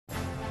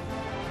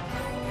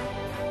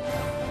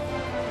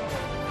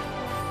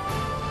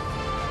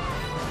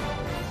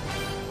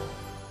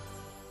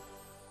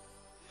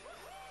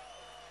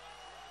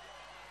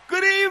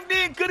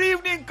good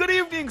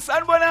evening,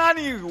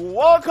 Sanbanani.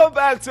 Welcome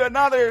back to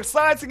another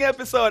exciting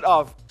episode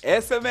of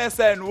SMS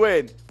and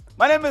Win.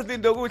 My name is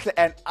Lindogutle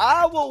and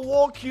I will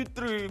walk you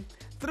through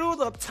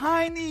the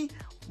tiny,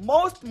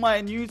 most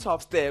minute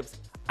of steps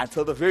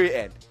until the very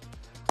end.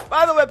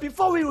 By the way,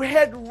 before we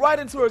head right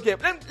into our game,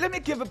 let me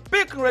give a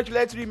big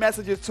congratulatory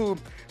messages to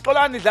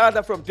Xolani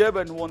Dlada from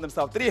Durban, who won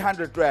themselves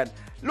 300 Rand.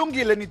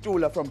 Lungile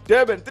Nitula from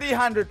Durban,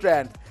 300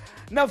 Rand.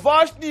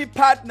 Navashni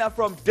Patna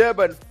from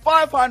Durban,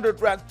 500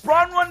 Rand.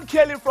 Bronwyn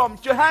Kelly from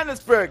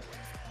Johannesburg,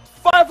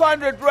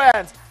 500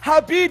 Rand.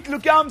 Habib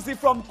Lukamzi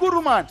from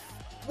Kuruman,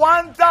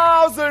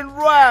 1,000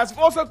 Rands. We've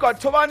also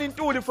got Tovani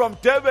Ntuli from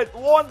Durban,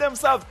 won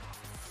themselves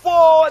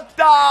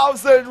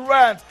 4,000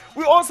 Rands.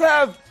 We also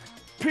have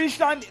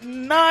Prishan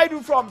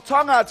Naidu from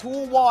Tongat,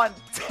 who won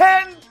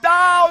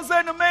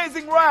 10,000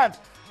 amazing Rands.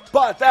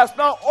 But that's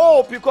not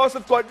all, because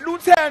we've got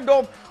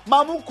Lutendo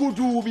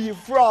Mamukudubi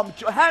from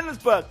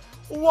Johannesburg,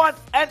 who won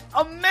an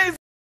amazing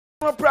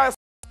prize,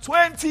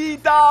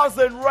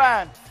 20,000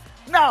 Rand.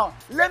 Now,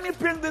 let me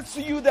bring this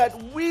to you that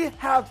we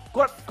have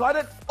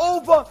gotten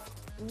over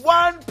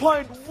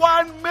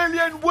 1.1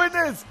 million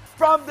winners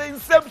from the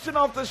inception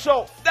of the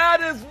show. That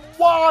is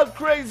wild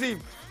crazy.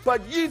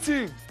 But you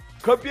too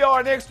could be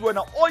our next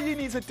winner. All you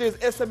need to do is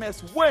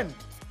SMS WIN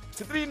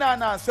to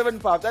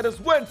 39975. That is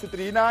WIN to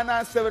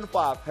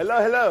 39975.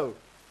 Hello.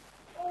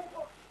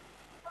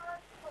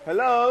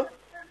 Hello.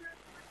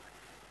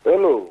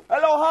 Hello.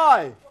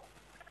 Hi.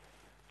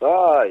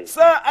 Hi.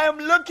 Sir, I am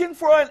looking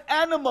for an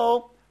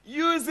animal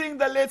using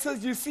the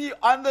letters you see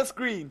on the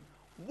screen.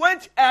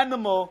 Which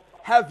animal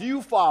have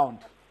you found?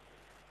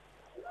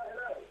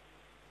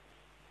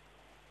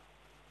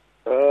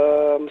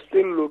 I'm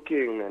still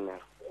looking, man.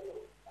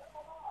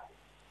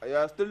 You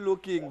are still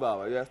looking,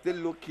 Baba. You are still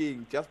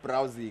looking, just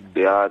browsing.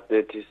 Yeah,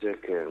 30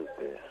 seconds.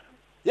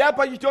 Yeah,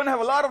 but you don't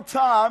have a lot of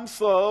time,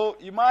 so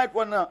you might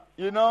wanna,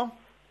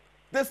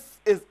 this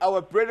is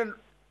our bread and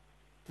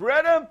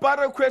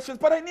butter questions,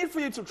 but I need for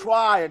you to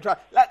try.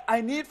 Like,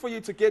 I need for you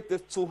to get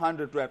this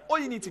 200 Rand. All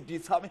you need to do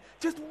is tell me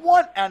just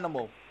one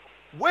animal.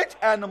 Which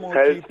animal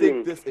do you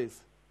think this is?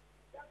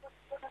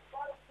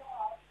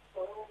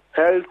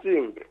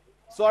 Helsing.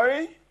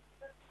 Sorry?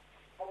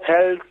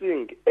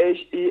 Helsing.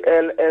 Helsink.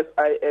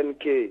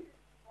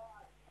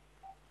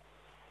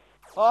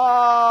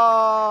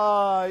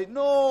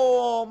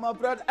 No, my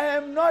brother. I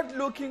am not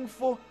looking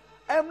for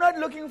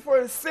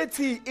a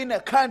city in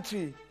a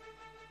country.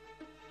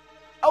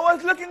 I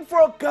was looking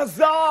for a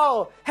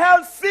gazelle.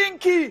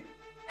 Helsinki.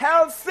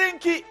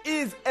 Helsinki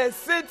is a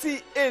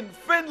city in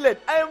Finland.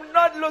 I am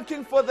not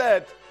looking for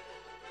that.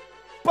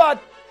 But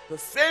the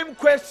same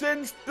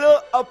question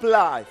still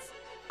applies.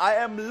 I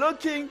am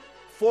looking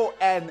for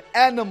an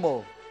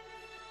animal.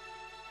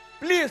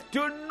 Please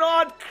do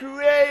not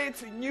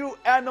create new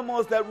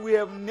animals that we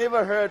have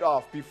never heard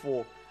of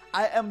before.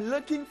 I am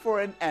looking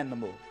for an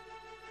animal.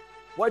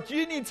 What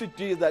you need to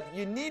do is that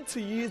you need to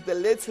use the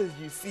letters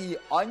you see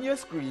on your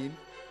screen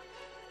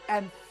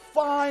and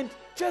find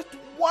just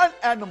one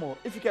animal.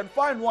 If you can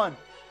find one.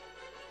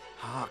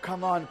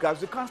 Come on,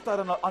 guys. We can't start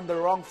on the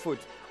wrong foot.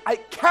 I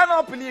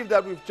cannot believe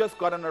that we've just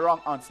gotten the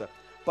wrong answer.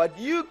 But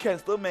you can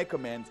still make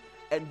amends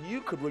and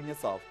you could win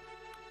yourself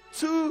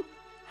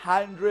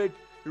 200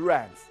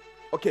 Rands.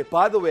 Okay,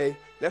 by the way,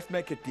 let's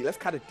make a deal. Let's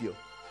cut a deal.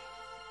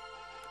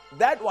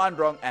 That one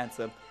wrong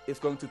answer is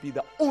going to be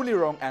the only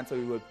wrong answer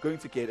we were going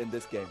to get in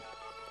this game.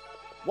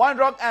 One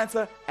wrong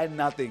answer and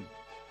nothing.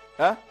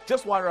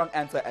 Just one wrong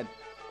answer and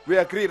we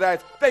agree,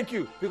 right? Thank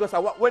you, because I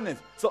want winners.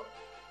 So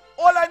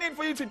all I need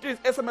for you to do is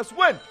SMS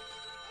WIN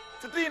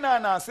to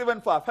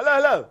 39975.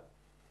 Hello.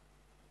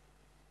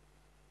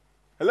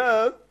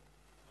 Hello?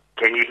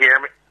 Can you hear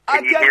me? I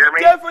can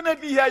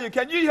definitely hear you.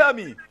 Can you hear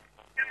me?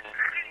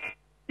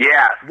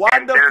 Yes.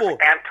 Wonderful. And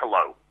there's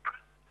antelope.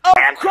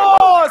 Of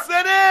course,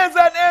 it is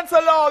an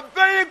antelope.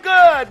 Very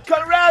good.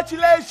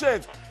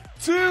 Congratulations.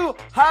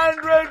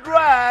 200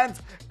 Rand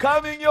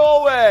coming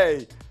your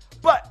way.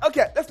 But,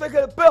 okay, let's make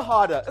it a bit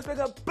harder. Let's make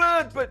it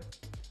a bit.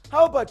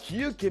 How about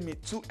you give me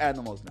two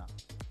animals now?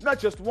 Not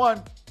just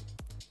one,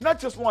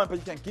 but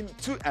you can give me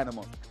two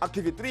animals. I'll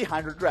give you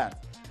 300 Rand.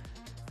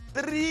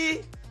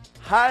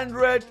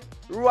 300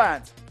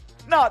 Rand.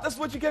 Now, that's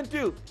what you can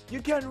do.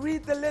 You can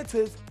read the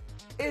letters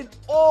in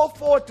all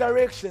four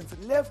directions.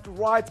 Left,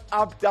 right,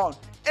 up, down.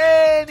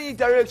 Any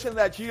direction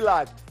that you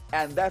like.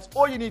 And that's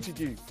all you need to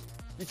do.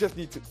 You just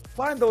need to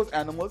find those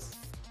animals.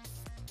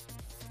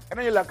 And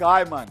then you're like,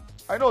 hi, man.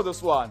 I know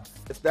this one.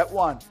 It's that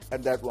one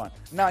and that one.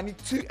 Now I need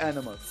two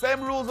animals.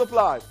 Same rules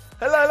apply.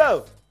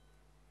 Hello.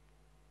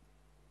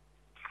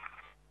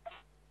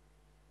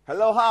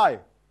 Hello, hi.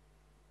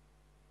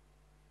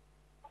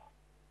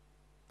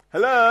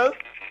 Hello.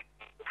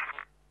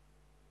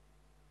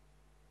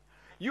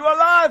 You are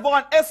live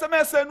on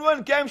SMS and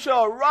Win game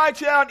show right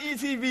here on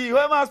ETV. Who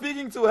am I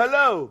speaking to?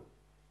 Hello.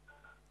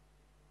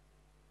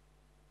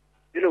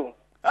 Hello.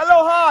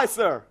 Hello, hi,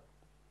 sir.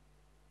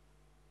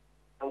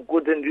 I'm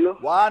good, and you?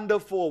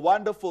 Wonderful.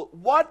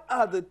 What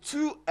are the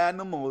two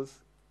animals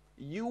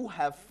you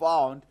have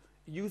found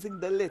using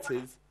the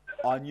letters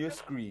on your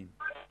screen?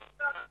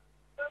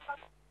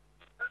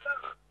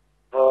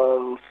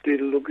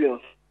 Still looking.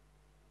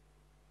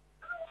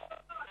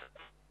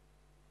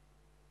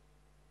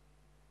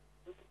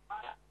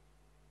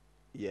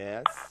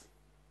 Yes.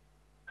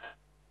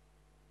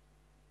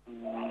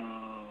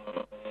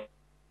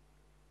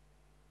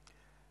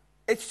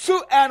 It's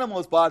two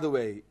animals, by the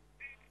way.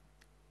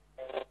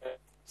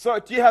 So,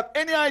 do you have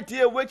any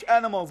idea which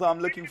animals I'm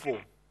looking for?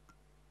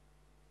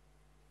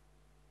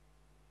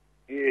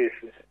 Yes.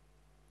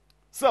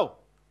 So,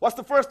 what's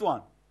the first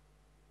one?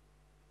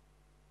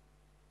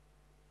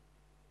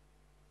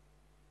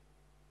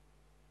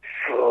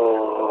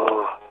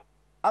 Oh.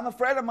 I'm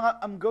afraid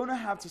I'm going to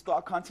have to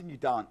start counting you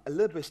down a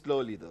little bit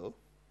slowly, though.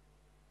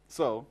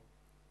 So,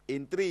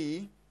 in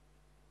 3,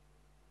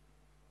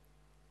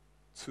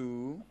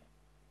 2,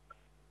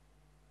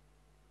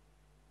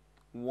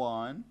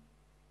 1.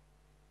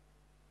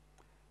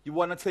 You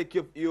want to take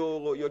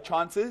your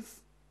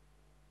chances?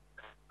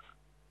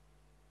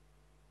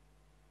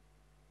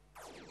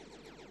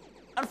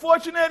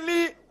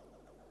 Unfortunately,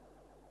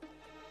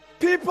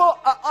 people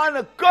are on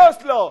a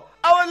go-slow.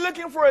 I was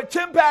looking for a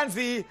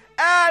chimpanzee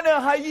and a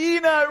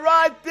hyena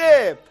right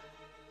there.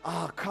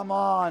 Oh, come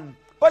on.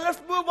 But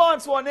let's move on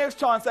to our next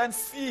chance and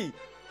see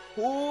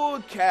who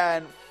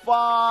can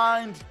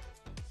find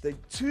the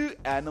two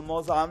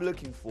animals I'm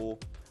looking for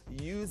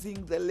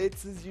using the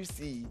letters you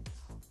see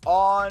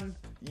on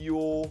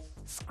your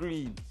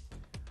screen.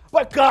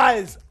 But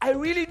guys, I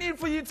really need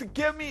for you to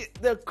give me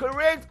the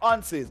correct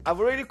answers. I've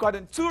already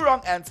gotten 2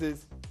 wrong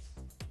answers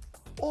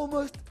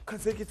almost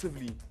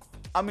consecutively.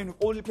 I mean, we've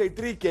only played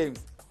 3 games.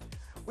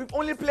 We've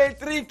only played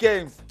 3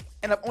 games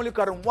and I've only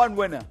gotten 1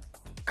 winner.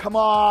 Come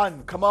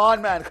on,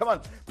 man, come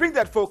on. Bring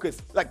that focus.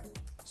 Like,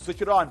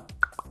 switch it on.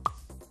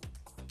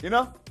 You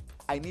know,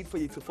 I need for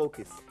you to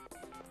focus.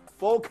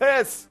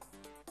 Focus.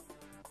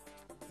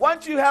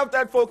 Once you have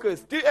that focus,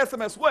 do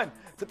SMS Win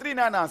to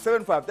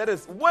 39975. That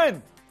is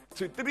Win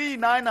to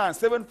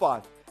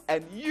 39975.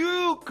 And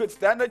you could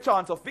stand a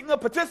chance of being a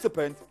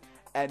participant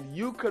and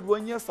you could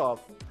win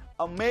yourself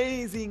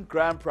amazing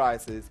grand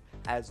prizes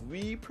as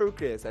we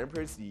progress and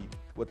proceed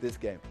with this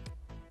game.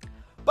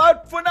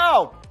 But for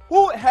now,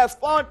 who has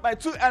found my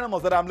 2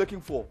 animals that I'm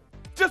looking for?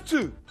 Just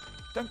 2.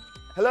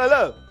 Hello,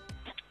 hello.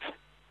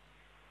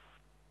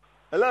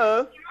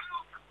 Hello.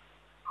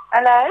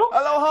 Hello?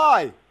 Hello,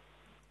 hi.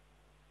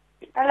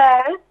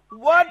 Hello?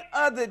 What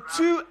are the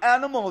 2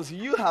 animals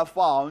you have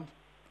found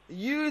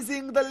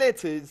using the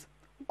letters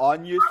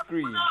on your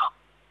screen?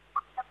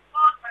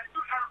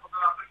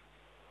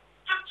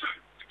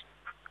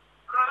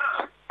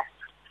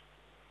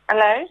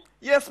 Hello?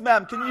 Yes,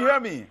 ma'am. Can you hear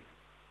me?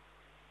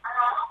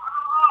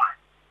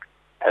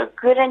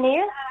 Good, and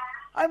you?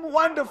 I'm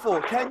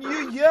wonderful. Can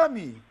you hear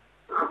me?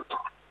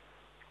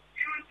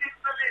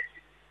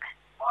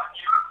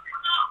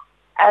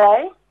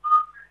 Hello?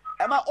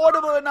 Am I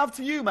audible enough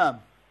to you, ma'am?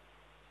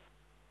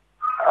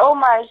 Oh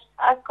my,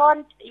 I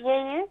can't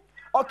hear you.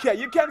 Okay,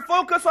 you can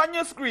focus on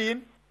your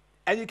screen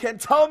and you can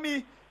tell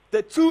me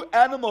the 2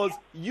 animals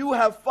you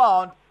have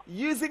found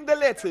using the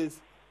letters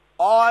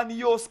on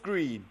your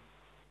screen.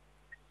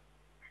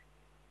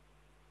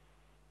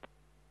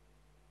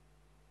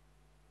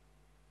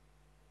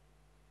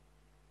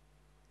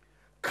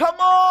 Come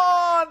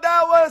on,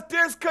 that was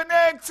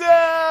disconnected.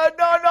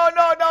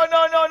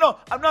 No.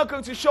 I'm not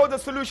going to show the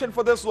solution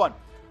for this one.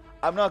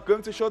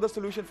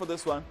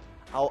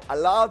 I'll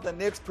allow the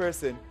next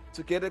person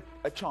to get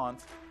a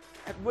chance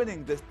at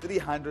winning this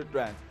 300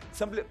 rand.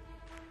 Simply,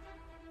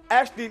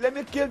 actually, let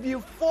me give you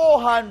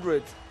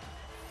 400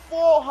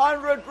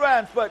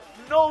 rand, but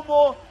no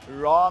more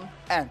wrong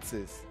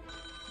answers.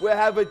 We'll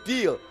have a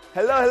deal.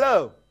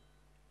 Hello.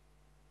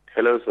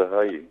 Hello, sir. How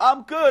are you?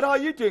 I'm good. How are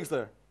you doing,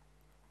 sir?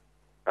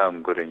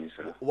 I'm good, and you,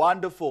 sir?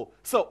 Wonderful.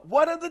 So,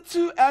 what are the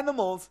 2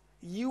 animals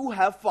you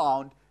have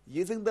found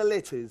using the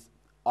letters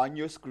on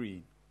your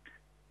screen?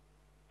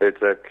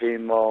 It's a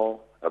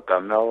camel,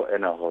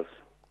 and a horse.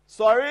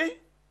 Sorry?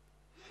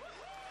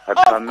 A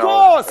Of camel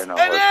course! and a It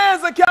horse.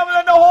 is a camel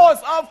and a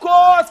horse! Of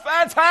course!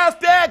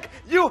 Fantastic!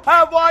 You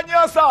have won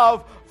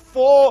yourself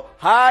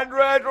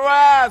 400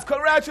 rands!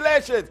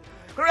 Congratulations!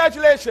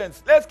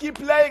 Congratulations! Let's keep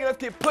playing, let's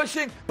keep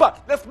pushing,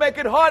 but let's make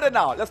it harder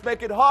now. Let's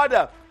make it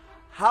harder.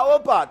 How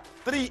about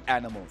 3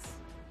 animals?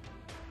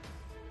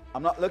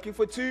 I'm not looking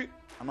for 2.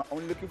 I'm not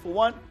only looking for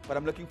 1, but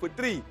I'm looking for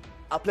 3.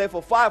 I'll play for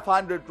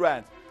 500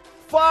 rands.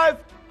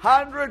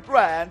 500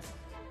 rands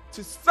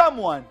to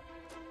someone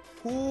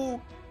who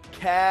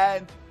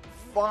can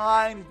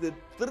find the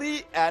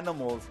 3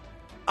 animals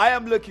I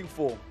am looking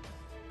for.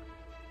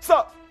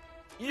 So,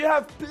 you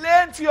have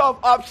plenty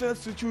of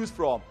options to choose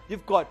from.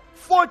 You've got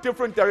 4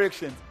 different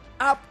directions.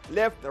 Up,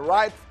 left,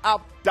 right,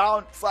 up,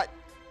 down, side.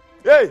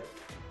 Hey!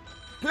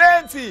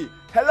 Plenty!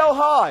 Hello,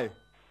 hi!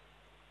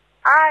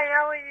 Hi,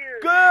 how are you?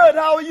 Good,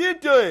 how are you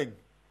doing?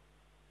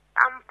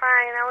 I'm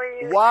fine, how are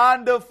you?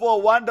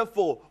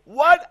 Wonderful.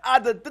 What are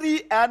the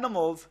 3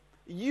 animals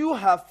you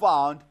have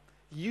found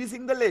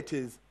using the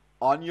letters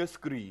on your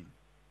screen?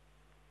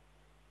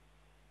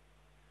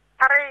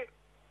 3.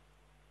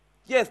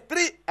 Yes,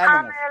 3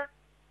 animals.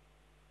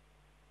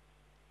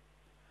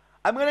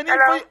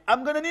 Camel.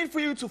 I'm gonna need for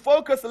you to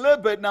focus a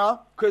little bit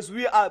now, because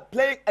we are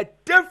playing a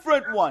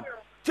different one.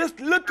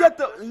 Just look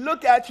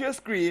at your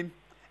screen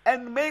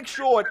and make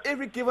sure at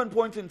every given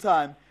point in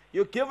time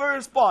you give a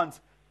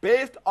response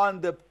based on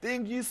the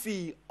thing you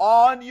see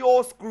on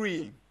your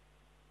screen.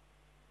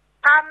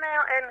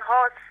 Camel and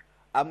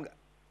horse.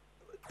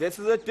 This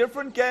is a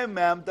different game,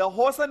 ma'am. The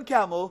horse and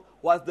camel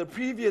was the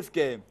previous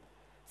game.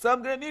 So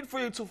I'm gonna need for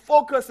you to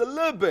focus a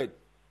little bit.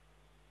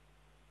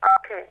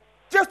 Okay.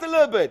 Just a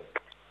little bit.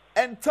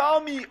 And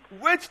tell me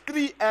which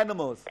 3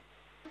 animals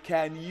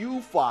can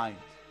you find?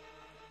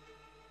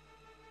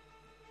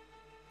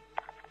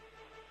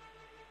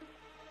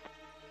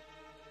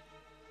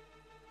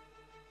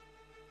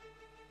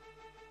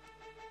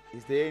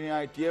 Is there any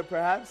idea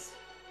perhaps?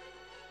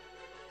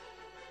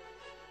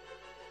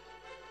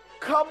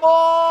 Come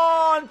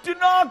on! Do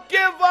not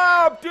give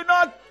up! Do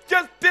not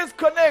just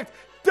disconnect!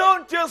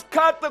 Don't just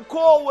cut the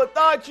call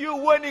without you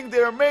winning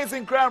the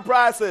amazing grand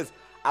prizes.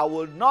 I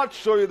will not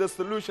show you the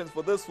solutions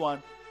for this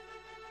one,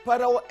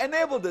 but I will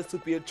enable this to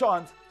be a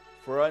chance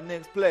for our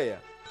next player.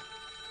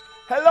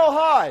 Hello,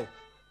 hi.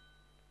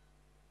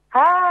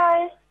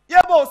 Hi.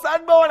 Yebo,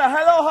 Sanbona,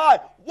 hello, hi.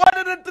 What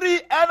are the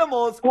 3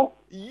 animals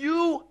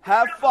you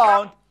have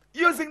found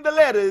using the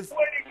letters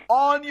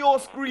on your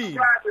screen?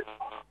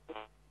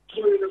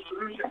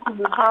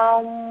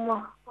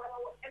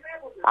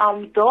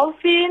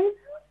 Dolphin.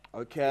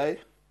 Okay.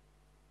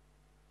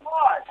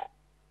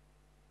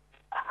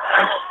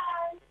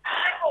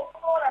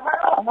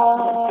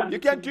 You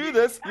can do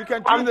this. You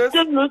can do I'm this.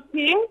 still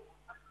looking.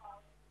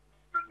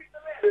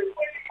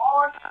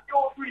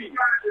 Dolphin.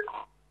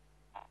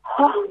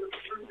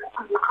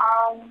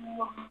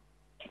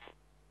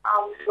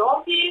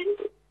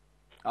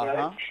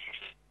 Uh-huh.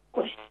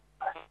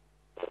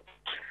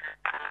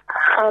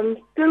 I'm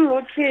still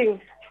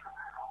looking.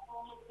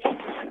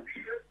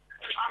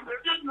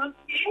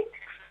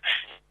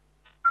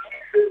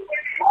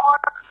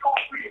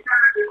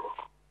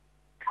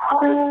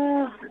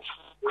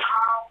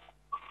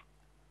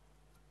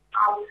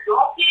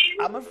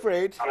 I'm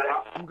afraid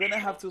I'm going to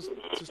have to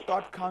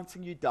start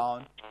counting you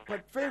down,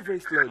 but very, very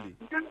slowly.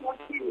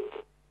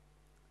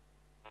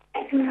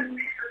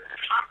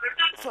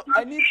 So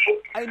I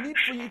need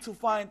for you to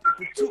find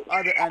the 2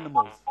 other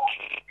animals.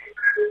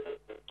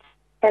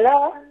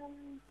 Hello?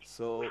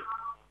 So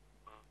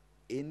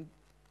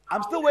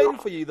I'm still waiting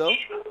for you though.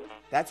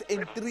 That's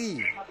in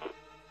 3.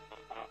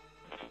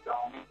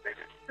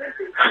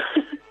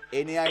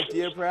 Any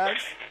idea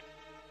perhaps?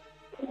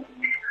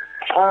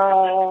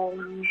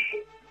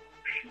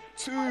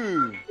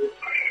 2.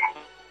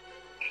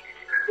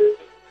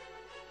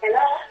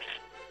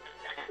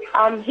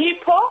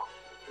 Hippo.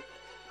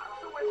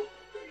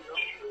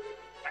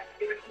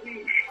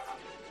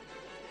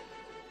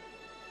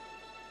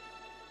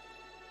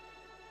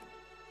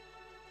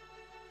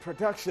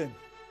 Production.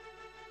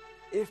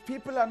 If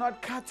people are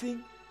not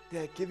cutting,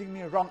 they're giving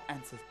me wrong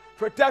answers.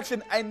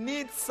 Production, I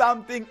need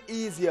something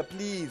easier,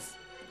 please.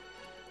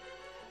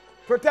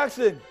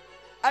 Production,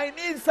 I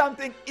need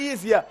something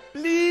easier,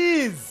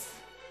 please.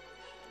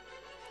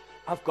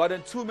 I've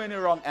gotten too many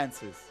wrong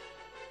answers.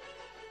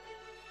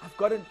 I've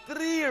gotten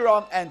 3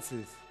 wrong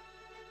answers.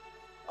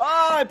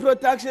 Ah,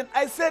 production,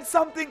 I said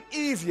something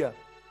easier.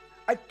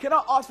 I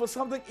cannot ask for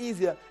something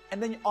easier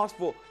and then you ask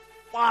for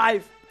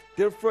 5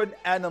 different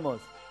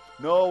animals.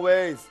 No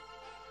ways.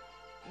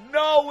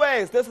 No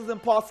ways. This is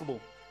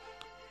impossible.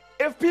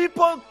 If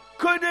people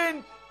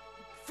couldn't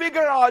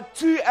figure out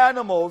 2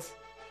 animals,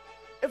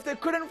 if they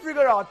couldn't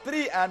figure out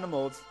 3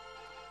 animals,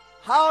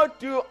 how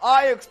do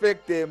I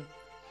expect them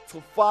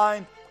to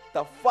find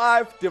the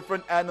 5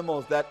 different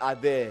animals that are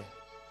there?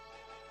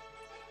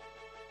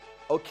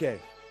 Okay,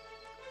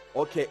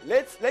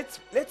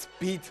 let's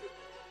beat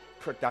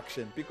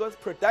production, because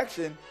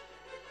production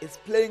is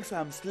playing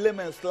some slim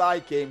and sly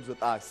games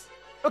with us.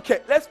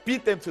 Okay, let's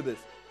beat them to this.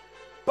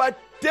 But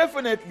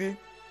definitely,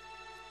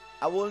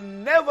 I will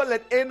never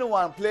let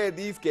anyone play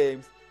these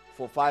games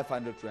for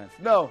 500 rands.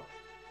 No,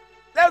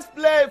 let's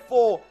play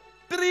for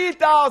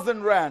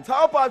 3,000 rands.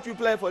 How about you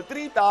play for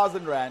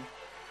 3,000 rand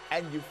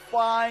and you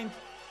find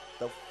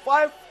the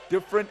 5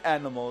 different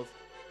animals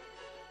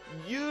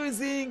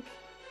using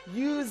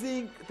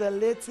the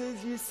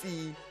letters you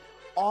see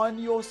on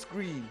your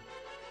screen.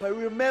 But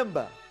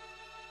remember,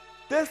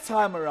 this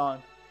time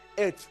around,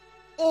 it's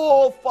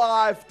all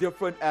 5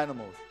 different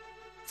animals.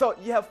 So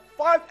you have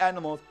 5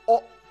 animals,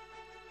 or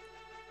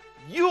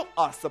you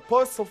are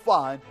supposed to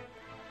find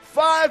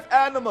 5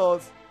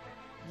 animals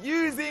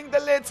using the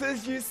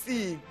letters you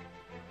see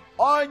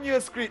on your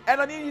screen.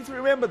 And I need you to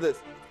remember this.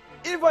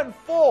 Even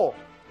 4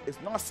 is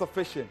not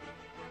sufficient.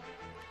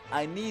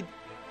 I need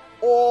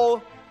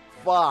all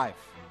 5.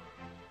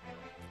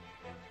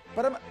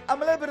 But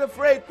I'm a little bit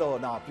afraid though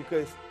now,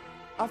 because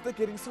after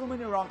getting so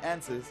many wrong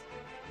answers,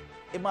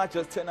 it might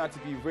just turn out to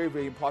be very,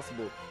 very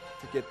impossible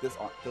to get this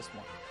one.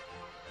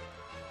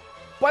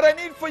 But I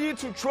need for you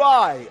to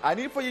try. I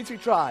need for you to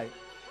try.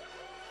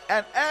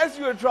 And as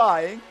you're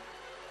trying,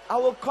 I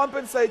will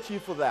compensate you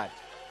for that.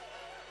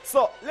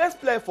 So let's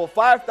play for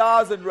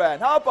 5,000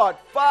 rand. How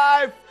about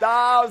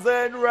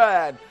 5,000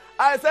 rand?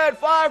 I said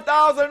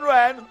 5,000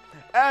 rand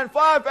and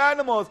 5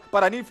 animals.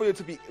 But I need for you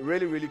to be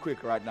really, really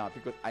quick right now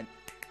because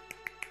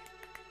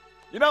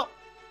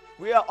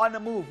we are on the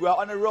move. We are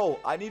on a roll.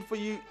 I need for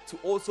you to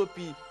also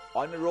be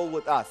on the roll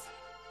with us.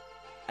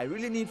 I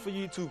really need for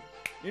you to,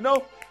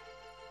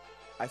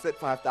 I said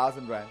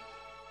 5,000 rand.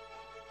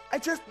 I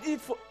just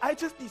need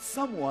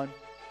someone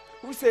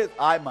who says,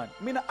 man,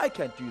 I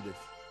can't do this.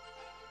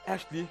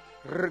 Ashley,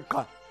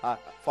 I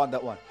found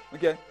that one.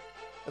 Okay,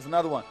 there's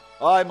another one.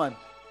 Man.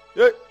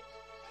 Yeah.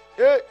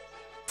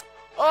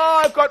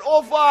 Oh, I've got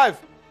all 5.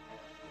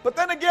 But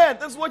then again,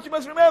 this is what you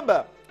must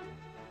remember.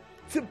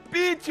 To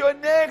beat your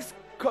next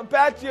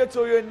compatriot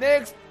or your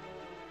next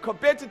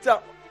competitor,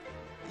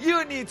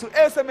 you need to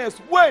SMS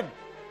Win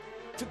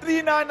to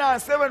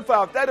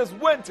 39975. That is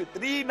Win to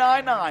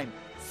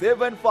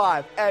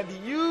 39975. And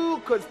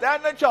you could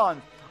stand a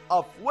chance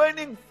of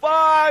winning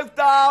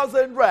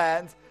 5,000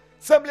 rands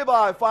simply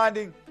by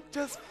finding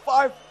just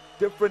 5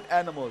 different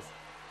animals.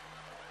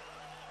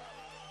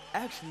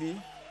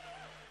 Actually,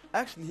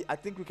 I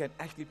think we can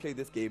actually play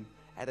this game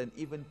at an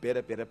even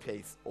better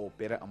pace or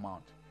better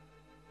amount.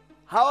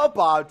 How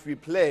about we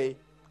play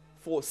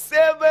for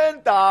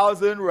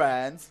 7,000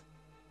 rands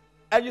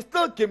and you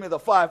still give me the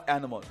 5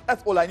 animals?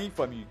 That's all I need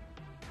from you.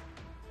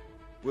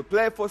 We'll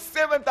play for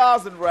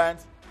 7,000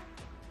 rands,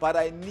 but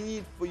I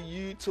need for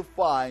you to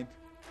find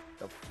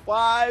the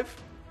 5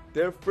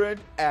 different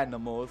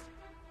animals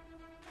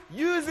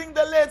using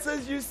the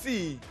letters you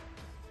see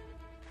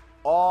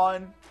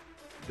on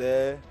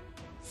the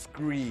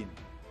screen.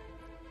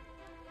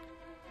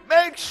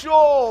 Make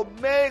sure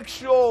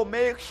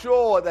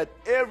that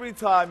every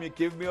time you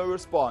give me a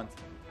response,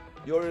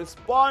 your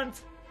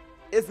response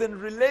is in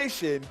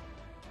relation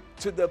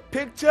to the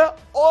picture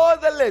or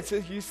the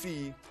letters you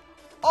see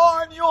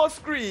on your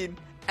screen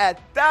at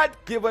that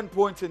given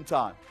point in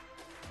time.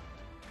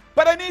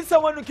 But I need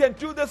someone who can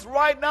do this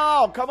right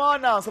now. Come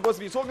on now. I'm supposed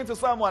to be talking to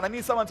someone. I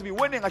need someone to be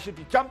winning. I should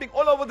be jumping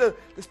all over the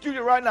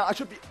studio right now. I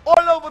should be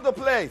all over the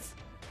place.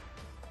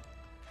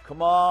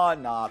 Come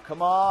on now.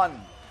 Come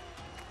on.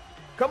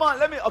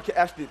 Okay,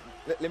 Ashley,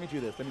 let me do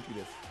this. Let me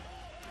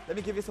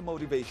give you some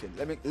motivation.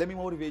 Let me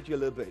motivate you a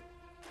little bit.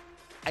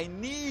 I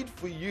need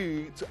for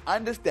you to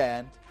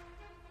understand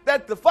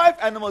that the 5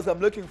 animals I'm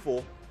looking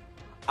for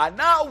are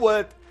now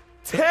worth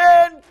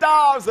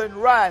 10,000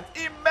 rand.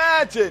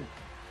 Imagine.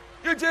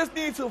 You just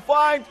need to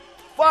find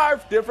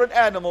 5 different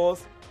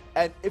animals.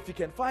 And if you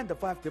can find the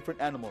 5 different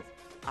animals,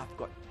 I've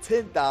got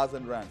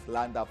 10,000 rands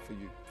lined up for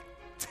you.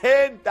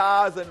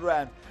 10,000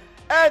 rands.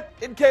 And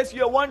in case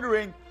you're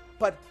wondering,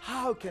 but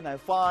how can I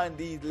find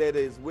these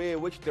letters?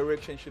 Which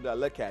direction should I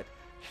look at?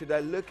 Should I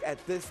look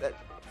at this?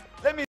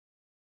 Let me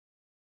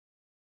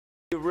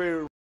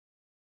really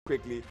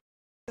quickly.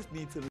 I just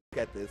need to look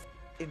at this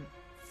in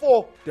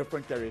 4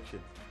 different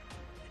directions.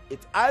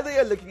 It's either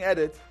you're looking at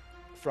it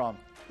from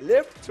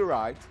left to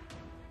right,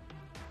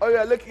 or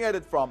you're looking at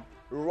it from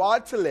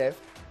right to left,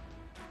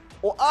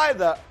 or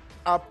either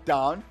up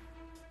down,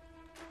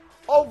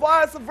 or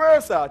vice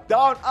versa,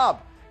 down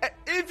up. And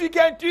if you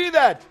can do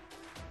that,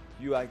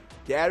 you are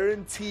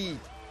guaranteed.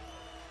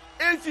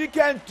 If you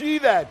can do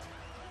that,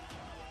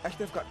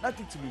 actually I've got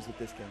nothing to lose with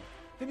this game.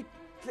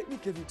 Let me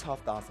give you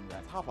 12,000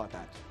 rands. How about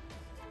that?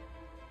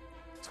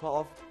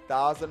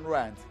 12,000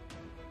 rands.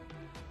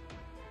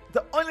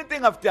 The only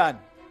thing I've done,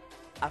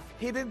 I've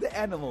hidden the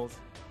animals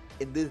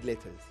in these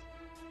letters.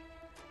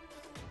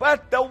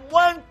 But the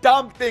one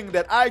dumb thing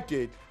that I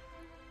did,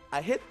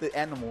 I hid the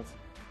animals,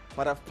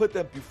 but I've put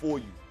them before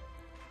you.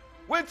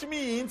 Which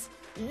means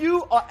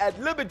you are at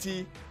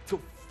liberty to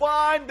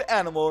find the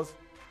animals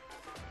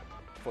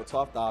for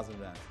 12,000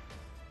 rands.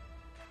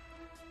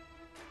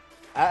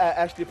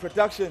 Actually,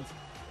 productions.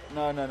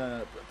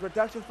 No.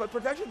 Productions,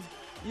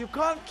 you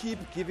can't keep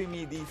giving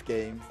me these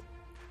games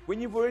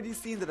when you've already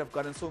seen that I've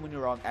gotten so many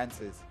wrong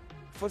answers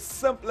for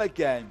simpler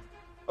games.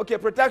 Okay,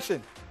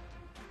 production.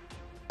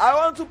 I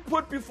want to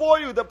put before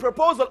you the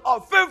proposal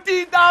of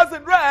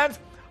 15,000 rands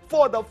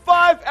for the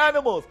 5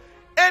 animals.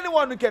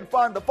 Anyone who can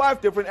find the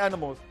 5 different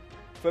animals,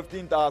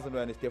 15,000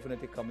 rand is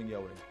definitely coming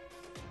your way.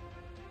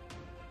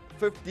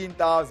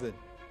 15,000.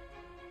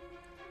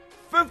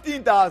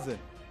 15,000.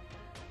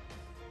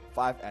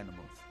 5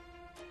 animals.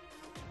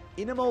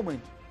 In a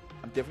moment,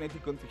 I'm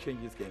definitely going to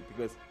change this game,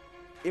 because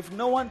if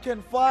no one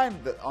can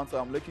find the answer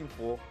I'm looking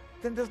for,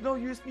 then there's no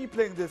use me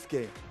playing this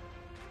game.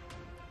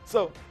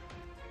 So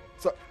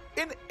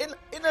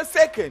in a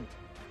second,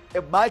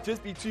 it might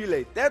just be too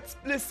late. That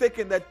split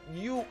second that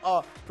you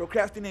are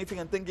procrastinating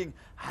and thinking,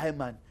 hi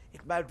man,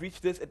 it might reach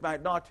this, it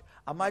might not,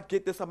 I might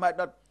get this, I might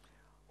not.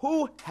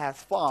 Who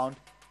has found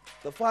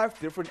the 5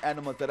 different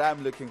animals that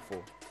I'm looking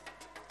for?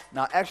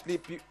 Now actually,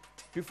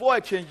 before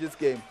I change this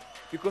game,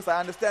 because I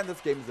understand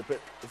this game is a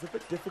bit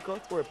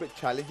difficult or a bit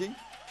challenging,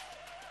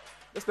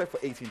 let's play for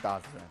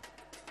 18,000 rand.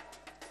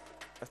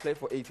 Let's play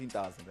for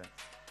 18,000 rand.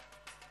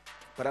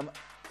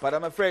 But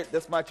I'm afraid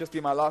this might just be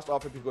my last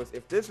offer, because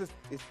if this is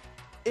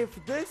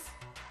If this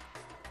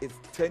is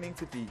turning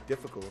to be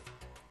difficult,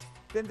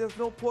 then there's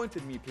no point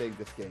in me playing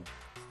this game.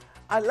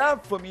 I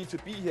love for me to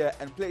be here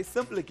and play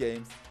simpler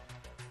games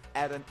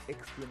at an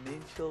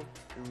exponential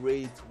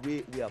rate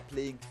where we are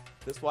playing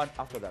this one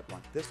after that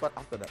one, this one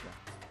after that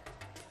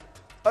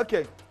one.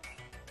 Okay,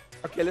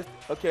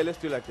 let's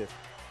do like this.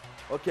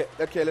 Okay,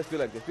 let's do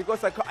like this.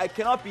 Because I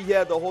cannot be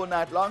here the whole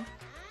night long.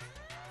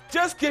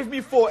 Just give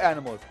me 4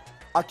 animals.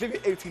 I'll give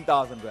you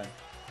 18,000 rand.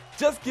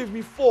 Just give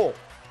me 4.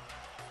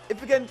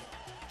 If you can,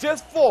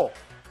 just 4.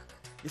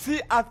 You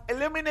see, I've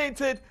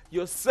eliminated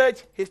your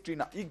search history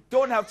now. You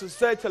don't have to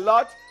search a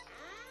lot.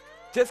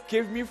 Just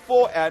give me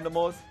 4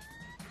 animals.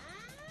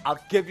 I'll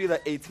give you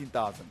the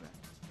 18,000 rand.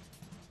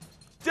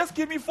 Just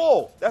give me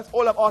 4. That's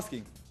all I'm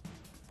asking.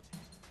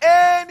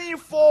 Any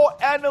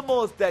 4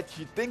 animals that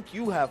you think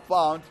you have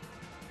found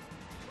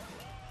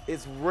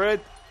is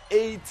worth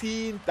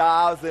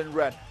 18,000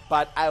 rand.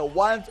 But I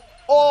want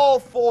all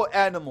 4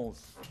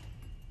 animals.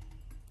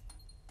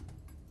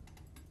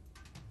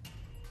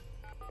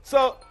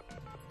 So,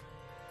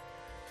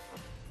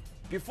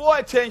 before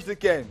I change the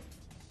game,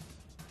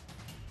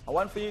 I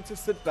want for you to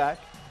sit back.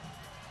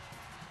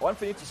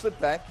 Look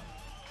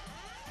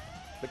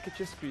at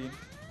your screen,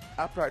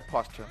 upright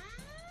posture,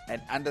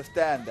 and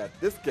understand that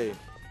this game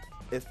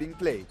is being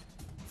played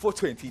for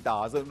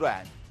 20,000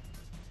 rand.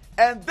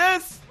 And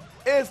this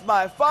is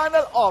my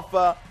final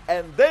offer,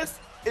 and this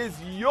is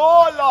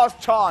your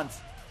last chance.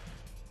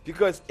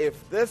 Because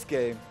if this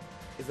game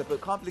is a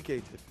bit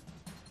complicated,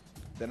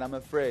 then I'm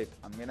afraid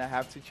I'm going to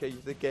have to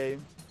change the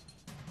game.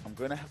 And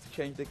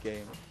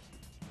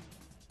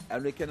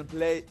we can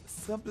play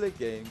simpler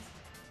games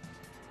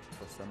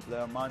for simpler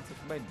amounts of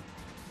money.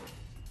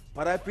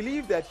 But I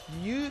believe that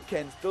you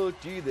can still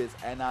do this,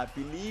 and I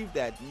believe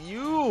that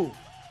you,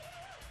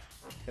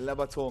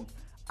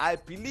 I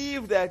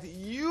believe that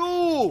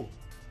you.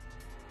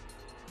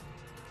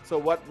 So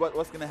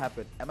what's gonna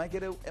happen? Am I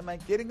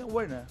getting a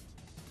winner,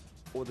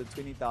 or the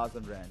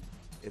 20,000 rand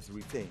is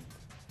retained?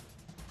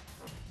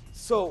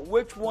 So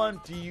which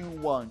one do you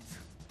want?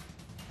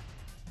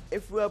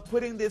 If we are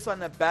putting this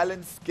on a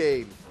balanced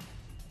scale,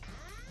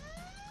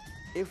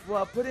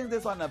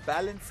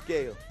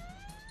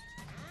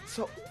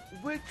 so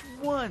which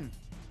one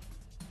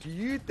do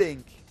you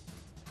think?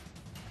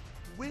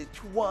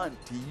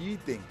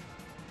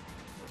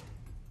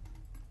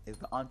 Is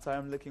the answer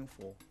I'm looking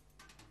for?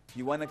 Do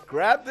you want to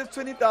grab this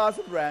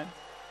 20,000 rand,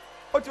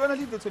 or do you want to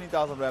leave the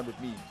 20,000 rand with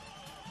me?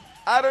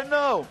 I don't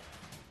know,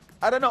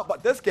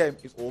 but this game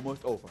is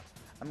almost over.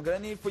 I'm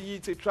going to need for you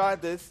to try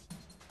this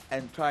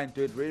and try and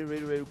do it really,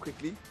 really, really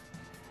quickly.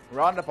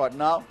 Round about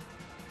now.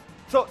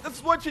 So this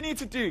is what you need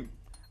to do.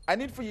 I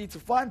need for you to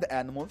find the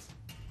animals.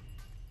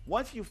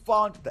 Once you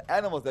found the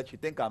animals that you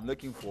think I'm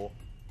looking for,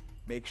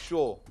 make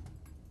sure,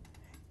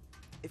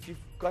 if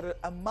you've got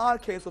a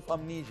mild case of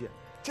amnesia,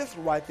 just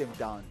write them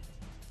down.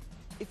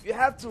 If you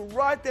have to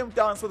write them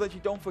down so that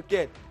you don't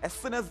forget, as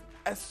soon as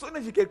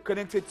you get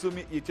connected to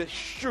me, you just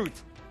shoot.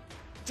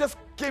 Just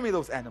give me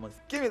those animals.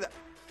 Give me that.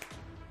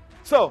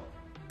 So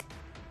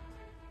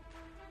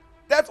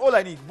that's all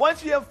I need.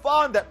 Once you have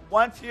found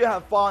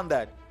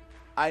that,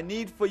 I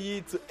need for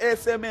you to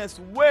SMS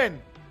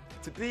win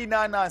to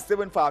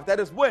 39975. That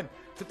is win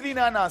to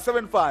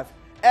 39975.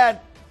 And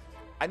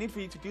I need for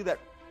you to do that.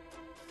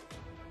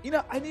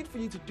 I need for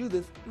you to do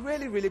this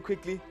really, really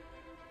quickly.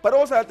 But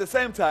also at the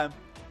same time,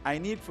 I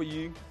need for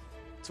you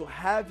to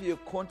have your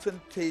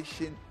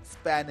concentration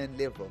span and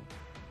level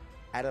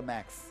at a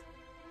max.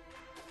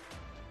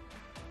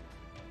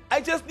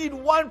 I just need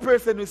one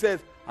person who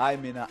says, "Hi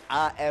Mina,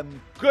 I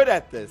am good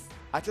at this."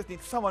 I just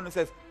need someone who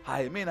says,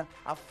 "Hi Mina,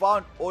 I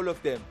found all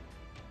of them.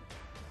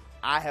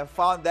 I have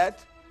found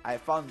that, I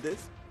found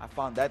this, I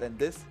found that and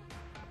this."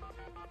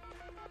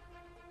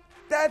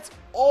 That's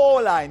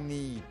all I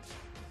need.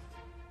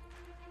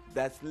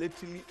 That's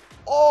literally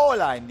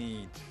all I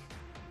need.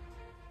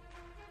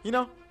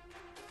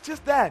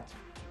 Just that.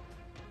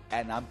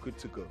 And I'm good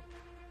to go.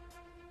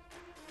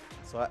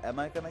 So am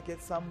I going to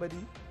get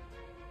somebody?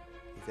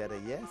 Is that a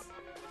yes?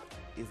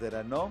 Is it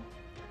a no?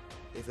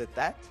 Is it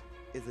that?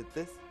 Is it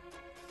this?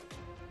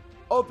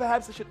 Or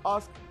perhaps I should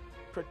ask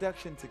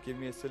production to give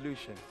me a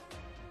solution.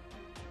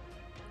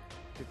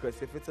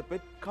 Because if it's a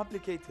bit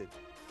complicated,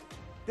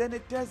 then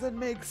it doesn't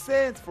make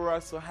sense for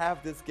us to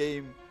have this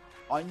game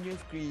on your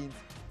screens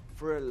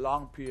for a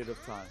long period of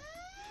time.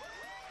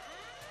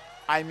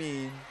 I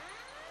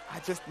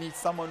just need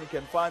someone who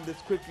can find this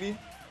quickly.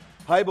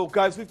 Hi,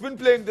 guys, we've been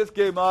playing this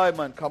game. Hi,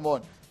 man, come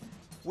on.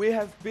 We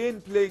have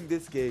been playing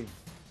this game.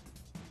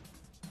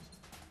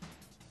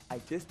 I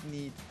just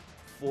need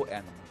 4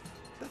 animals.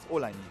 That's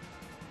all I need.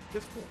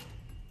 Just 4.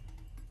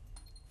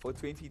 For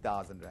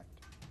 20,000 rand.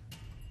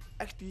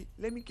 Actually,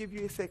 let me give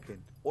you a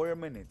second or a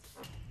minute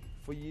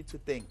for you to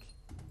think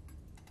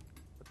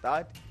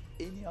without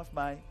any of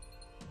my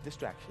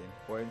distraction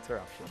or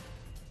interruption.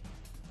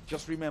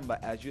 Just remember,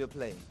 as you are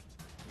playing,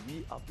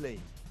 we are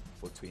playing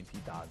for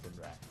 20,000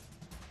 rand.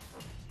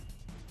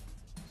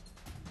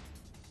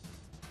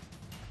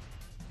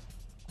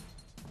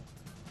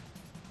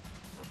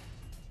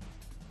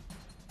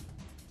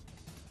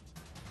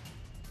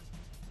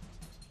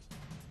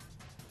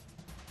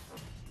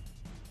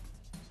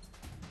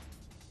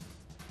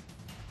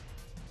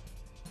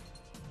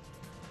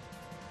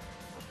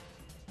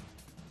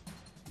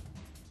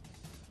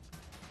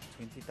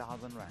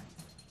 20,000 rand.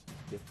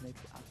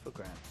 Definitely up for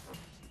grabs.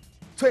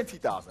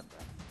 20,000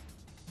 rand.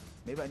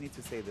 Maybe I need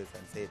to say this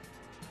and say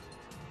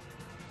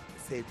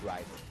it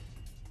right.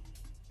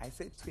 I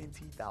said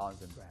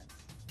 20,000 rand.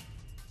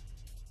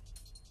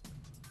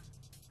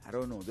 I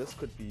don't know. This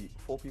could be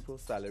 4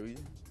 people's salary.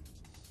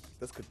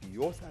 This could be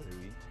your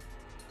salary.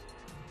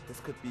 This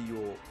could be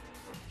your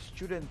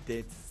student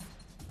debts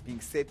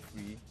being set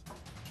free.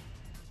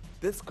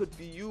 This could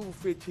be you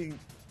fetching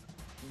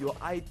your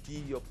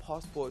ID, your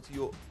passport,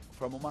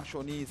 from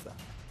Umashonisa.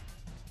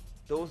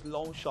 Those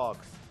loan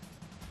sharks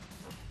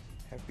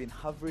have been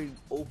hovering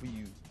over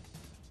you,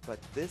 but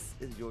this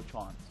is your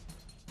chance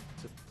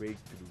to break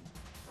through.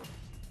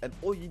 And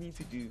all you need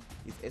to do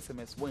is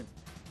SMS Win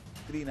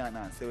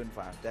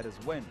 39975. That is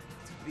Win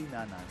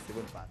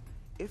 39975.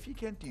 If you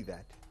can do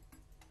that,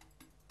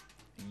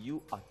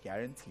 you are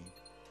guaranteed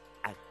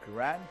a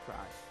grand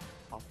prize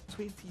of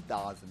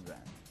 20,000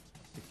 rand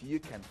if you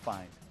can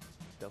find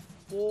the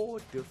 4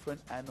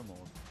 different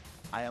animals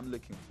I am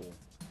looking for.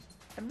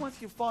 And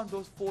once you found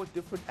those 4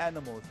 different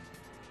animals,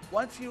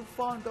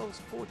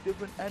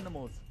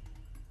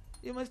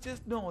 you must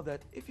just know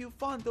that if you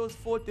found those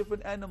 4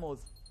 different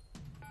animals,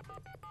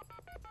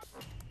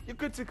 you're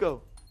good to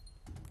go.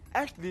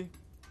 Actually,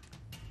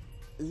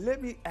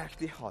 let me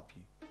actually help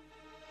you.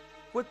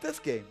 With this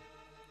game,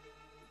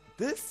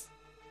 this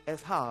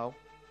is how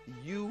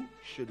you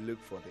should look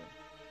for them.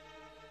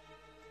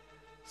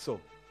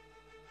 So,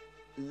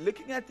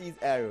 looking at these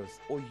arrows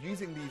or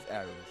using these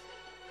arrows,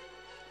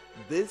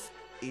 this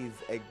is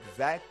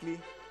exactly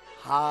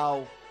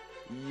how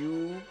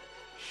you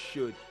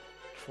should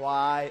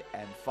try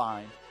and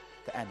find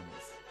the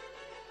animals.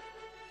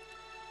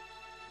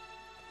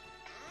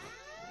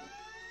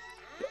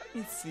 Let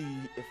me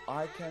see if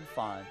I can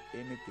find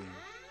anything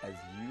as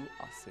you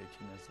are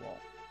searching as well.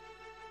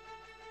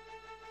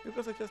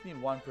 Because I just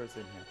need one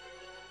person here.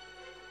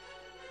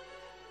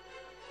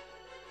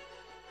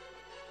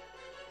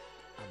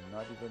 I'm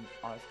not even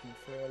asking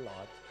for a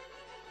lot.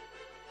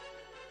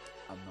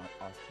 I'm not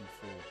asking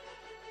for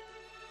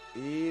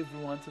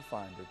everyone to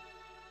find it,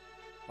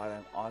 but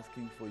I'm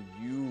asking for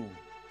you.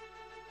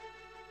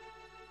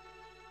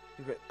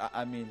 Because,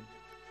 I mean,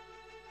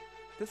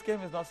 this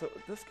game was not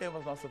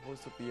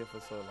supposed to be here for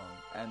so long,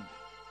 and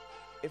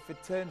if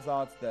it turns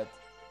out that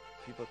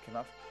people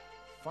cannot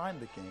find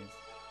the games,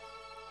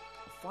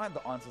 find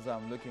the answers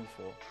I'm looking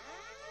for,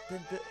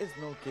 then there is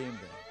no game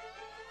then.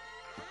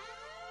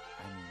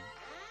 I mean,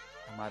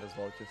 I might as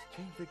well just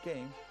change the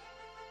game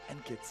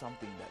and get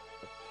something that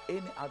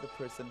any other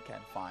person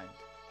can find.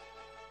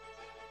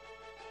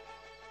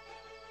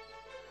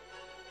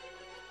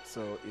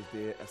 So is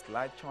there a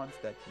slight chance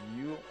that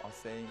you are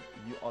saying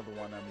you are the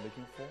one I'm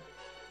looking for?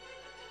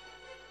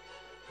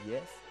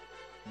 Yes?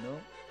 No?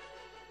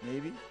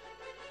 Maybe?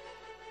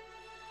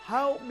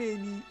 How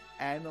many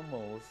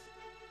animals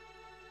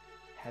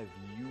have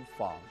you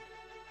found?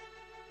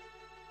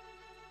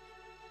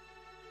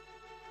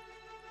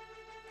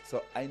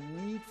 So I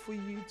need for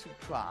you to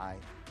try,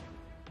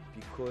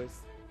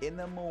 because in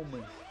a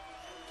moment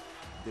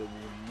there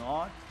will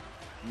not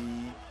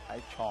be a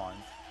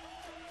chance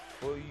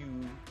for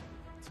you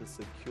to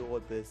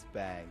secure this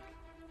bag.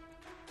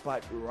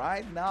 But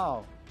right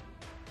now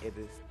it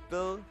is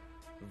still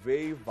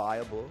very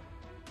viable,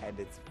 and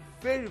it's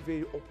very,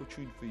 very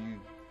opportune for you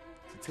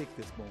to take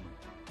this moment.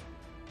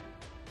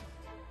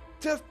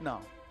 Just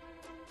now.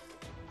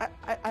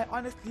 I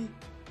honestly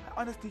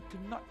do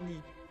not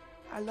need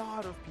a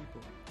lot of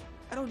people.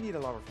 I don't need a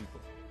lot of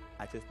people.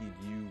 I just need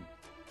you.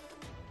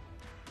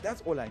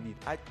 That's all I need.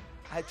 I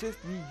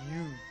just need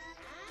you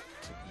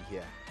to be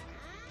here.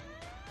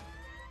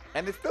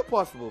 And it's still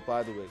possible,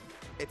 by the way.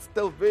 It's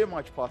still very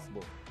much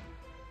possible.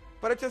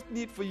 But I just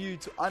need for you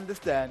to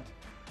understand.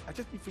 I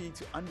just need for you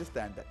to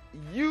understand that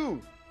you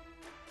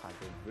are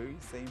the very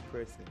same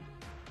person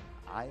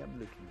I am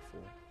looking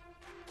for.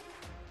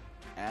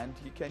 And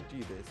you can do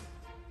this.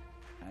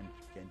 And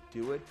you can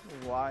do it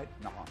right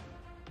now.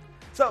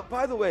 So,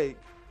 by the way,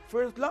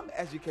 for as long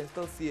as you can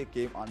still see a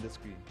game on the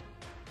screen,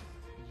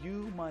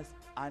 you must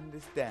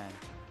understand.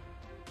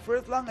 For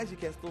as long as you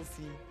can still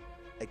see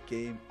a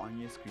game on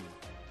your screen,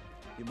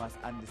 you must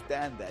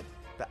understand that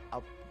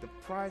the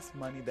prize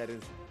money that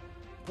is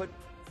put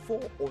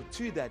for or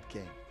to that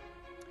game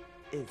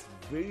is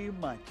very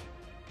much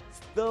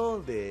still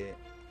there,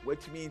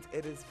 which means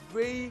it's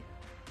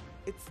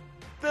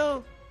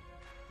still,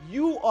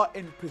 you are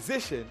in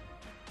position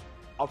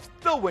of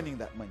still winning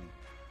that money.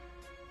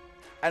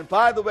 And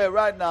by the way,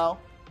 right now,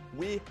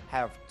 we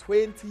have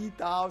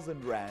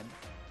 20,000 rand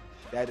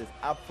that is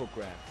up for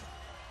grabs.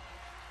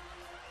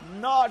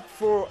 Not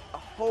for a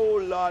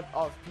whole lot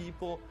of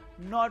people,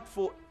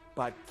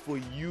 but for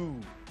you.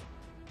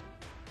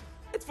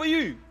 It's for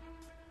you.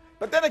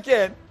 But then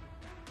again,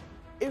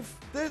 if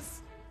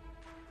this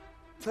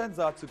turns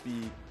out to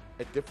be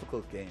a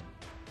difficult game,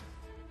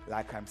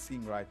 like I'm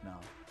seeing right now,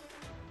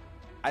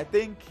 I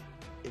think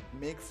it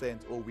makes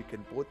sense, or we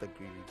can both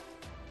agree.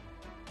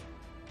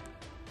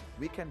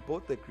 We can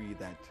both agree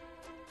that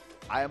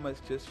I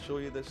must just show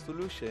you the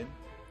solution,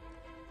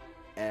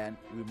 and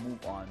we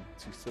move on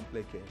to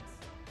simpler games.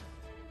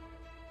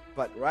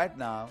 But right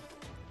now,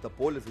 the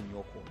ball is in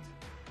your court.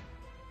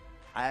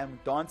 I am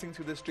dancing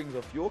to the strings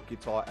of your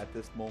guitar at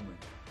this moment.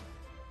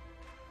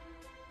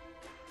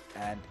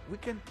 And we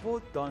can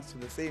both dance to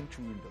the same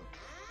tune though.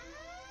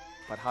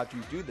 But how do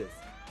you do this?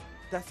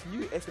 That's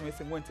you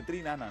SMSing Win to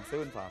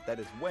 39975. That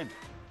is Win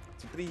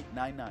to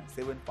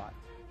 39975.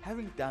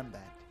 Having done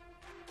that,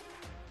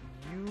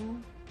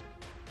 you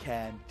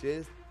can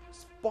just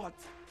spot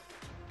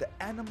the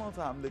animals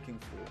I'm looking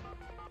for.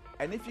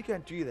 And if you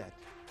can do that,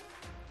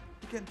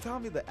 you can tell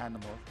me the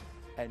animals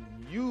and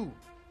you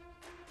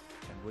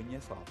can win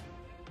yourself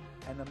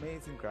an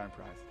amazing grand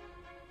prize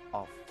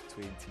of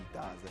 20,000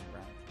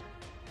 rand.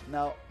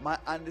 Now, my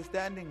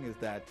understanding is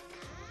that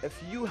if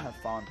you have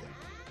found them,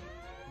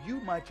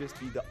 you might just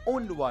be the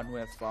only one who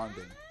has found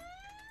them,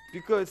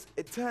 because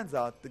it turns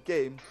out the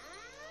game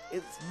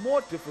is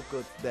more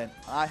difficult than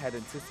I had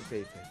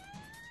anticipated.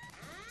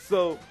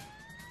 So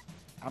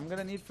I'm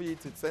gonna need for you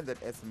to send that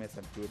SMS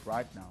and do it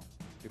right now,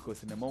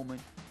 because in a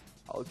moment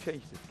I'll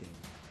change this game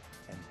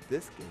and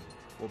this game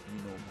will be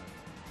no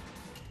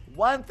more.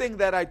 One thing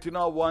that I do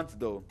not want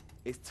though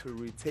is to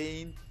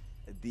retain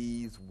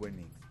these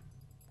winnings.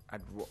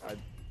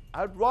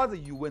 I'd rather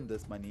you win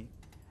this money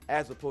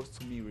as opposed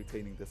to me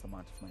retaining this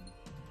amount of money.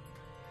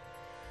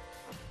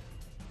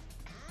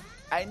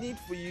 I need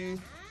for you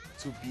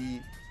to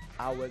be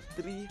our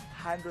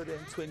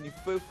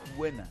 325th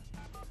winner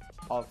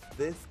of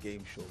this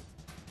game show,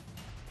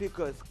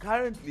 because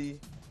currently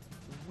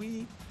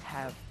we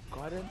have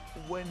gotten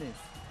winners.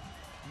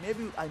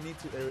 Maybe I need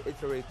to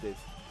reiterate this.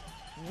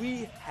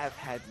 We have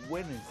had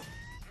winners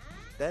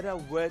that are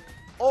worth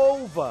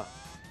over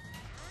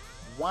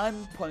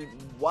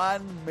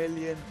 1.1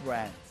 million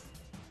rands.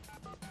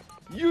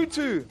 You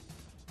too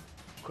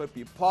could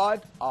be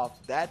part of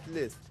that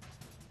list,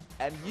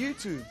 and you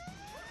too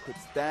could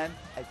stand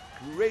a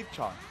great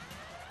chance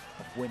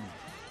of winning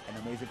an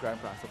amazing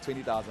grand prize of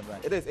 20,000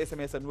 rand. It is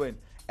SMS and Win,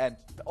 and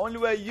the only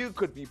way you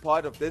could be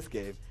part of this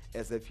game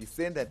is if you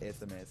send that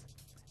SMS,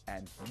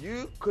 and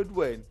you could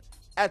win.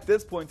 At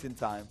this point in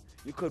time,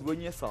 you could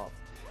win yourself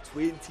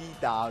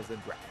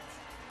 20,000 rands.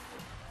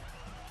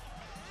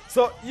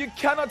 So you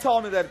cannot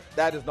tell me that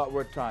that is not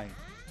worth trying.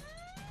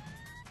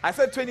 I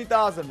said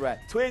 20,000 rand,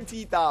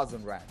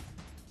 20,000 rand.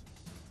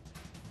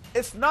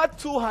 It's not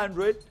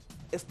 200,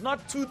 it's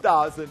not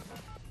 2,000,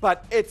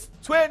 but it's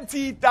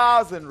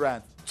 20,000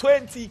 rand,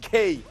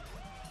 20K.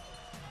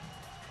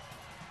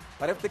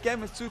 But if the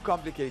game is too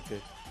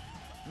complicated,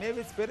 maybe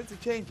it's better to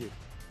change it.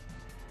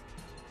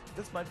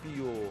 This might be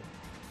your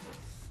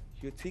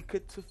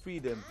ticket to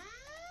freedom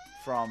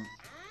from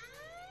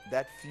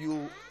that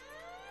fuel.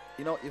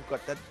 You know, you've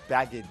got that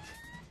baggage.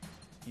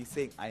 You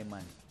saying, "I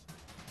man,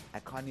 I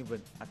can't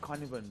even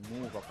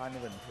move. I can't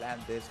even plan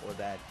this or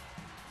that.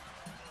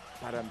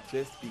 But I'm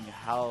just being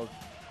held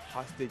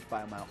hostage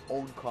by my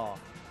own car,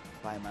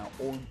 by my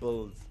own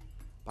bills,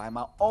 by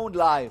my own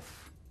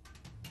life."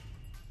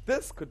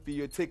 This could be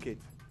your ticket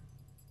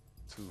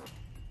to,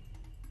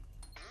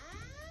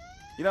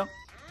 you know,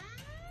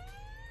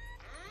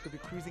 you could be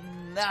cruising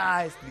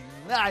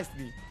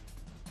nicely.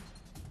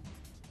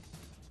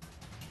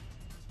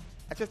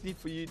 I just need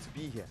for you to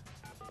be here,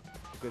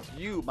 because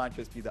you might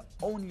just be the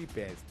only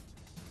best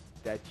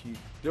that you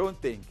don't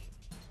think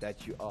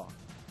that you are.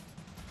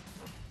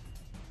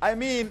 I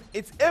mean,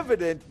 it's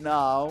evident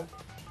now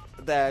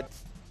that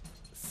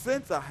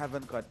since I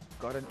haven't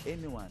gotten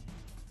anyone,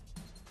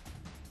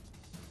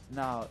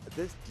 now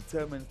this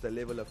determines the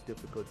level of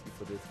difficulty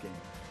for this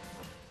game.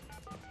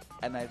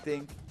 And I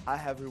think I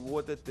have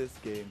rewarded this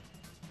game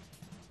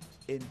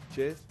in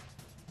just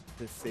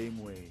the same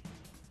way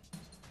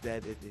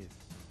that it is.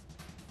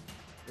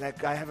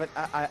 Like I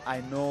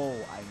know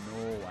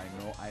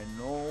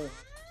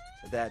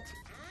that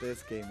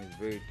this game is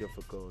very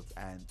difficult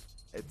and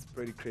it's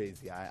pretty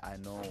crazy. I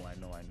know.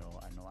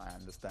 I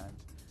understand.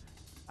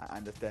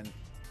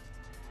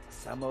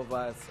 Some of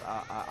us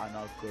are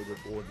not good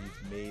with all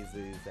these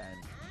mazes, and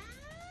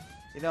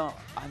you know,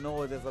 I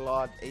know there's a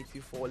lot,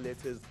 84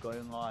 letters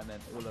going on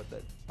and all of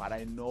that. But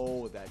I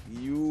know that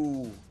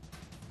you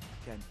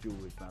can do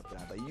it, my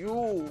brother.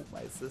 You,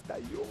 my sister,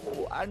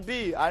 you,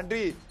 Andy.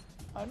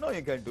 I know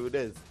you can do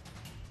this.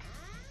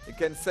 You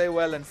can say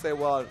well,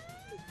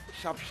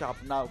 sharp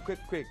now,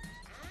 quick.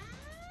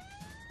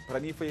 But I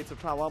need for you to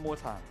try one more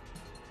time,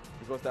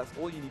 because that's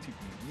all you need to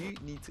do. You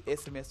need to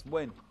SMS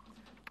Win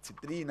to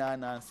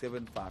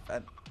 39975,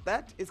 and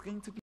that is going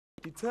to be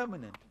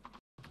determinant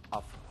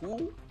of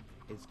who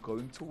is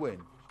going to win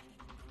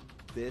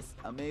this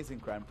amazing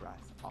grand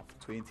prize of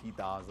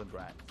 20,000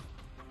 rand.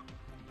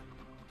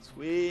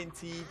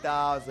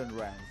 20,000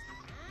 rand.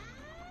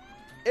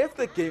 If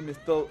the game is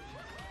still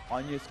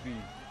on your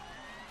screen,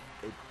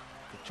 the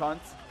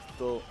chance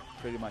still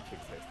pretty much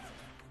exists.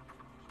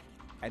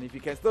 And if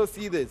you can still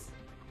see this,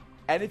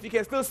 and if you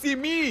can still see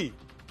me,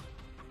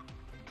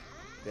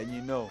 then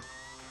you know.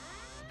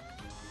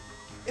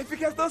 If you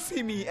can still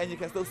see me and you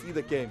can still see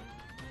the game,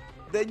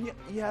 then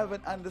you have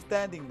an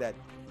understanding that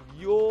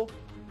your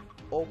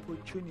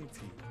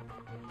opportunity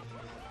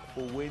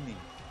for winning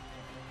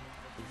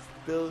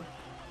is still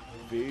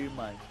very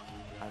much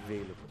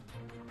available.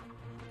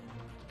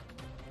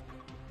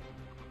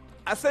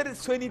 I said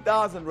it's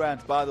 20,000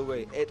 rands, by the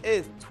way. It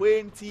is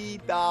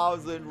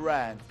 20,000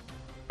 rands.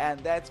 And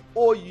that's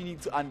all you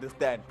need to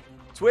understand.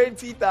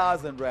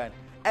 20,000 rand.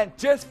 And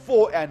just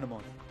 4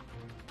 animals.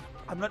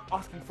 I'm not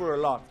asking for a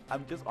lot.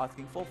 I'm just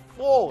asking for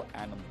 4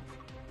 animals.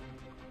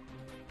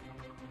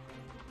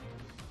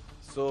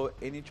 So,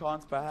 any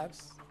chance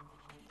perhaps?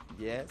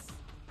 Yes?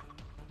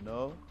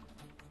 No?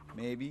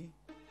 Maybe?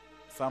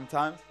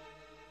 Sometimes?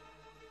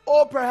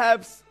 Or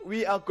perhaps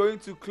we are going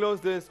to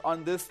close this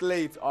on this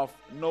slate of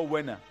no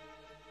winner.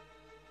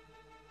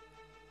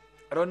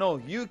 I don't know.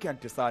 You can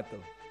decide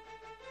though.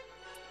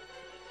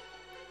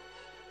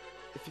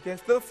 If you can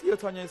still see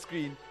it on your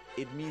screen,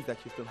 it means that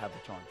you still have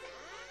a chance.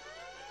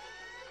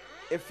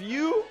 If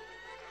you...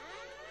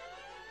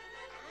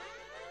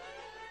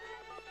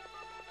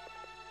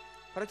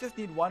 But I just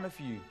need one of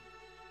you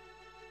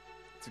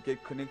to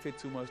get connected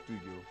to my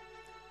studio.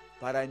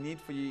 But I need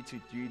for you to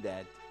do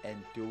that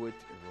and do it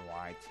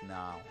right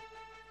now.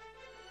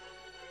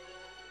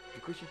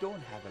 Because you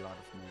don't have a lot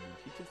of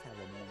moments. You just have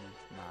a moment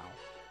now.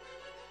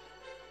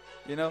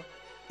 You know,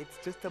 it's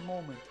just a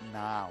moment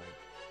now.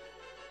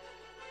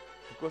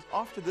 Because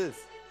after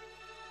this,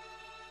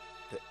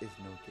 there is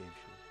no game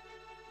show.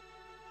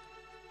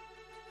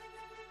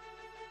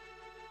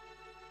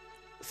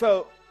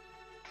 So,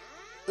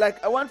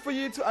 like, I want for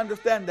you to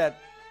understand that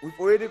we've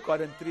already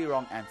gotten 3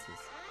 wrong answers.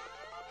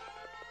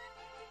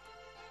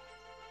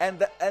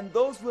 And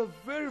those were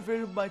very,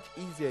 very much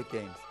easier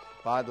games,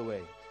 by the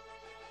way.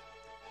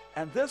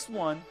 And this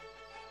one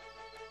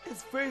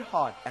is very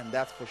hard, and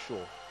that's for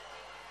sure.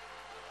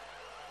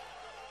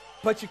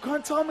 But you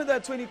can't tell me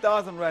that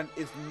 20,000 rand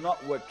is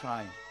not worth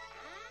trying.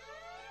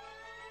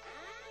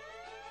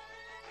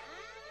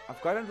 I've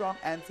gotten wrong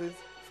answers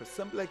for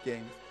simpler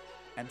games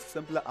and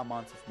simpler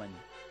amounts of money.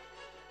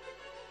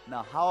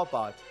 Now, how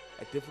about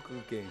a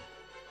difficult game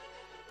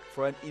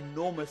for an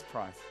enormous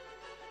price,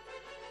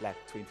 like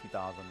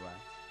 20,000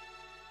 rand?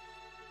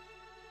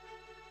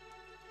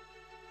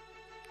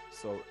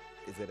 So,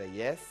 is it a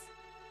yes?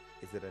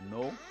 Is it a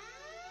no?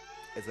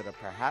 Is it a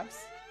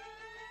perhaps?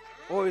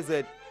 Or is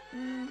it,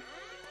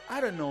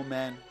 I don't know,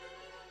 man.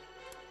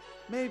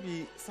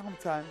 Maybe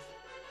sometimes.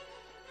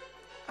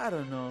 I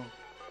don't know.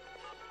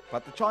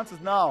 But the chance is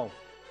now.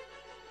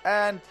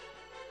 And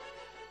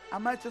I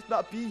might just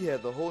not be here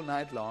the whole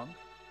night long.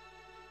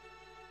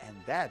 And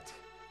that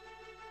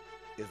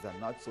is the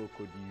not so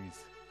good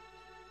news.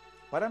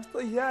 But I'm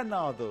still here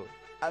now, though.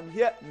 I'm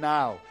here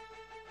now.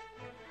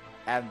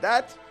 And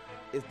that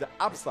is the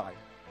upside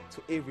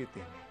to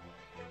everything.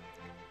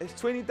 It's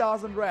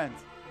 20,000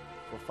 rands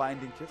for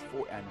finding just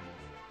 4 animals.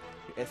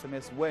 Your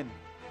SMS Win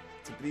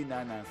to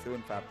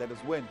 39975. That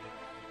is Win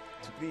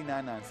to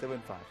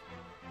 39975.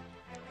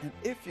 And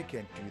if you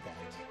can do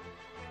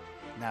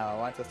that, now I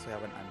want us to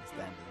have an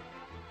understanding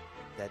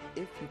that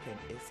if you can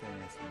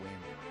SMS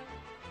Win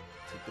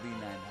to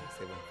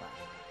 39975,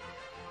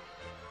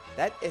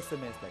 that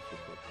SMS that you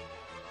put,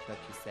 that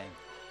you send,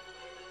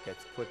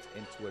 gets put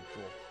into a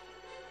drawer.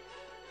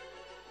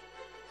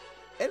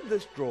 In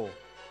this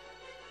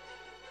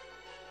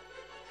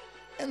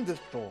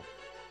drawer,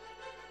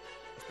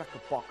 it's like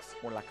a box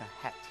or like a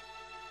hat.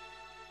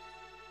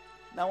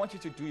 Now I want you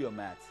to do your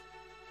maths.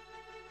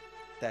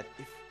 That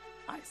if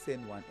I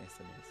send 1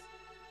 SMS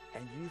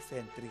and you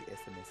send 3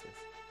 SMSs,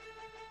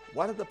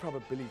 what are the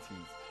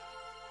probabilities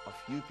of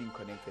you being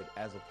connected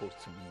as opposed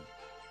to me?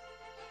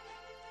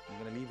 I'm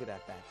going to leave it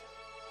at that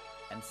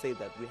and say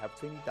that we have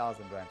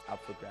 20,000 rands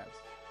up for grabs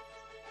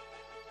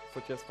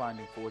for just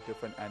finding 4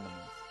 different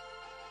animals.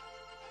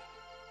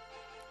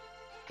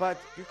 But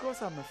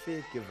because I'm a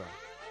fair giver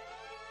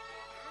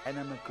and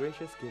I'm a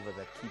gracious giver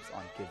that keeps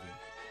on giving,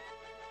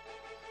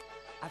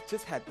 I've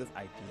just had this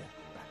idea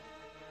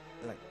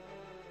that, like,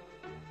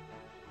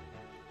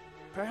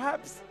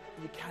 perhaps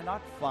you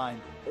cannot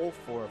find all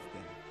 4 of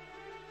them.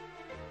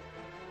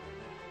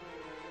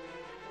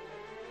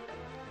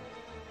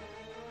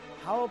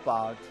 How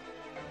about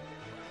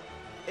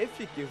if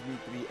you give me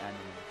 3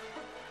 animals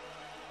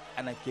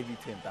and I give you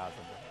 10,000?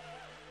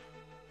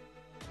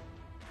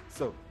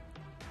 So,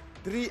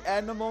 3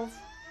 animals,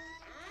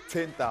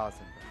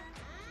 10,000.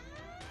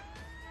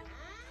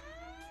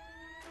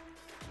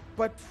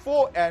 But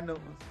 4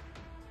 animals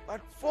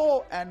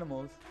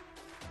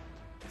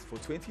is for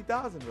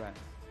 20,000 rand.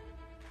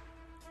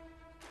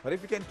 But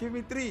if you can give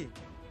me 3,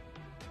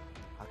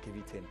 I'll give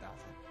you 10,000.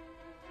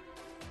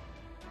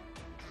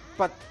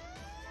 But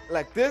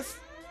like this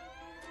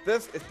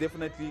is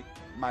definitely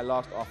my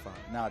last offer.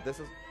 Now this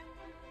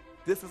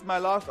is my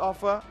last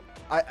offer.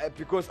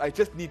 Because I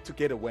just need to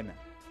get a winner.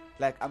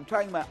 Like, I'm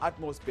trying my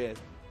utmost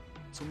best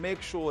to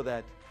make sure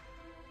that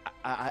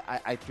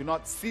I do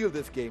not seal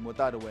this game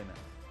without a winner.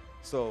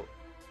 So,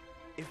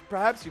 if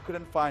perhaps you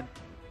couldn't find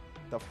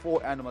the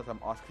 4 animals I'm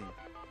asking.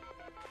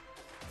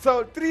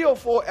 So, 3 or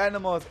 4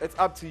 animals, it's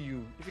up to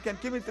you. If you can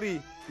give me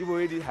 3, you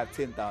already have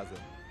 10,000.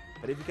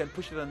 But if you can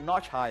push it a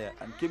notch higher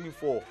and give me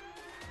 4,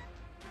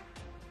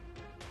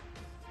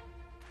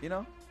 you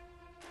know,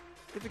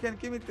 if you can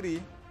give me 3,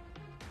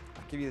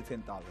 I'll give you the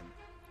 10,000.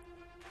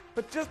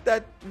 But just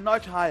that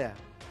notch higher,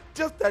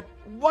 just that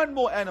one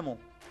more animal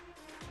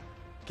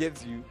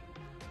gives you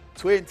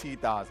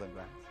 20,000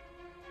 rands.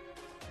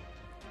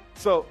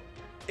 So,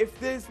 if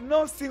there's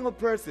no single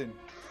person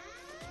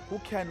who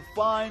can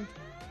find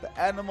the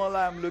animal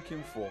I'm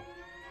looking for,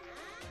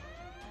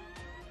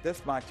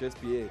 this might just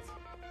be it.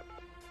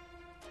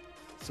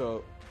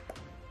 So,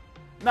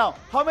 now,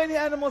 how many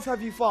animals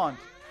have you found?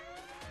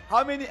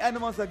 How many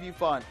animals have you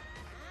found?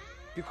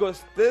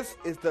 Because this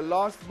is the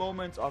last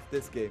moment of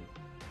this game.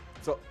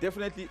 So,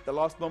 definitely the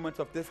last moment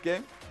of this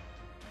game.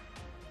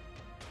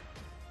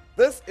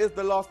 This is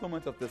the last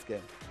moment of this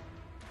game.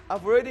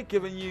 I've already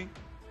given you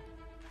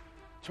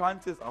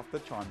chances after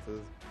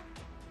chances.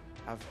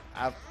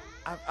 I've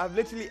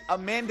literally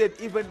amended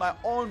even my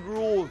own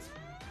rules.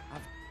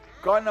 I've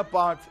gone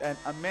about and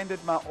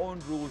amended my own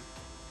rules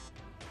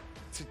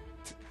to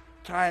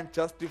try and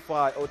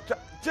justify, or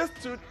just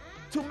to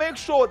make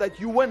sure that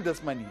you win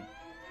this money.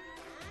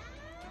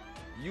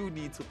 You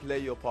need to play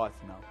your part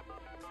now.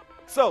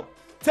 So,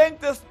 take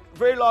this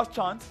very last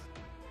chance.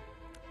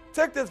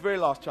 Take this very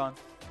last chance,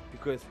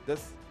 because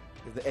this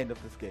is the end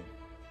of this game.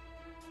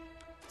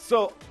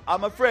 So,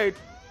 I'm afraid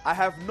I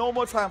have no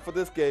more time for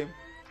this game.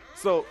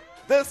 So,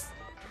 this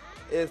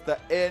is the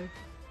end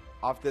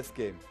of this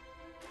game.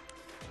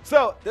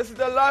 So, this is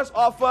the last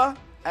offer,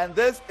 and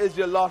this is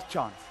your last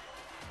chance.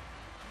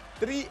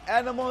 3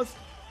 animals,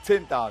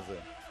 10,000.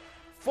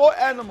 4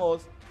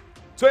 animals,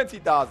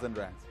 20,000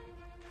 rands.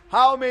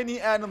 How many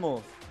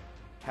animals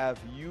have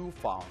you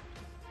found?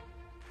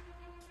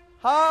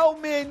 How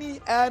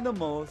many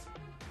animals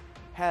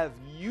have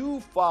you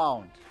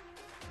found?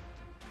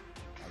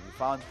 Have you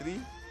found 3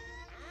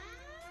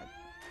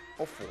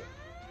 or 4?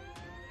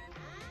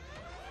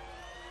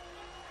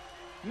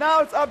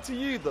 Now it's up to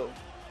you though.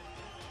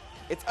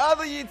 It's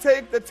either you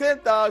take the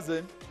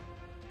 10,000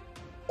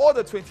 or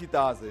the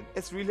 20,000.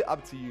 It's really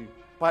up to you.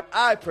 But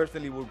I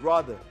personally would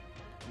rather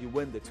you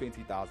win the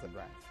 20,000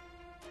 rands.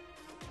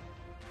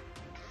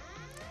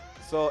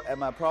 So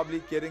am I probably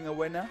getting a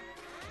winner?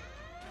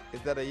 Is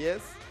that a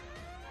yes?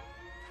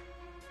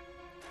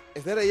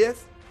 Is that a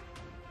yes?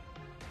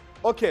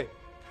 Okay.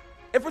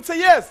 If it's a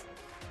yes,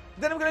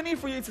 then I'm going to need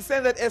for you to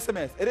send that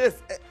SMS. It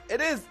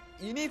is.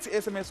 You need to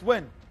SMS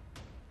win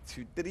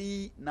to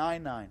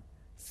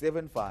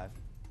 39975.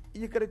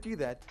 You got to do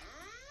that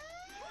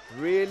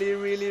really,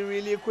 really,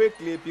 really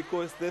quickly,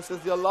 because this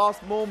is your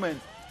last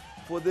moment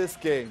for this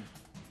game.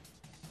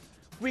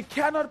 We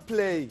cannot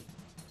play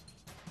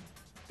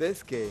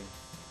this game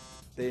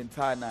the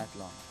entire night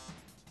long.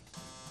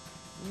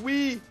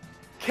 We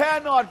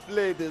cannot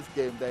play this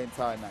game the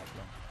entire night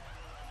long.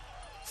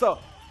 So,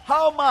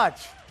 how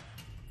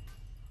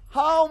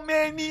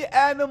many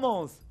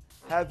animals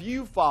have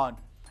you found?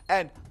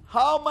 And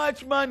how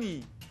much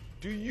money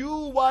do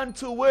you want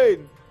to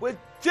win with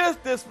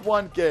just this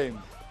one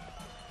game?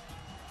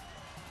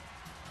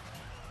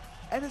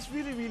 And it's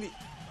really, really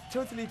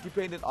totally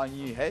dependent on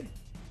you, hey?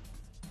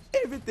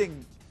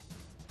 Everything,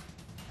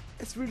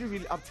 it's really,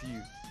 really up to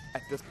you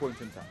at this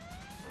point in time.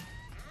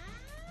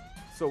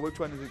 So which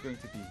one is it going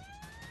to be?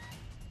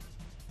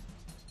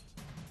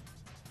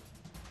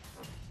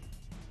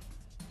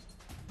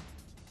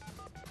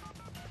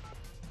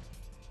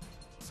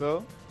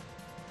 So,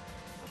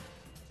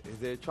 is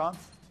there a chance?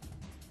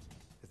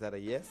 Is that a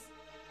yes?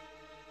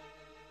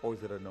 Or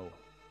is it a no?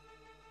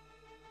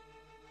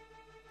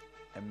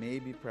 And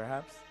maybe,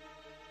 perhaps,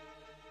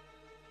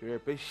 you're a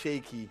bit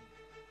shaky.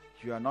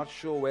 You are not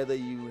sure whether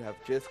you have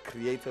just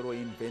created or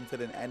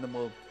invented an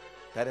animal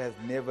that has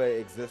never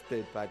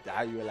existed, but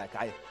you're like,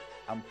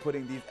 I'm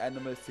putting these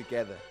animals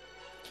together.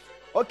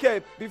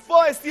 Okay, before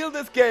I steal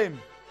this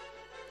game,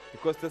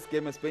 because this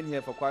game has been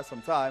here for quite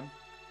some time,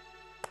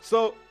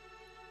 so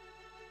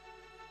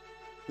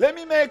let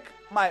me make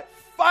my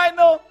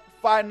final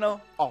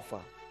offer.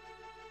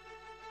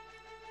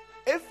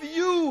 If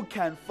you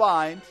can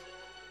find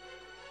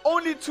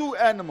only 2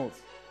 animals,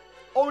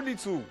 only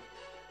 2,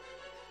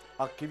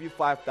 I'll give you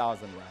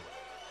 5,000 rands.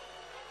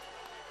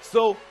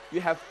 So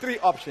you have 3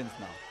 options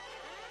now.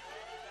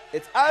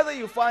 It's either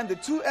you find the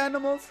 2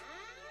 animals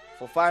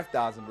for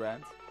 5,000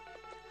 rands,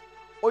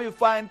 or you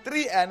find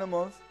 3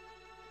 animals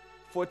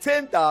for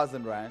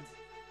 10,000 rands,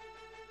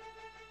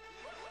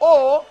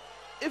 or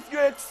if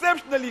you're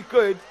exceptionally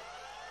good,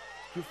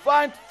 you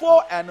find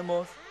 4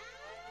 animals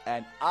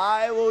and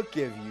I will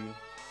give you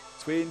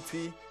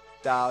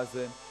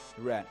 20,000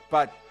 rand.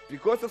 But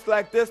because it's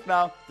like this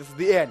now, this is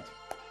the end.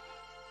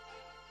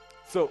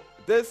 So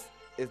this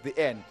is the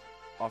end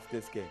of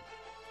this game.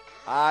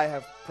 I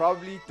have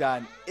probably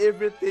done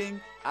everything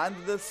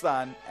under the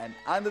sun and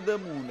under the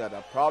moon that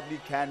I probably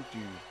can do.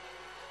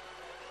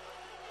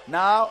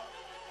 Now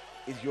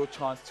is your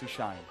chance to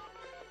shine.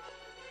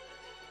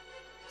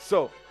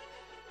 So,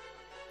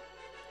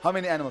 how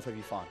many animals have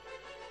you found?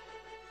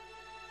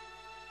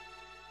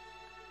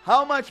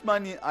 How much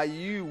money are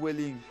you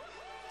willing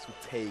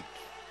to take?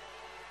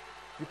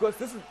 Because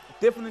this is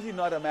definitely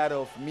not a matter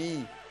of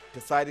me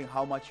deciding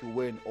how much you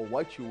win or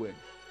what you win.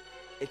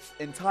 It's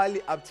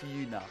entirely up to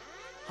you now.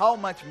 How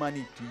much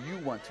money do you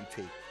want to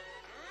take?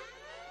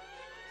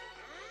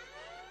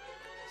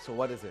 So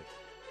what is it?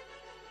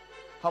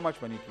 How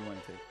much money do you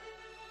want to take?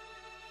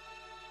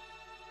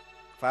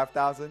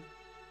 5,000,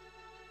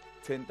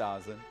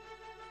 10,000,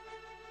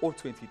 or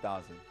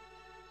 20,000?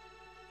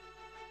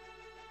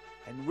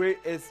 And where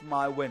is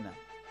my winner?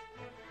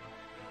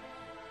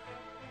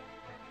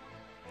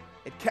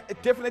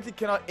 It definitely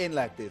cannot end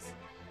like this.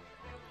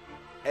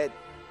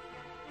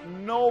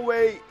 No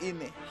way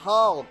in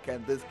hell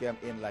can this game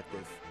end like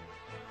this.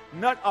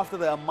 Not after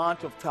the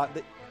amount of time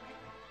that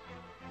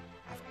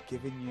I've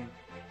given you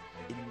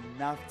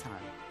enough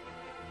time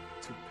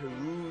to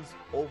peruse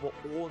over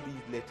all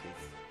these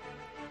letters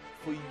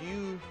for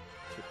you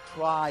to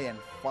try and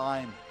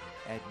find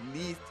at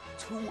least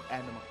 2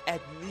 animals.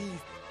 At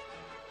least.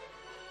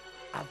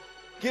 I've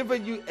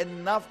given you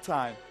enough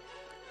time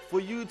for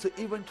you to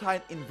even try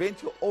and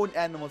invent your own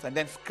animals and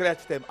then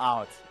scratch them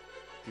out.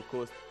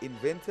 Because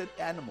invented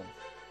animals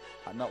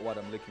are not what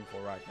I'm looking for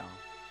right now.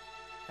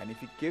 And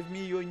if you give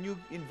me your new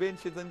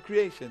inventions and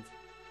creations,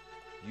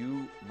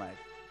 you might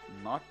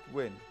not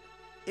win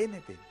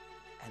anything.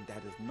 And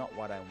that is not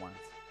what I want.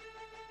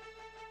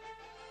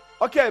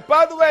 Okay,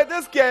 by the way,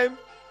 this game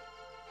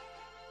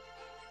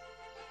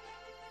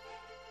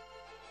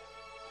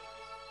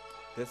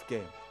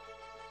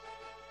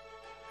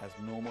has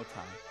no more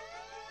time.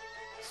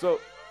 So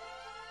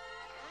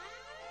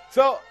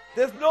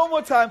there's no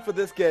more time for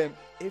this game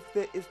if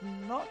there is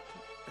not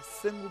a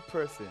single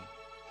person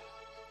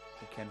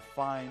who can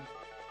find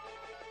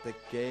the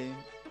game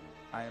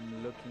I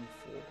am looking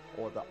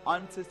for, or the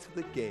answer to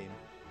the game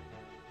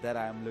that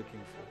I am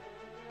looking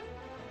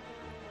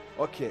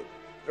for. Okay,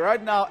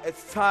 right now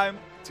it's time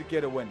to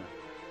get a winner.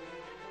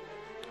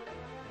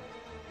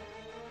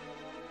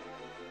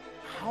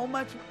 How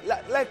much?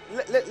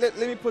 Let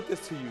me put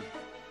this to you.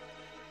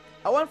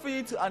 I want for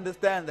you to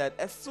understand that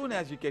as soon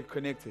as you get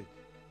connected,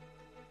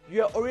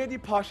 you are already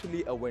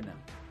partially a winner.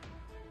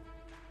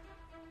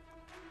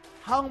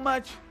 How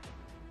much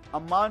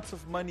amount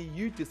of money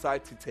you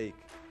decide to take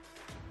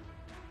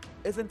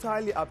is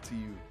entirely up to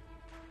you.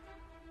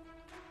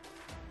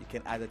 You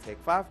can either take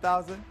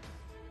 5,000,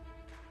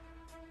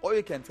 or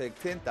you can take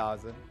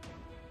 10,000,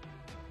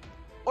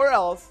 or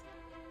else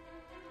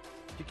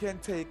you can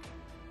take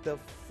the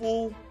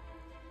full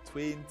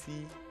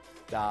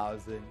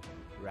 20,000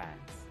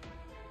 rands.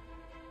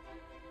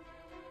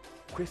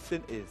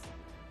 Question is,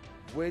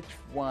 which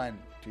one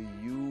do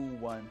you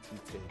want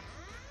to take?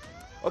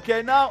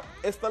 Okay, now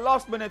it's the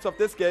last minute of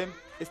this game.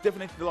 It's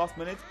definitely the last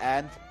minute,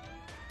 and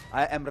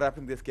I am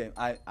wrapping this game.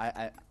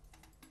 I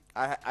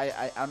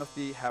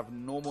honestly have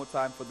no more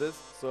time for this,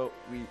 so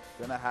we're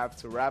gonna have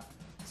to wrap.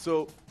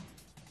 So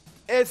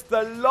it's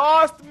the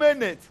last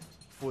minute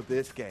for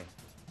this game.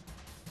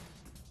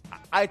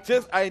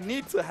 I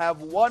need to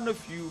have one of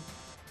you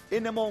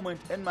in a moment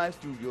in my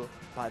studio,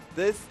 but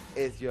this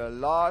is your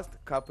last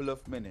couple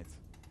of minutes,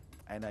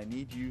 and I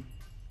need you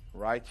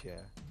right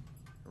here,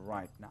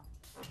 right now.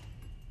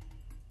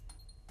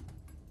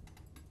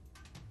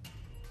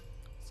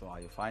 So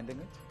are you finding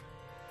it?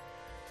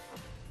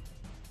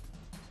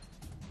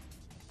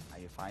 Are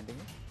you finding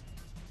it?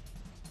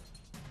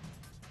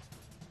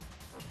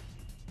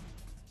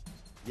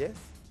 Yes?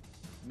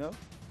 No?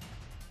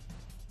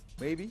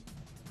 Maybe?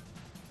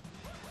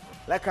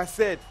 Like I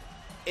said,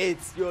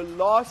 it's your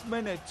last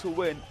minute to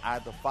win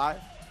either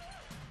 5,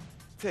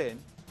 10,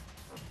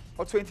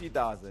 or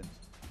 20,000.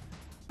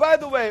 By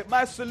the way,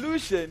 my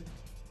solution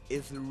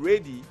is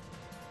ready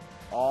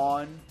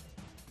on.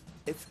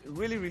 It's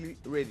really, really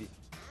ready.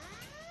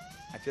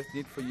 I just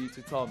need for you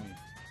to tell me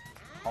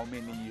how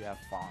many you have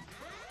found.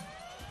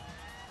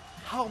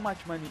 How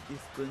much money is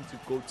going to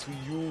go to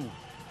you?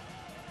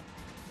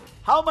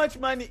 How much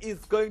money is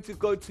going to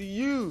go to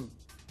you?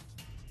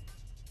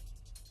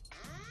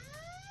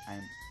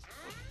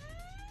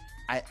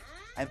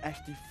 I'm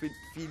actually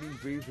feeling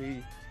very,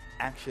 very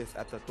anxious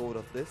at the thought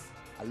of this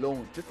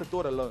alone. Just the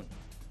thought alone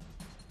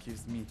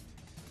gives me,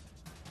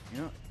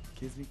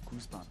 gives me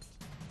goosebumps.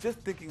 Just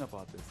thinking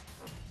about this.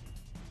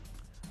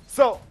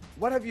 So,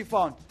 what have you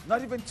found?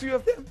 Not even 2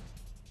 of them?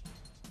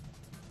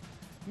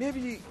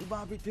 Maybe it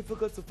might be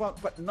difficult to find,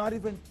 but not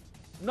even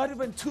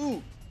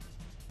 2.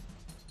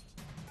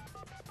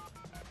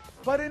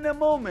 But in a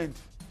moment,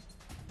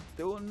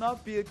 there will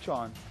not be a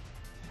chance,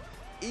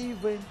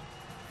 even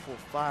for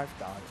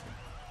 5,000.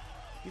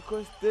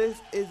 Because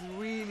this is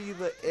really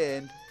the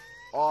end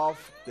of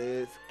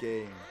this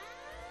game.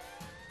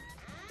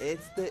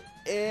 It's the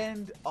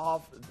end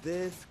of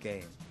this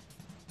game.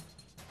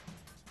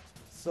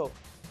 So,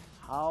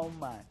 how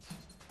much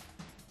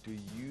do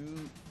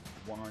you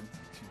want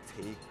to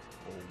take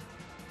home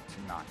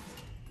tonight?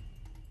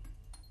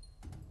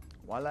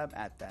 While I'm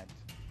at that,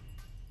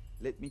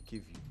 let me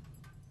give you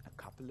a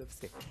couple of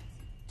seconds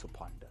to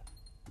ponder.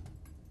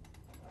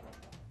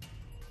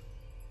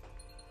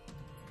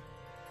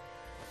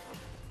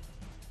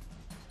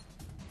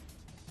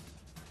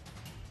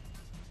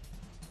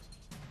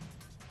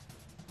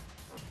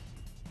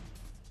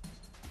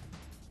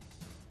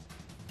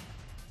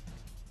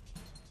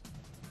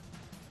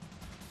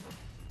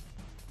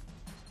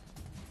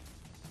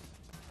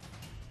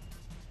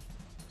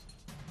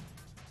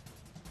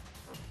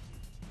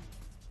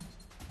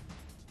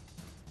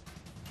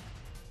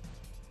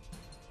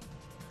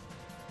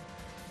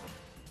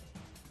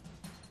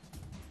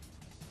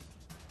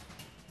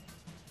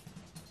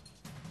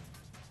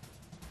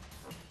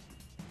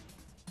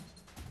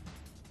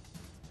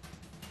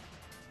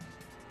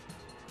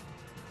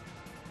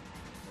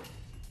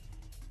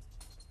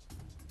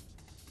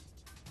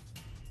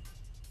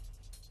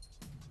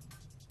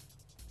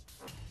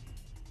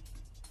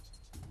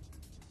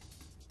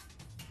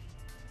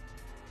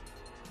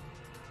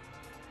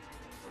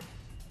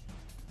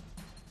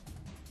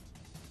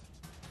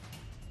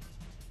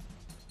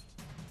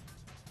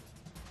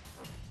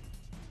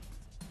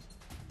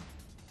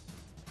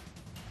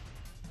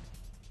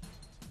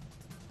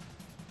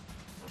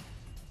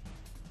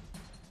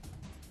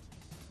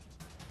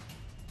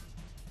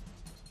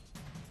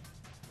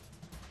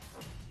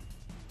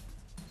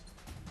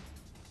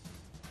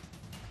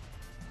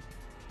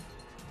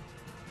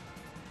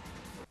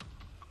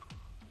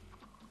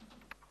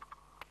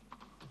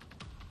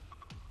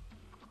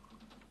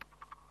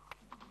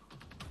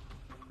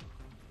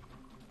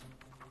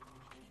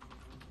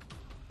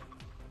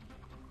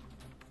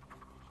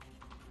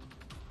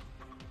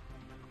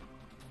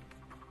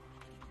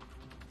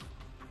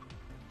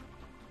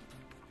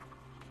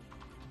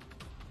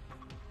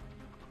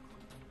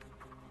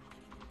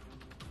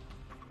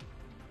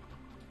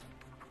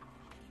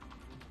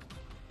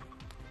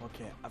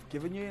 Okay, I've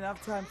given you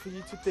enough time for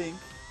you to think.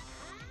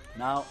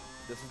 Now,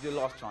 this is your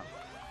last chance.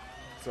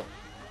 So,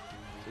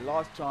 it's your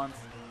last chance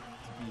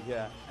to be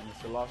here, and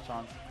it's your last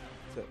chance.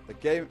 So, the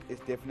game is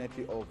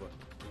definitely over.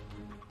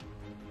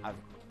 I've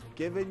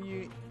given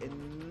you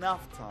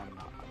enough time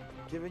now.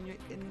 I've given you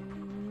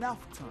enough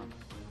time.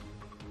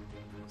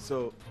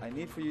 So, I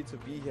need for you to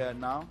be here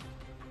now.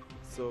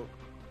 So,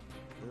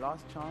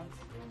 last chance,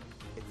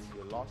 it's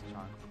your last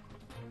chance.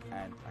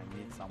 And I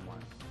need someone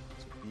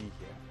to be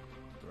here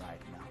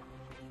right now.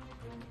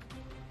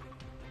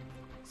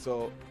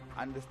 So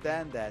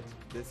understand that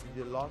this is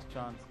your last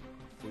chance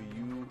for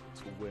you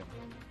to win,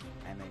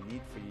 and I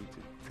need for you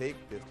to take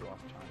this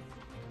last chance,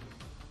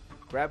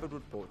 grab it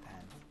with both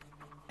hands,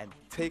 and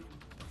take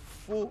the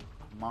full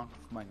amount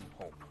of money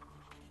home.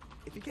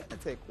 If you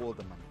can't take all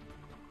the money,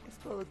 it's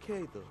still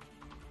okay though,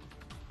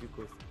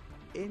 because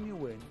any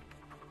win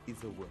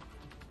is a win.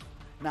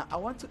 Now I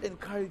want to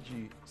encourage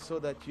you so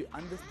that you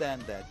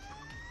understand that,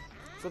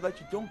 so that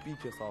you don't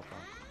beat yourself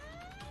up,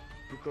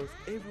 because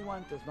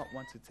everyone does not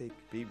want to take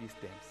baby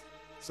steps.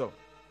 So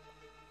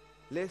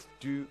let's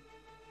do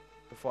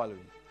the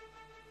following.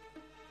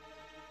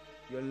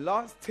 Your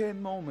last 10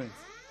 moments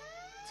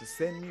to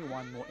send me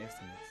one more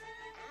SMS,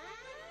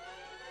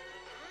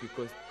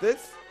 because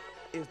this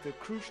is the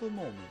crucial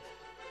moment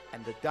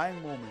and the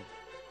dying moment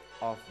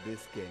of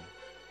this game.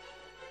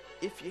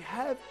 If you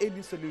have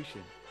any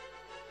solution,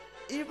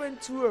 even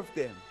 2 of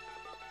them,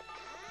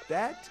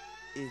 that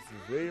is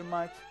very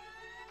much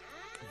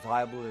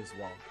viable as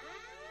well.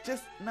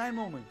 Just 9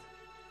 moments,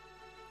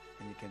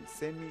 and you can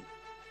send me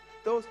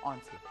those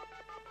answers,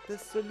 the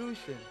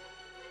solution,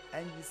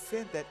 and you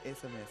send that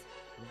SMS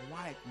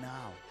right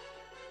now.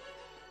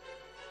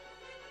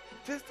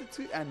 Just the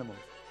 2 animals.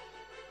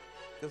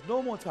 There's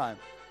no more time.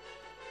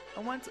 I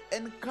want to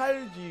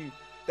encourage you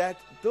that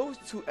those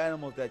 2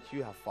 animals that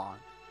you have found,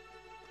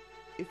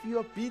 if you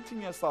are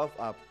beating yourself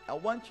up, I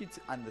want you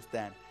to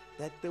understand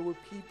that there were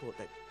people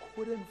that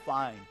couldn't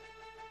find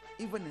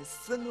even a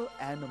single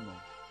animal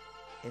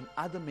in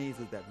other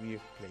mazes that we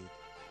have played.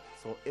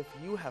 So if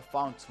you have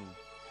found 2,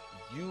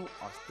 you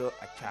are still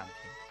a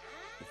champion.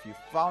 If you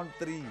found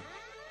 3,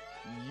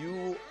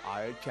 you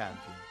are a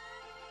champion.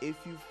 If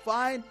you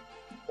find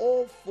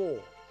all 4,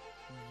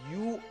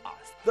 you are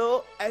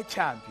still a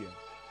champion.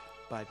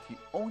 But you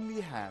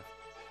only have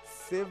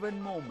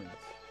 7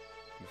 moments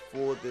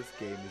before this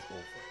game is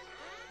over.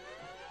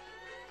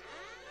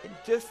 In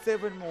just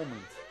 7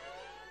 moments,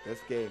 this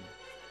game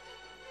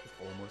is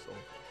almost over.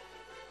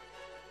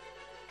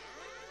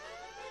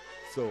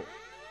 So,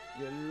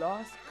 your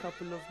last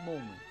couple of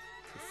moments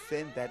to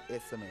send that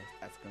SMS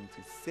that's going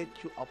to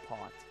set you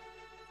apart,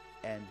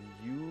 and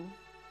you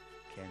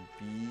can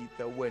be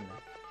the winner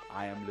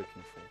I am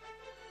looking for.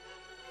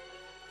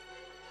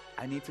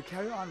 I need to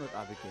carry on with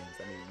other games.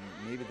 I mean,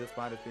 maybe this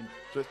might have been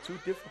just too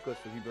difficult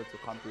for people to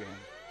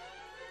comprehend.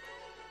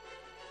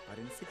 But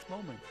in 6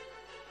 moments,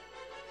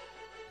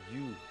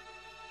 you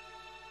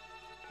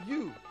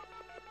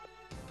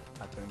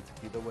are going to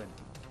be the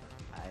winner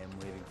I am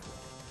waiting for.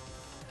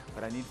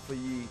 But I need for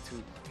you to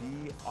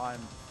be on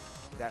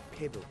that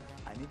pedal.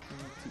 I need for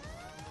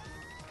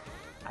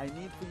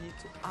you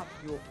to up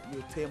your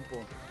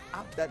tempo,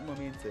 up that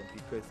momentum,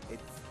 because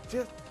it's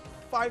just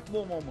 5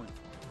 more moments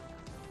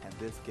and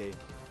this game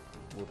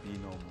will be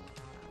no more.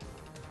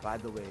 By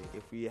the way,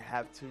 if we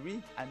have to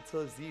reach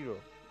until 0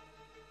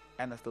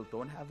 and I still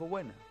don't have a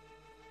winner,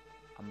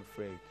 I'm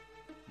afraid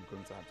I'm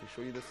going to have to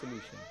show you the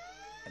solution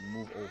and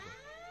move over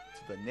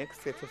to the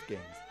next set of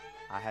games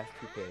I have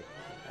prepared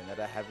and that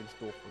I have in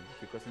store for you,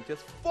 because in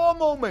just 4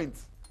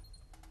 moments,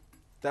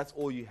 that's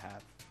all you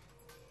have.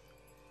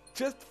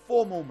 Just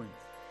 4 moments.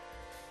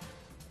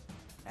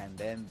 And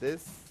then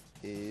this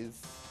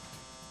is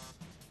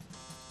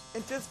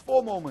in just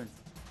 4 moments,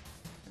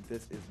 and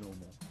this is no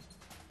more.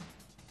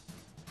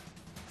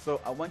 So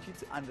I want you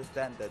to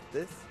understand that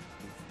this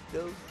is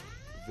still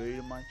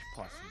very much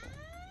possible.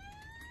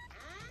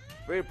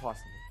 Very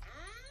possible.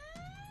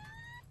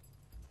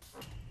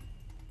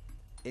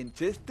 In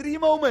just 3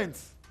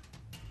 moments,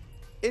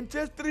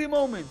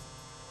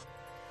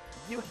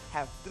 you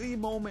have 3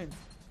 moments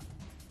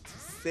to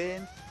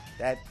send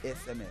that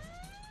SMS.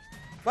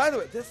 By the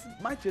way, this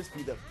might just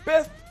be the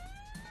best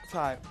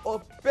time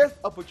or best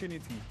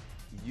opportunity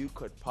you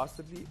could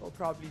possibly or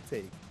probably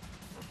take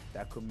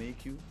that could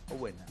make you a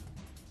winner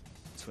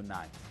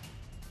tonight.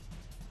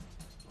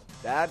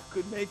 That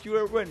could make you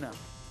a winner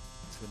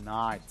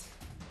tonight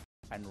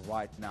and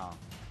right now.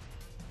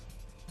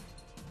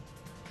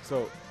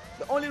 So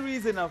the only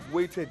reason I've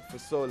waited for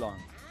so long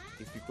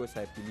is because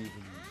I believe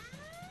in you,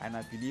 and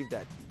I believe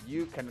that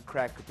you can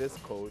crack this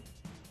code,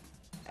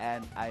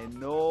 and I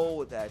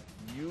know that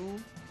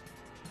you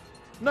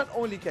not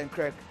only can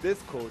crack this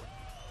code,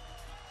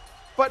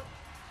 but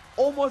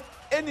almost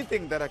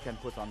anything that I can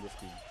put on the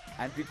screen.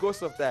 And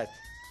because of that,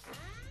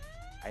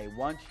 I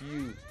want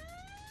you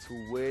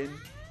to win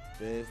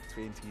this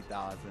 20,000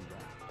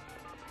 rand.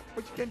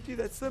 But you can do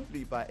that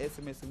simply by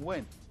SMSing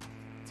WIN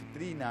to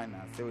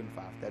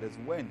 39975. That is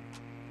WIN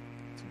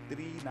to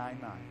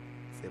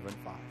 39975.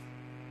 75.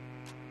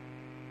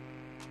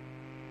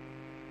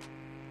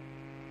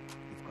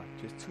 We've got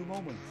just 2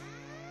 moments.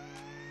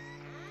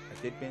 I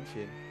did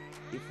mention,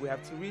 if we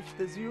have to reach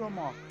the 0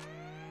 mark,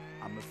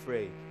 I'm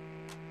afraid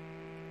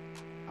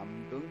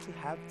I'm going to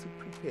have to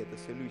prepare the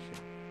solution.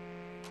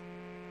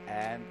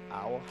 And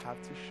I will have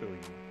to show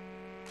you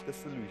the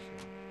solution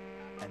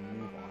and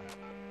move on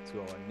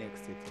to our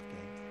next set of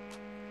games.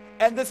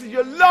 And this is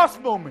your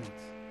last moment.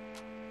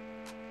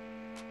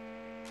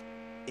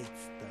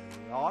 It's the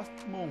last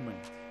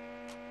moment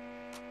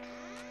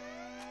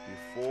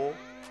before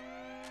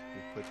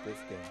we put this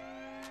game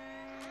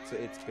to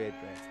its bed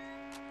rest.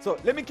 So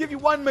let me give you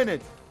 1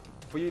 minute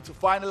for you to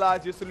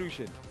finalize your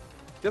solution.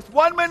 Just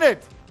 1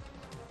 minute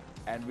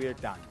and we're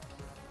done.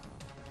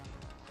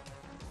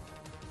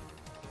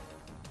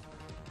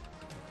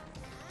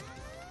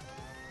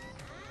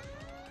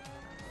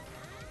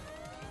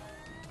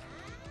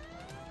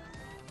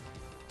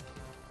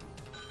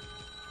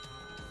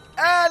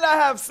 And I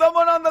have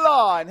someone on the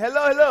line.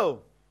 Hello,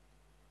 hello.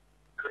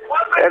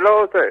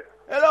 Hello, sir.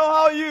 Hello,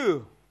 how are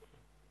you?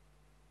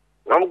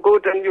 I'm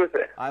good, and you,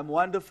 sir? I'm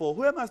wonderful.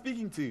 Who am I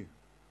speaking to?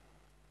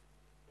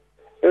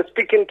 You're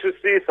speaking to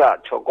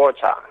Caesar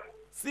Chogocha.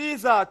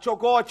 Caesar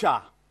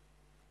Chogocha.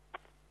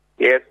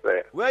 Yes,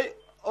 sir. Wait,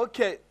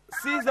 okay.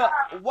 Caesar,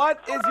 what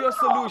is your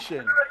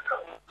solution?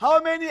 How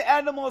many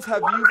animals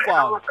have you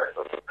found?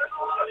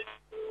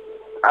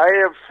 I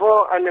have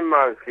 4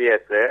 animals here,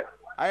 sir.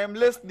 I am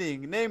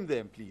listening. Name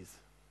them, please.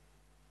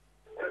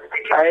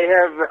 I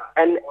have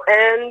an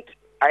ant,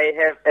 I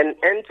have an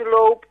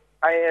antelope,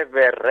 I have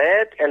a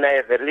rat, and I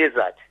have a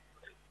lizard.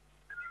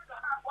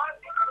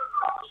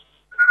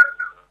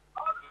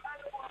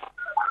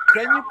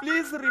 Can you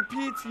please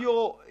repeat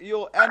your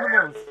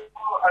animals?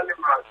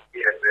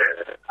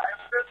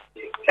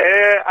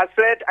 I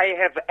said I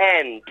have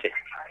ant.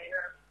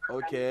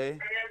 Okay.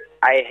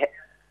 I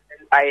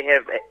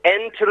have an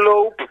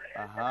antelope.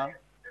 Uh-huh.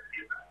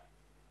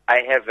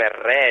 I have a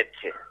rat.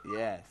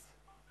 Yes.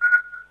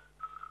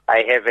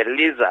 I have a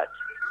lizard.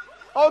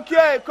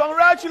 Okay,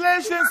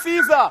 congratulations,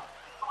 Caesar.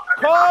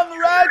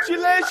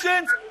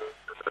 Congratulations.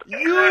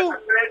 You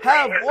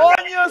have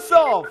won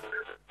yourself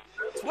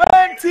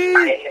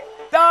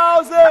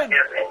 20,000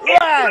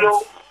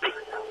 rands.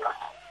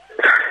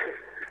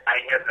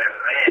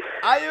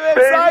 Are you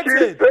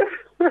excited?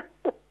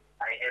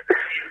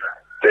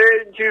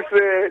 Thank you,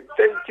 sir.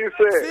 Thank you,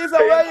 sir. Caesar,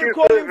 where are you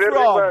calling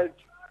from? Much.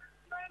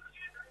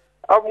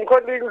 I'm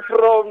calling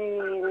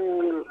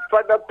from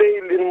Father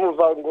Bale in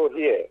Muvango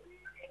here.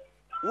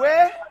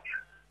 Where?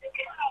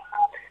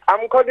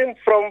 I'm calling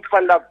from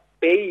Father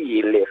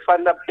Bale.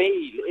 Father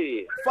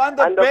Bale.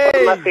 Father Under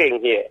Bale. nothing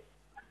here.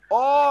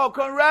 Oh,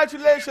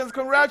 congratulations,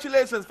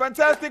 congratulations.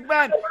 Fantastic,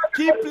 man.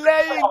 Keep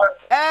playing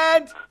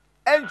and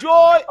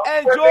enjoy,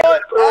 enjoy,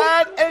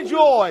 and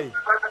enjoy.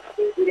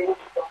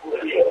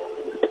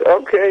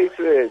 Okay,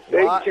 sir.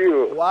 Thank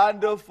you.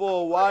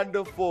 Wonderful,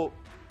 wonderful.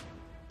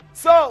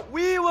 So,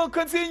 we will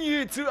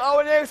continue to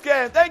our next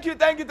game. Thank you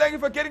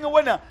for getting a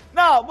winner.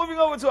 Now, moving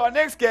over to our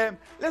next game,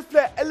 let's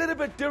play a little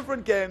bit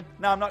different game.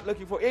 Now, I'm not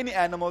looking for any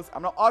animals.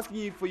 I'm not asking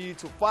you for you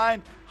to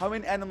find how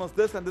many animals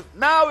this and this.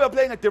 Now, we are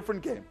playing a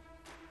different game.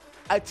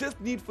 I just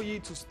need for you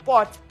to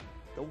spot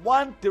the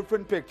one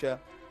different picture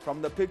from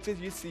the pictures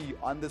you see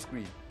on the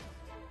screen.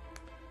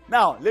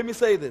 Now, let me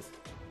say this.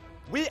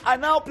 We are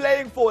now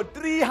playing for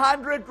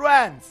 300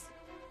 rands.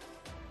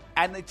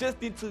 And I just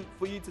need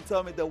for you to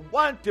tell me the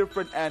one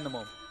different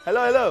animal.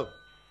 Hello, hello.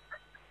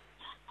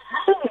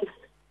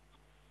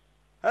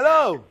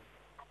 Hello.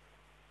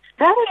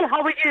 Hey,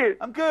 how are you?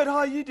 I'm good. How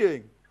are you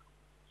doing?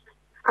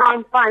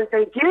 I'm fine,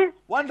 thank you.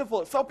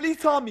 Wonderful. So please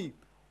tell me,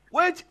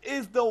 which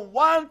is the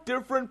one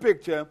different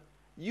picture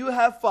you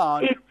have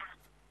found?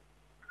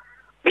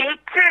 It's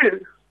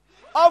B2.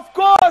 Of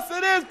course,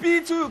 it is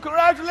B2.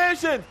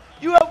 Congratulations.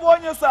 You have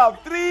won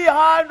yourself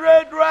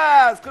 300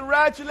 rands.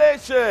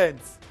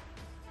 Congratulations.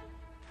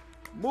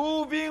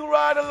 Moving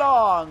right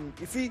along.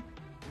 You see,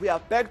 we are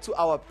back to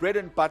our bread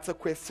and butter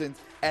questions,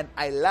 and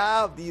I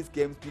love these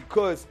games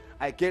because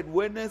I get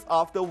winners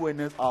after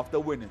winners after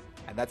winners.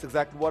 And that's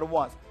exactly what I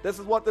want. This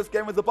is what this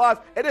game is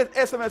about. It is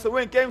SMS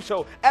Win game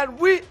show, and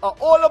we are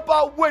all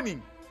about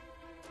winning.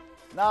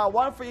 Now, I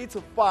want for you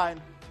to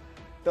find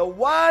the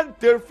one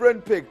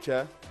different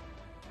picture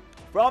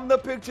from the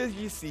pictures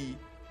you see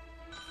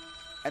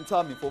and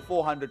tell me for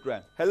 400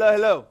 rand. Hello,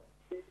 hello.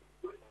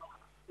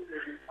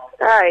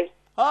 Hi.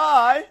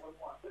 Hi.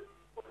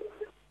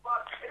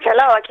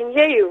 Hello, I can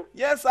hear you.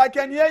 Yes, I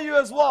can hear you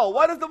as well.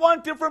 What is the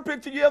one different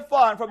picture you have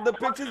found from the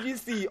pictures you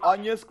see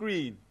on your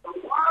screen?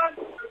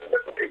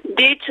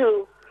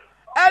 D2.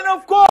 And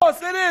of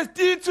course, it is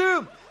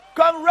D2.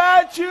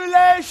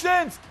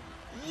 Congratulations.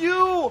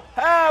 You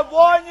have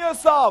won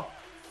yourself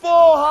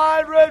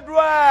 400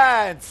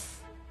 rands.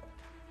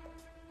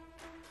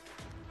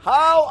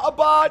 How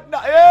about now?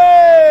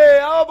 Hey,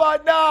 how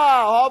about now?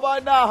 How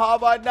about now? How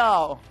about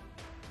now?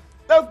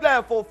 Let's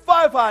play for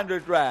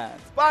 500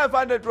 rands.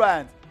 500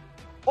 rands.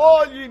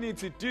 All you need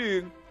to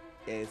do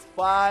is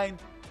find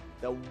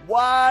the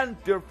one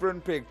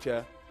different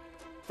picture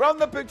from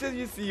the pictures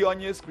you see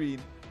on your screen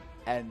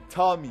and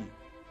tell me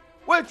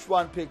which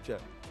one picture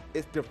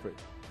is different.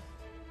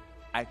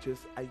 I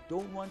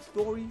don't want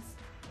stories.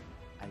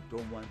 I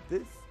don't want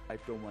this. I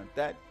don't want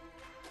that.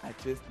 I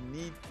just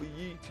need for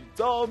you to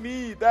tell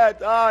me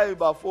that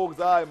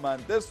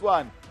man, this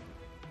one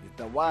is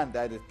the one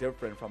that is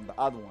different from the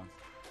other ones.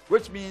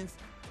 Which means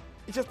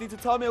you just need to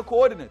tell me a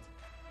coordinate.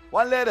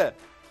 One letter,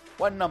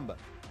 one number,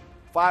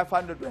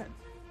 500 rand.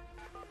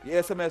 The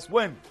SMS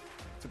Win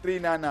to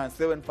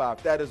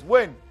 39975. That is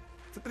Win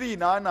to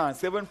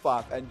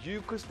 39975. And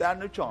you could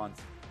stand a chance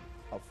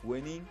of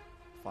winning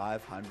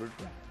 500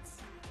 rands.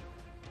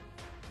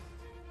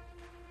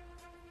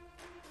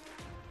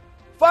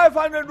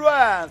 500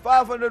 rands,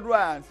 500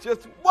 rands.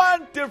 Just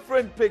one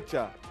different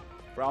picture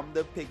from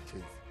the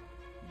pictures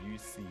you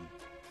see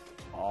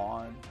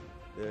on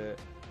the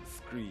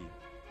screen.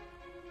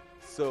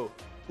 So,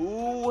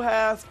 who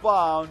has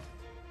found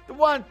the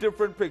one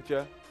different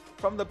picture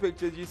from the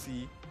pictures you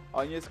see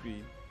on your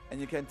screen? And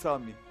you can tell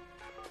me.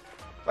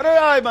 But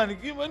hey, man,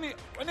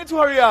 we need to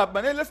hurry up,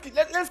 man. Let's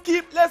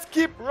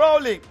keep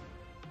rolling.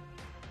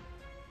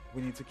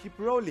 We need to keep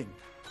rolling.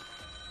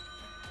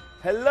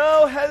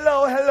 Hello,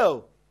 hello,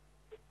 hello.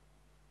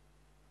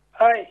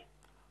 Hi.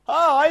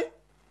 Hi.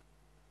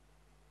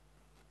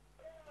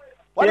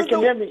 You can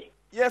hear me?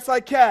 Yes,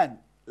 I can.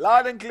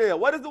 Loud and clear.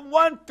 What is the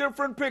one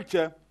different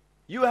picture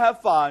you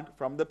have found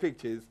from the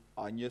pictures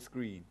on your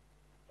screen?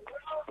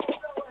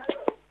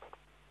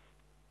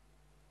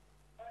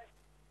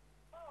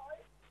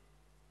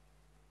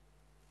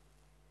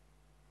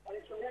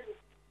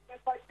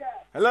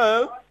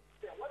 Hello?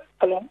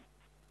 Hello?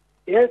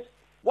 Yes?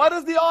 What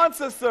is the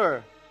answer,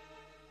 sir?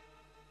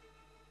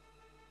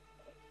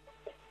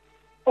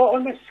 Oh,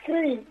 on the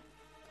screen.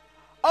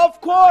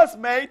 Of course,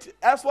 mate.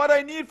 That's what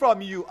I need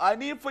from you. I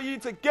need for you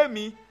to give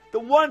me the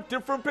one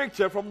different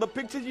picture from the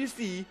pictures you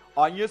see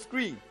on your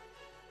screen.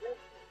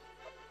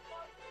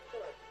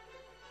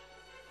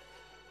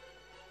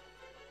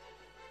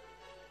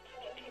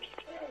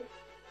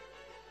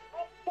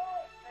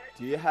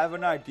 Do you have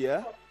an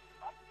idea?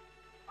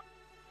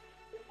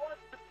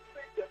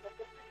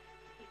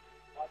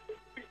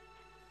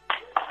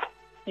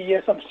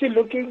 Yes, I'm still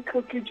looking.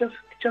 Okay, just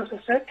a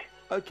sec.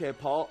 Okay,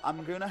 Paul,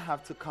 I'm going to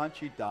have to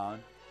count you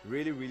down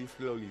really, really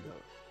slowly,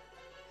 though.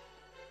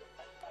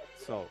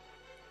 So,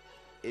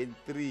 in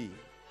 3,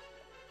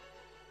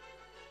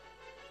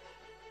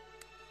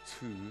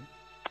 2,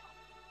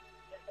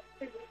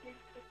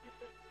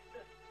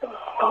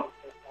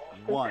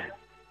 1.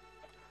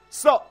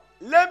 So,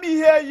 let me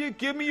hear you.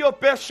 Give me your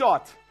best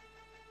shot.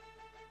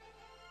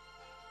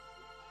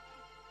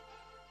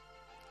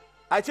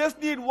 I just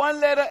need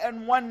one letter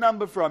and one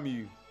number from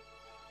you.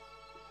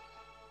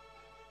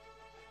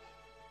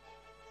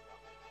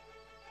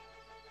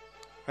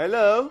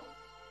 Hello?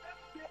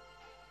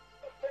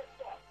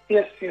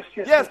 Yes,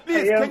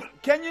 please.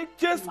 Can you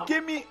just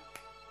give me...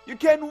 You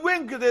can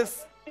wink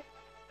this.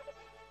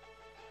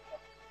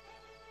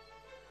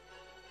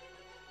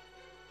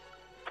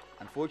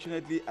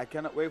 Unfortunately, I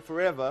cannot wait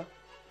forever.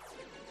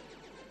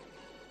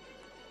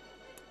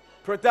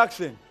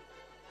 Production.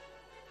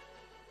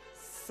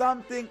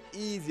 Something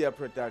easier,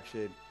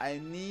 production. I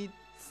need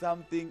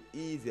something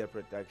easier,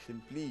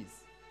 production,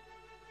 please.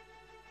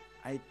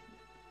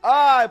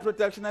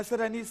 Production, I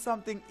said I need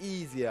something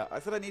easier.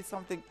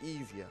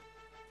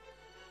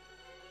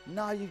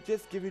 Now you've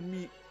just given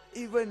me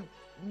even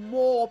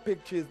more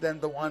pictures than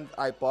the ones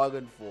I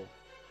bargained for.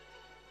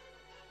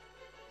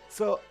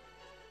 So,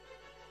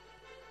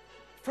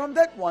 from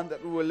that one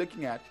that we were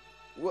looking at,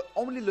 we're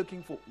only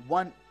looking for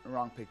one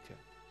wrong picture.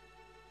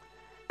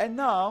 And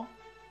now,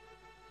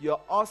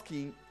 you're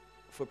asking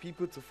for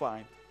people to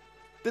find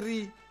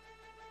 3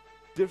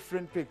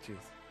 different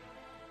pictures.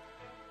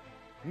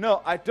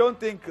 No, I don't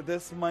think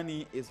this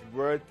money is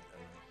worth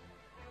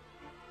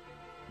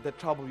the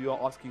trouble you are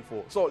asking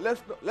for. So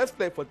let's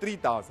play for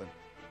 3,000.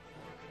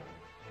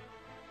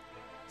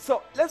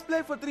 So let's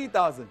play for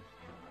 3,000.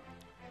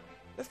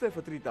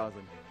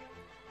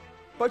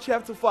 But you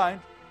have to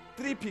find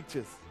 3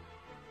 pictures.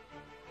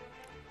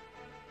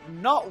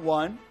 Not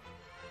 1,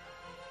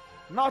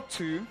 not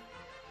 2,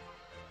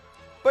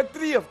 but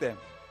 3 of them.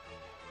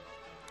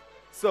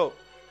 So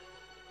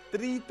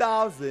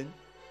 3,000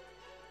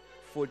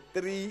 for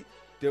 3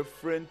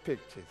 different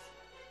pictures.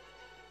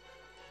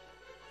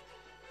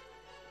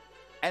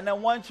 And I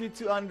want you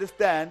to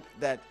understand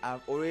that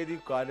I've already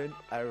gotten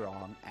a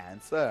wrong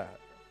answer.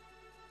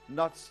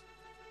 Not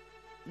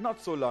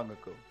so long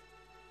ago,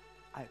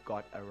 I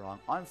got a wrong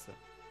answer.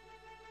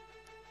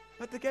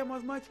 But the game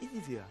was much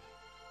easier.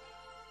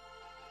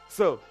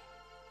 So,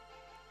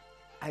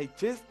 I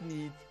just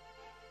need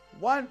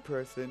one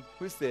person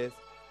who says,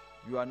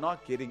 you are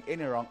not getting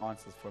any wrong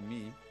answers from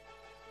me.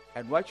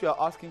 And what you are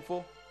asking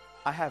for,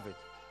 I have it.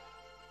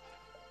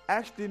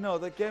 Actually, no,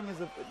 the game is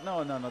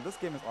no, this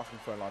game is asking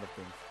for a lot of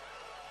things.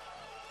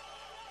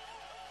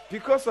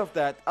 Because of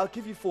that, I'll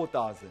give you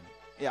 4,000.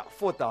 Yeah,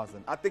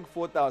 4,000. I think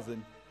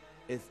 4,000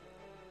 is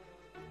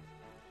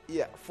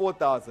Yeah,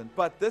 4,000.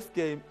 But this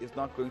game is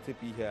not going to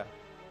be here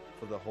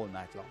for the whole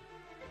night long.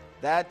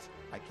 That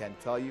I can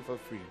tell you for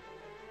free.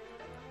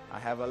 I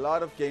have a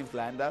lot of games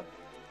lined up.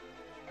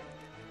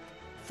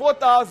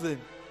 4,000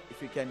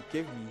 if you can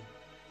give me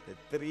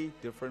the 3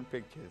 different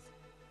pictures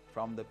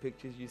from the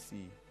pictures you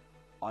see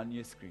on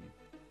your screen.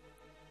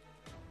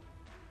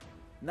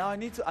 Now I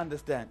need to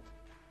understand.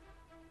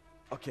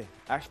 Okay,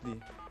 actually,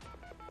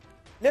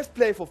 let's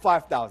play for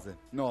 5,000.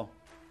 No.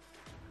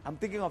 I'm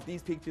thinking of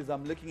these pictures.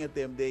 I'm looking at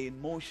them. They're in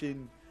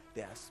motion.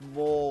 They are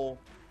small.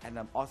 And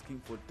I'm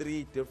asking for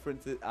 3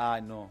 differences.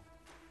 No.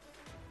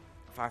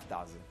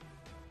 5,000.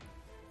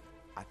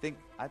 I think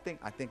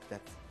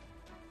that's.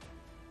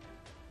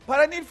 But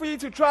I need for you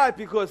to try,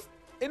 because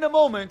in a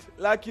moment,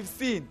 like you've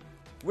seen,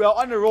 we are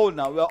on a roll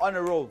now. We are on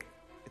a roll.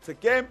 It's a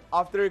game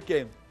after a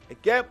game. A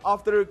game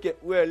after a game.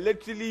 We're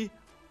literally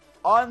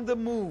on the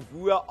move.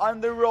 We are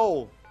on the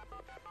roll.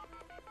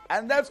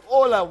 And that's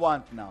all I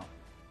want now.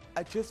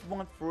 I just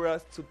want for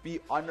us to be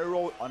on a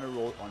roll, on a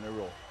roll, on a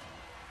roll.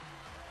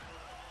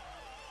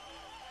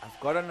 I've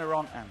gotten the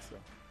wrong answer.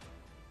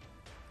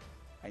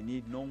 I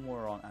need no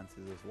more wrong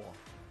answers as well.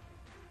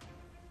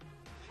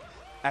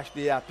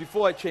 Actually, yeah,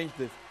 before I change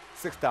this,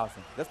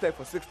 6,000. Let's play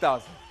for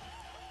 6,000.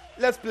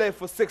 Let's play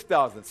for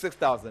 6,000.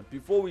 6,000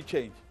 before we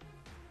change.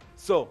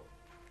 So,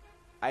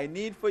 I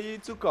need for you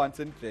to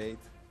concentrate.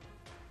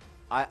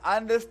 I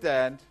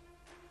understand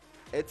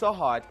it's a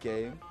hard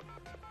game.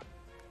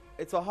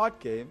 It's a hard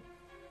game.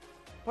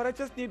 But I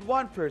just need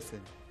one person.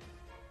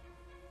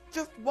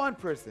 Just one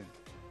person.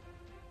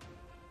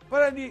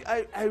 But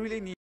I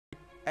really need you,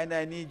 and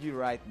I need you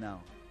right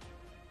now.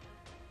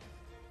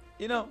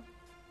 You know,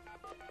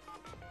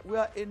 we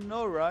are in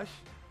no rush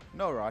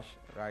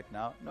right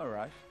now, no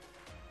rush.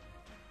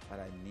 But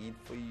I need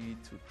for you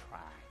to try.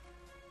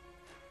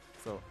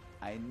 So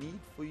I need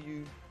for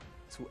you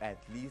to at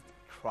least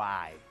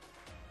try.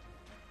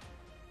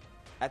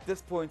 At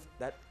this point,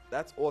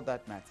 that's all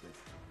that matters.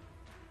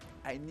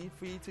 I need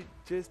for you to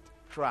just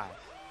try.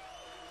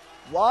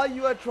 While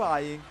you are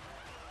trying,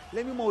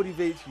 let me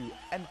motivate you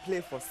and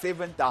play for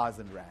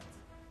 7,000 rands.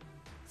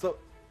 So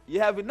you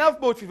have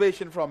enough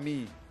motivation from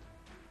me.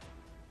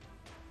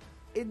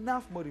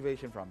 Enough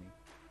motivation from me.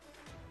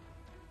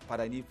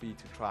 But I need for you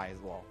to try as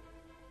well.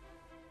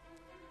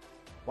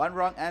 One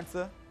wrong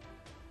answer,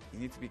 you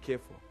need to be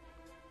careful.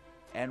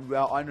 And we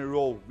are on a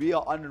roll. We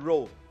are on a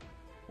roll.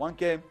 One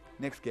game,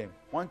 next game.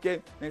 One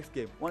game, next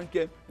game. One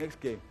game, next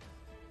game.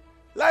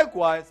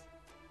 Likewise,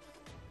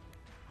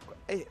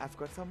 I've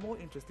got some more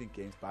interesting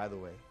games, by the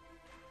way.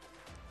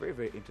 Very,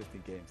 very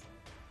interesting games.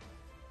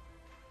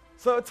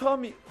 So tell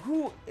me,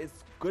 who is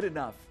good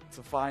enough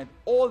to find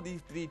all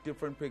these 3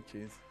 different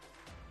pictures?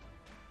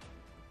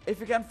 If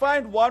you can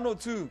find 1 or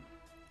 2,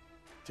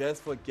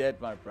 just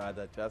forget, my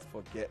brother. Just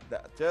forget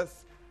that.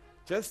 Just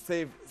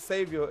save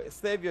your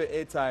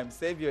airtime,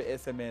 save your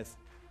SMS.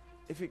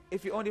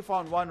 If you only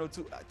found 1 or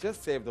 2,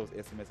 just save those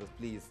SMSs,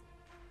 please.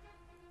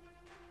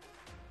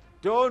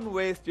 Don't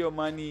waste your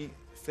money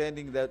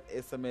sending that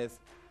SMS.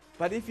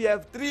 But if you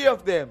have 3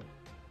 of them,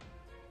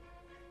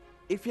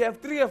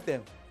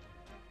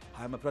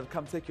 hi, my brother,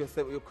 come take your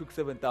quick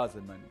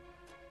 7,000, man.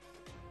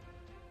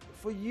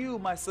 For you,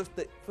 my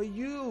sister, for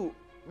you,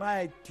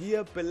 my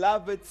dear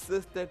beloved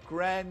sister,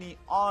 granny,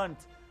 aunt,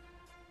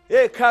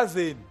 hey,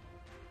 cousin,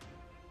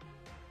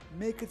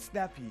 make it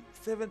snappy.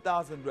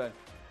 7,000 rand.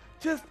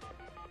 Just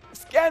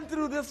scan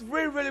through this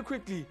really, really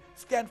quickly.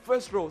 Scan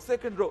first row,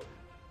 second row.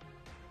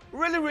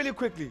 Really, really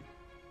quickly.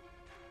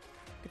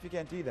 If you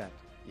can do that,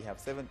 you have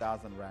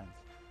 7,000 rands.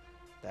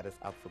 That is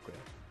up for grabs.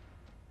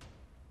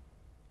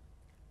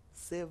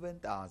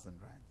 7,000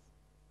 rands.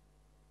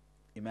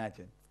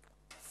 Imagine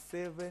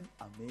 7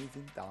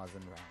 amazing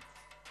thousand rands.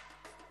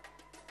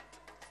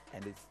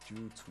 And it's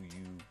due to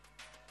you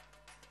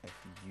if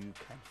you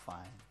can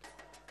find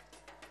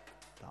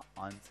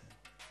the answer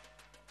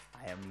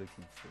I am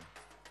looking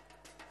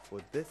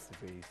for this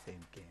very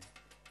same game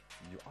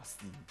you are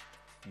seeing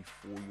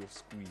before your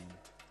screen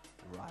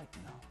right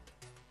now.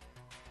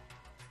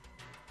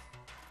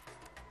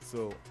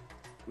 So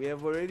we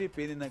have already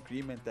been in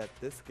agreement that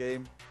this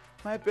game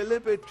might be a little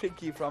bit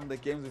tricky from the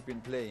games we've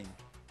been playing,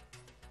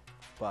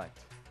 but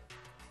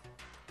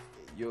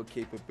your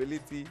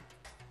capability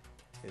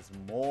is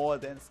more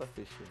than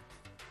sufficient,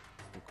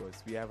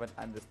 because we have an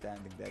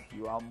understanding that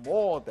you are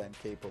more than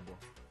capable.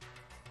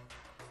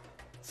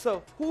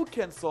 So who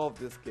can solve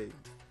this game?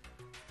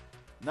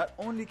 Not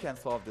only can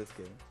solve this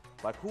game,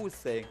 but who is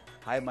saying,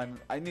 hi man,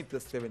 I need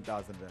this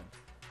 7,000 rand.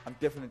 I'm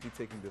definitely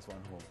taking this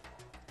one home.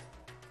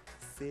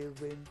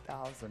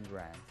 7,000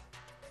 rand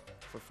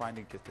for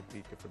finding just the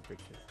 3 different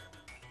pictures.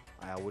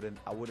 I wouldn't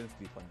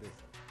sleep on this.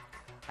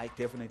 I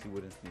definitely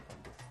wouldn't sleep on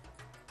this.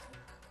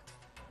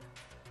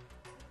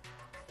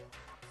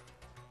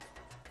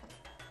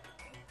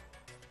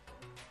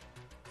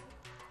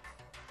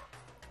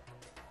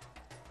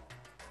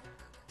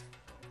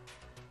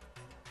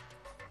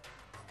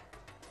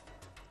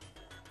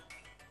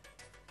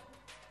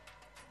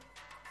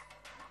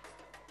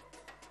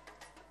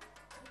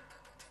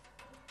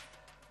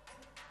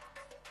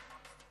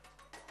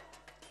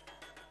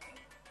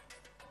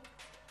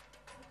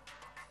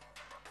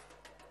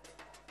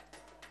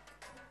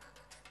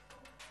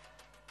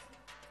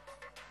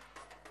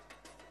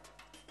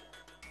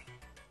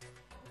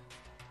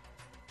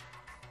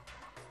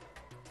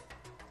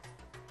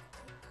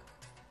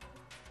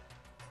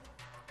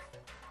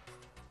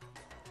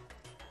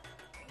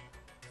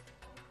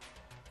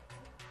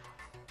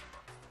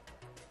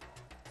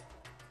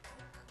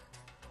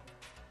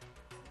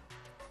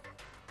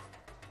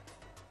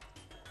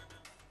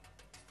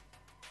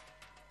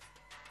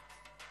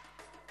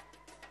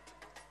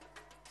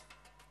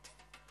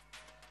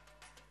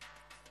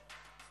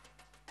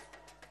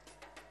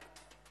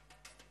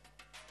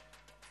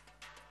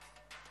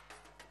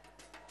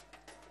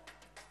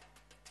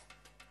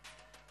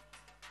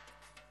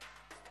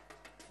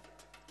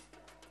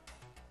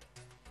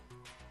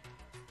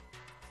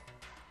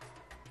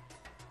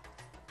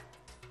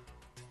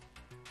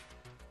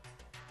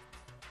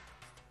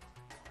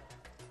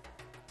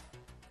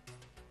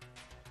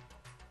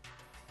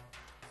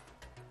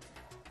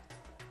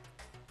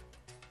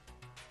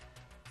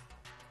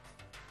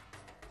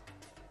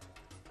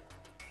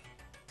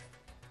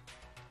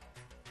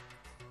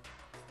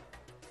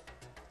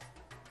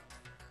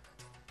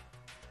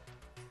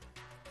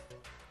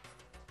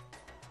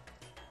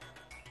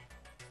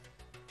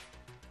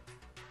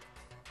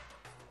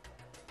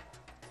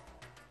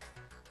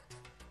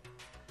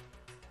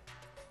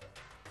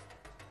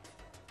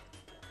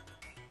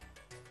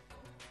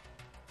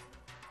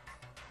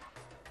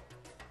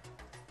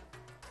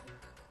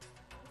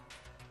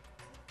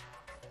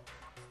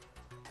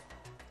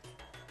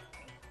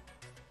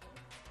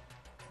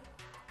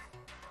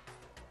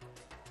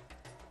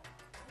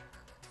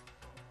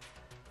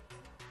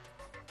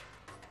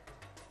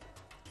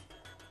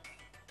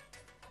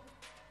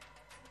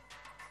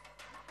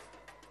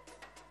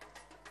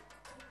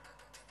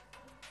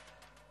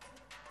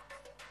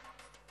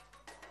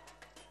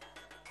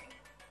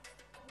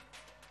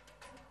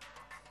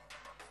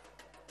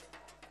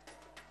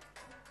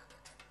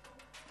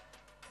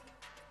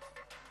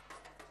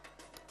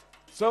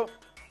 So,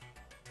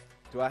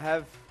 do I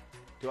have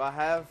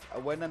a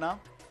winner now?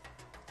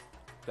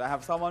 Do I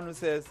have someone who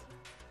says,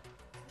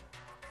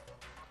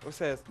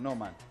 no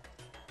man,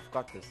 I've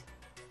got this?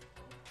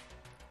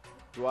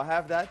 Do I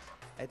have that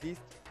at least?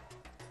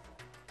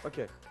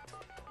 Okay.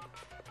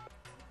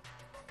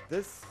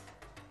 This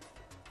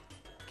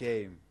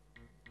game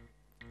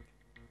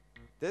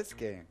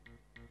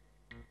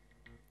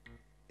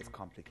is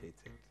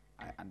complicated.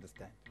 I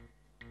understand.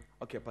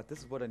 Okay, but this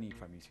is what I need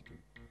from you to do.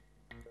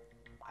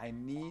 I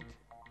need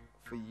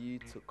for you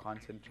to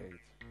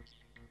concentrate.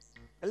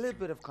 A little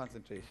bit of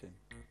concentration.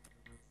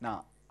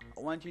 Now,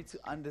 I want you to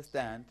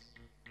understand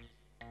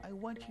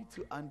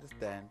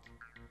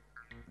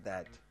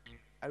that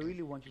I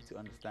really want you to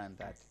understand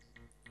that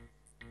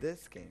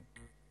this game,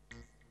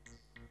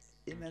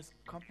 in as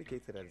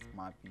complicated as it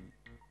might be,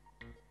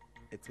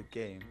 it's a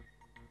game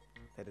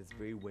that is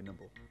very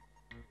winnable.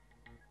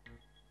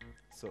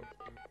 So,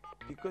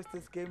 because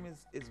this game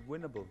is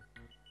winnable,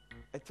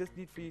 I just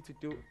need for you to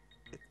do it.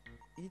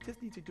 You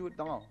just need to do it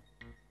now.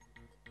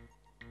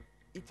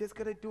 You just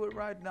gotta do it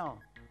right now.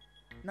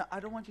 Now, I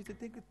don't want you to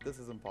think this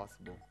is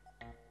impossible.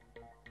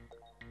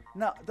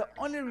 Now, the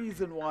only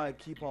reason why I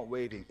keep on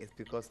waiting is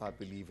because I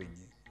believe in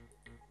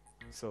you.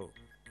 So,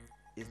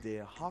 is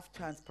there a half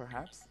chance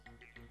perhaps?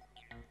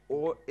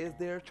 Or is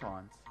there a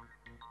chance?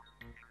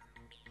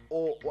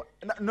 Or what?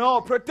 No,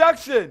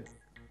 production!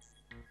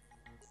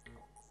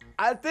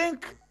 I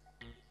think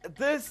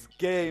this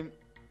game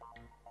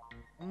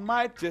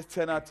might just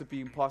turn out to be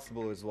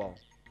impossible as well.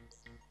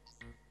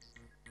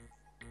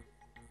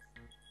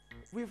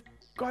 We've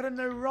gotten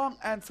the wrong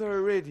answer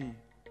already.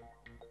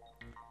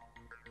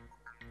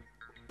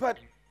 But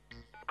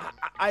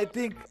I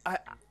think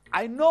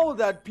I know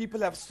that people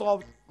have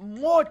solved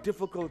more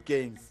difficult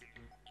games,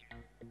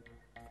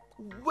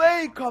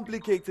 way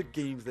complicated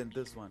games than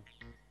this one.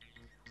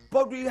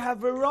 But we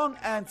have a wrong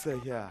answer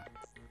here.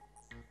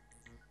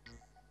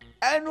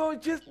 And we're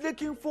just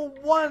looking for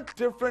one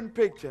different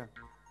picture.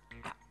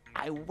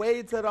 I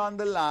waited on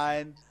the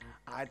line.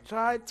 I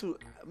tried to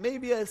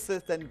maybe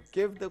assist and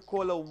give the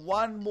caller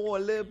one more, a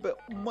little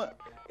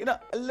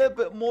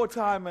bit more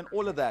time and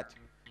all of that.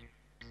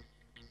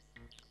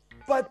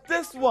 But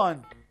this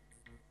one,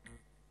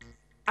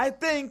 I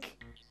think,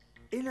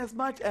 in as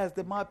much as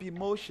there might be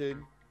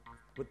motion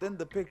within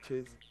the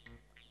pictures,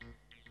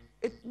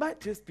 it might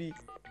just be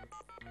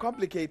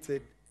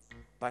complicated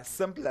but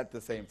simple at the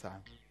same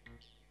time.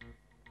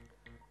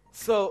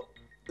 So,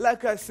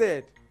 like I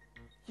said,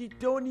 you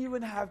don't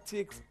even have to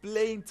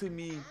explain to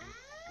me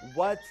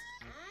what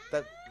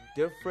the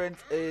difference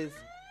is.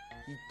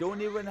 You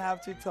don't even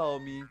have to tell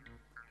me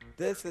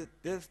this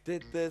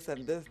did this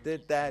and this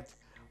did that,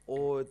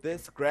 or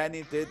this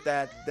granny did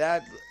that.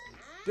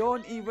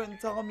 Don't even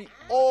tell me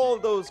all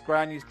those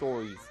granny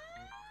stories.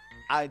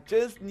 I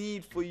just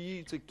need for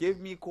you to give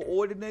me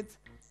coordinates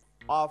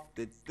of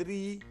the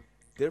 3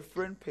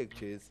 different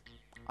pictures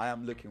I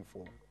am looking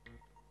for.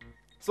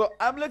 So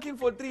I'm looking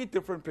for 3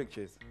 different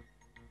pictures.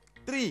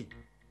 3.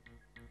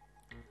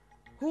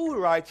 Who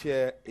right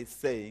here is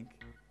saying,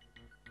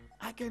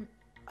 I can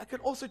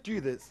also do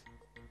this,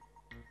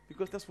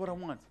 because that's what I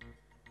want.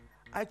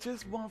 I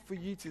just want for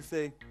you to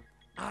say,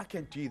 I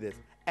can do this.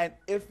 And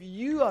if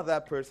you are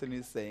that person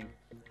who's saying,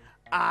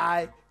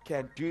 I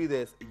can do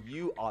this,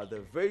 you are the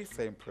very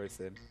same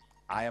person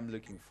I am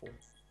looking for.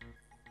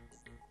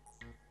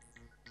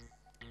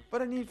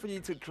 But I need for you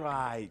to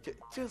try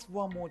just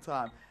one more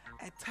time.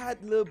 A tad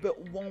little bit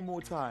one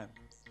more time.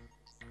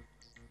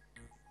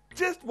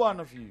 Just one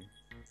of you.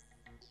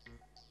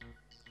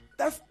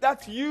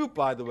 That's you,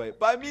 by the way.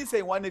 By me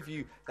saying one of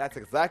you, that's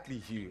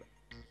exactly you.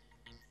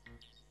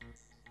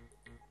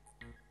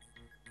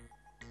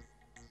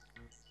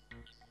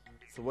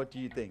 So what do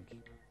you think?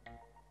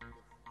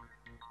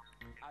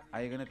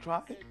 Are you going to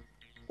try it,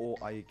 or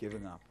are you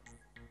giving up?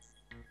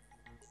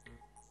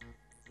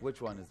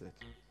 Which one is it?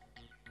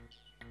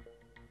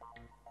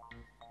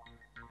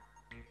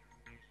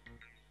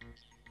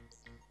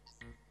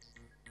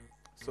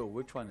 So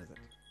which one is it?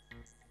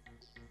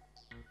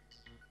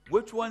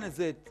 Which one is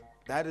it?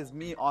 That is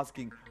me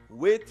asking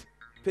which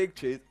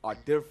pictures are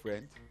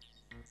different,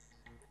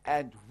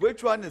 and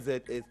which one is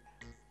it is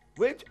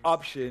which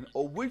option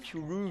or which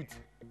route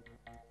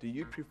do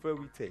you prefer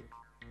we take?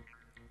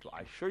 Do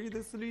I show you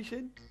the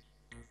solution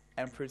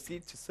and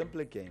proceed to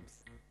simpler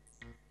games,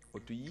 or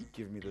do you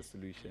give me the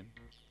solution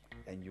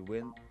and you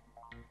win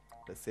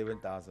the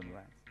 7,000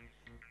 rand?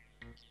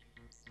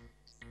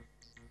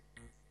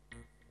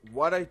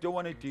 What I don't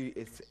want to do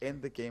is to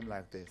end the game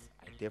like this.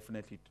 I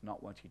definitely do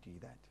not want you to do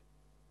that.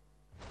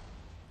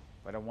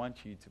 But I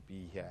want you to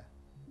be here.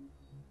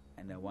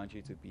 And I want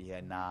you to be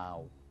here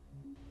now.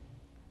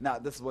 Now,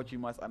 this is what you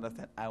must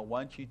understand. I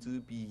want you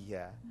to be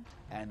here.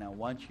 And I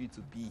want you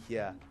to be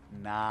here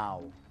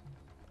now.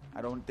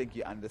 I don't think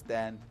you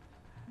understand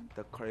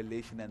the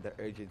correlation and the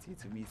urgency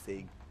to me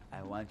saying,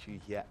 I want you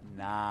here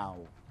now.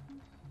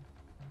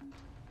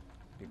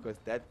 Because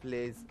that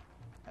plays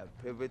a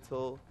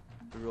pivotal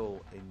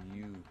role in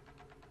you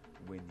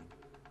winning.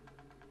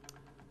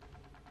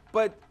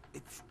 But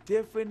It's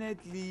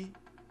definitely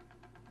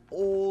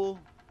all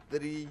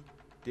three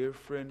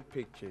different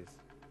pictures,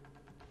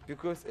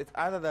 because it's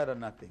either that or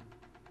nothing.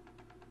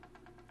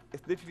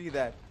 It's literally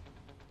that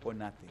or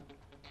nothing.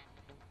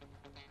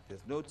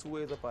 There's no two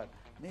ways about it.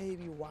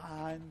 Maybe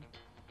one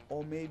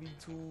or maybe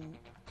two.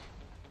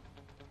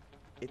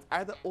 It's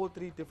either all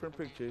three different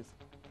pictures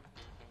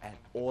and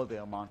all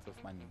the amount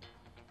of money,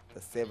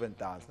 the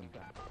 7,000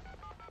 rand.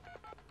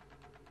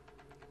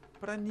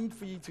 But I need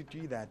for you to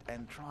do that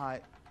and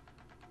try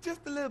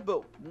just a little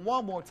bit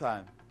one more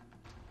time.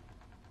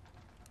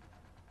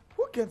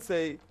 Who can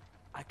say,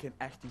 I can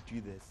actually do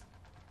this?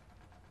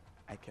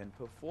 I can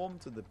perform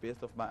to the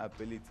best of my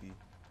ability,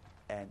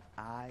 and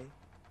I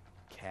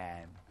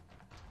can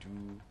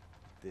do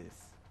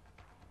this.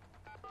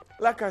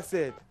 Like I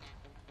said,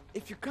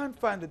 if you can't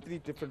find the three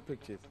different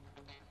pictures,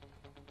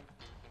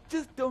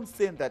 just don't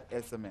send that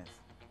SMS.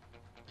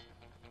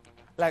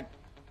 Like,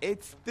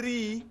 it's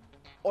 3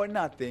 or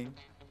nothing,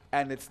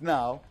 and it's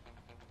now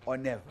or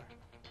never.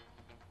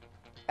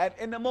 And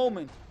in a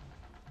moment,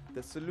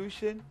 the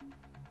solution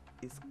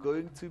is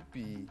going to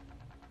be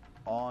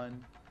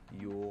on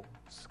your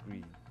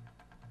screen.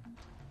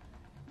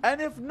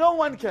 And if no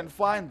one can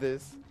find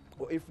this,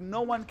 or if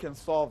no one can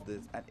solve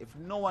this, and if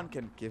no one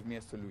can give me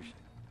a solution,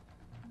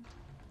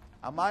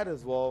 I might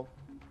as well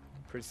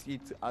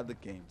proceed to other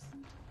games.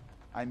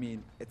 I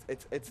mean,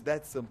 it's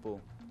that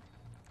simple.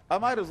 I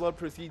might as well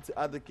proceed to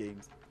other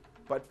games.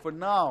 But for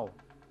now,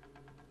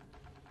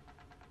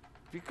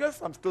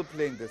 because I'm still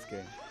playing this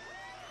game,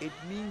 it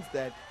means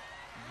that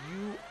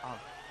you are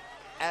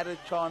at a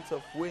chance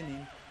of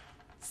winning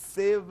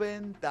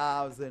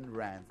 7,000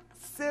 rands.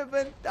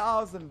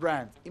 7,000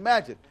 rands.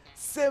 Imagine,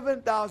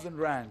 7,000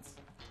 rands.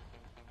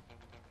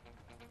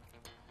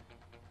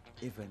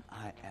 Even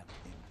I am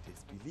in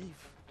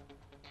disbelief.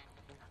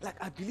 Like,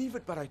 I believe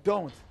it, but I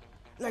don't.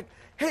 Like,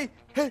 hey,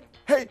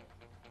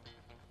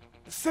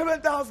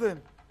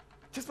 7,000.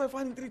 Just by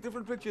finding 3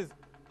 different pictures.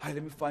 Hi,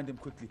 let me find them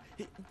quickly.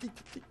 Hey,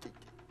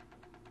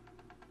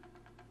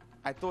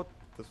 I thought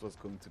this was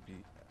going to be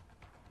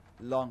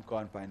long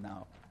gone by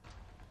now.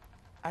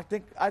 I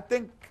think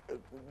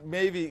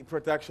maybe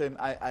production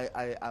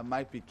I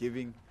might be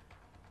giving.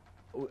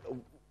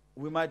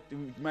 We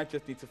might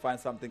just need to find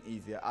something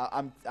easier.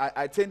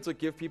 I tend to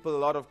give people a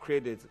lot of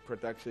credit,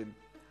 production,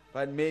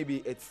 but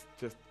maybe it's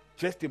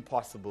just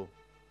impossible.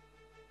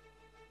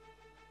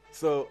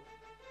 So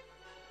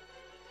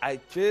I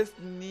just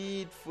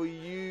need for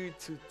you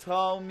to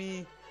tell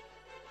me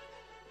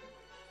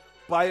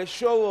by a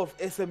show of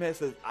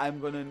SMSs. I'm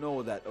gonna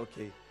know that,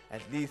 okay,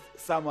 at least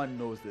someone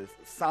knows this.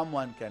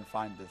 Someone can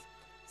find this.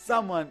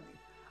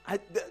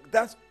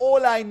 That's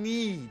all I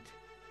need.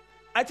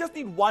 I just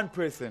need one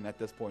person at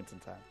this point in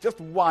time. Just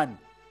one.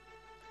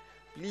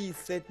 Please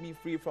set me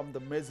free from the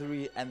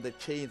misery and the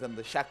chains and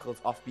the shackles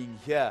of being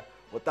here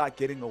without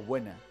getting a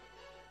winner.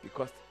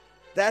 Because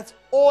that's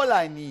all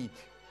I need.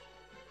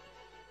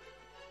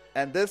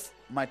 And this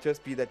might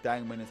just be the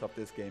dying minutes of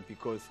this game,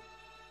 because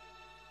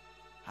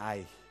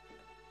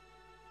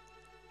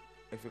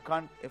if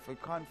we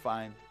can't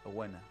find a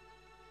winner,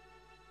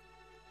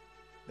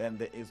 then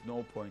there is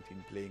no point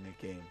in playing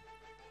a game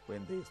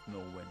when there is no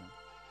winner.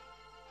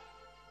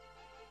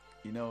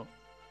 You know,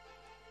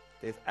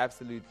 there's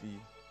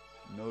absolutely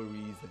no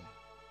reason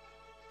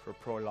for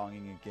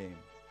prolonging a game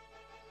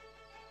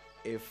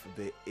if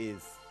there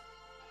is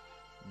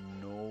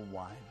no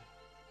one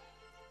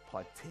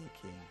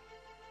partaking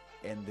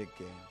in the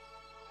game,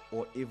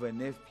 or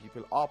even if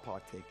people are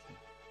partaking.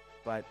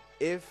 But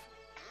if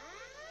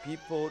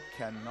people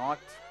cannot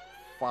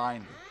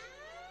find it,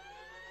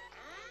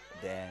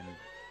 then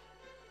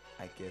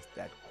I guess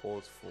that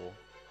calls for.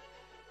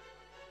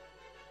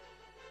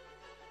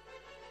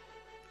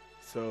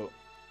 So,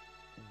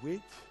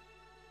 which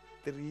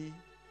 3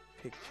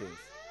 pictures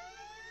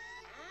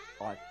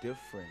are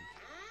different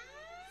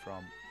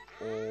from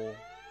all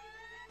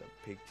the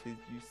pictures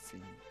you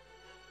see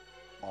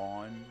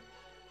on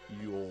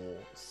your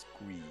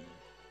screen?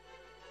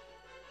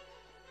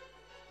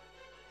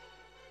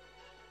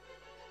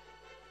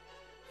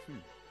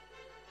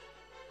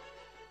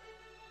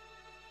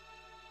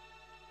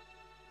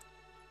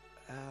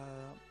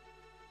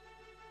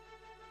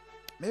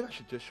 Maybe I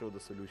should just show the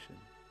solution.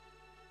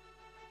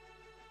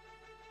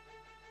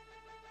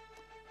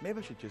 Maybe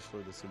I should just show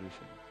the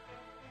solution.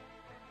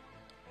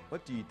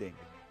 What do you think?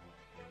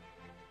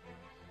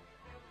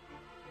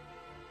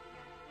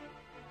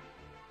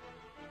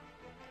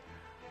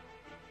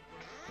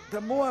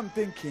 The more I'm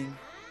thinking,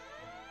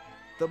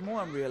 the more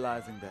I'm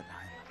realizing that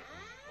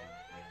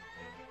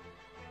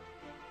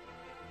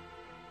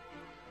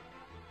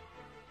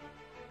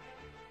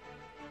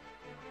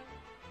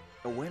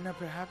a winner,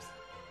 perhaps?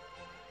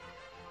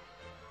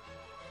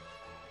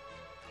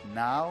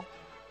 Now,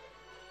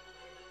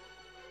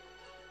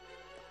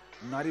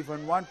 not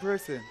even one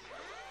person.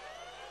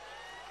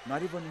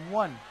 Not even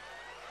one.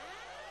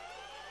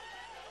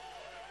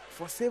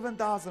 For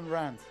 7,000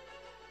 rands.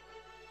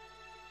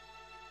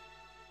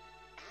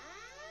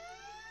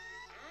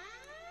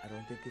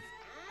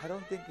 I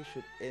don't think it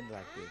should end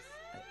like this.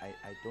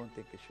 I don't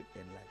think it should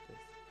end like this.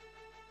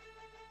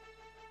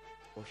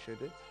 Or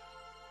should it?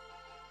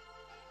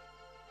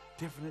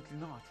 Definitely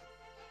not.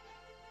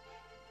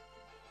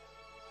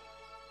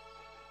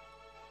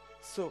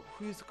 So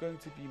who's going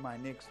to be my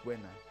next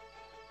winner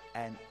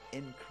and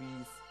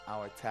increase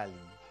our tally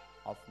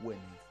of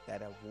winners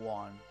that have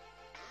won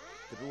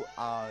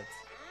throughout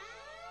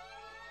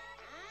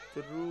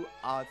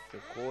the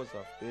course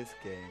of this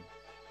game?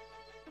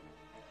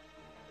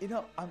 You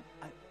know,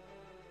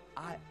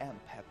 I am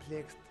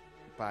perplexed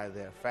by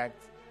the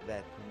fact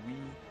that we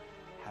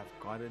have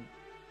gotten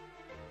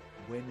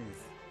winners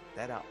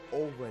that are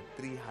over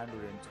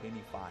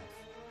 325.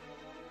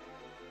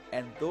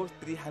 And those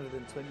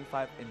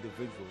 325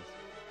 individuals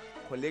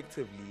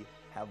collectively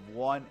have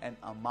won an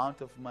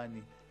amount of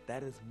money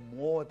that is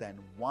more than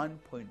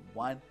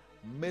 1.1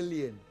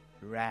 million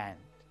rand.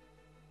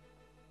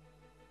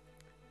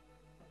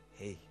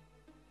 Hey,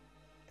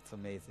 it's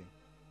amazing.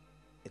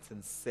 It's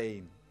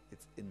insane.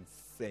 It's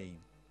insane.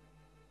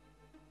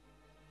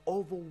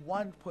 Over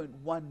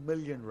 1.1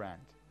 million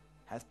rand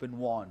has been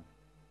won.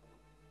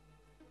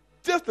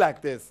 Just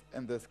like this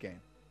in this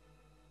game.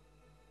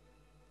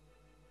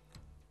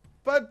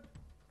 But,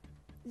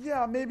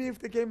 yeah, maybe if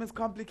the game is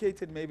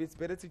complicated, maybe it's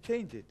better to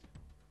change it.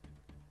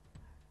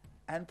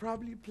 And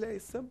probably play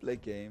simpler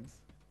games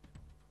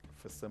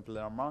for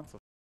simpler amounts of.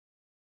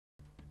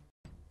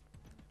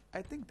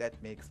 I think that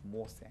makes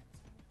more sense.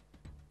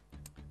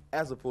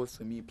 As opposed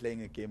to me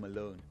playing a game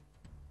alone.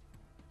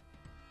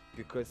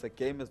 Because a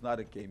game is not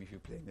a game if you're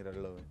playing it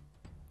alone.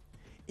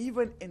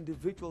 Even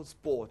individual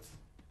sports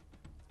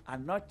are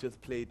not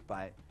just played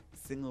by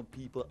single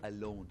people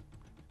alone.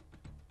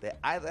 They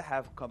either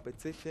have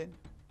competition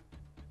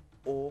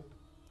or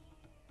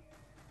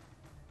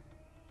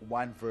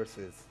one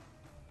versus.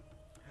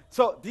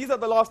 So these are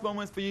the last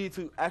moments for you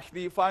to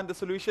actually find the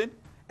solution.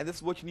 And this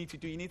is what you need to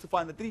do. You need to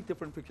find the 3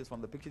 different pictures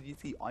from the pictures you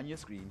see on your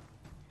screen.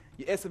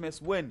 You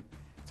SMS WIN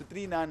to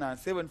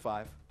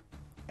 39975.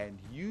 And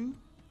you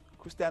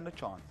could stand a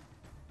chance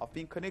of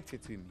being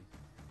connected to me.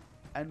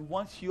 And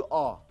once you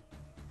are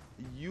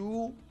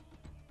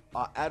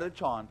at a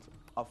chance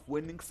of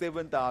winning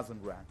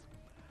 7,000 rand.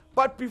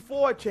 But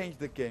before I change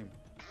the game,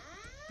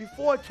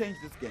 before I change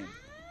this game,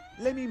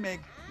 let me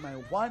make my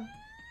one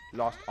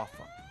last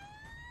offer.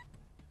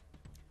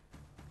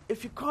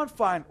 If you can't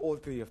find all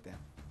 3 of them,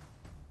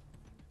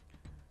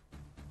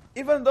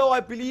 even though I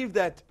believe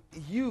that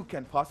you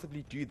can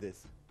possibly do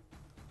this,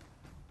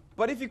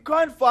 but if you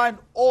can't find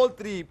all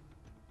 3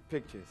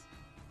 pictures,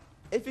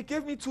 if you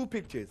give me 2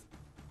 pictures,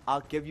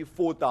 I'll give you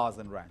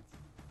 4,000 rand.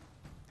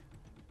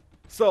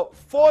 So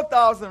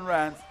 4,000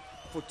 rand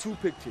for 2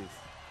 pictures.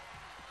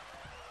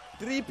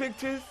 3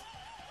 pictures,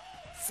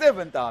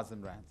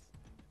 7,000 rand.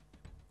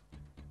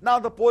 Now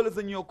the ball is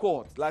in your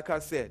court, like I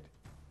said.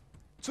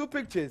 2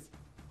 pictures,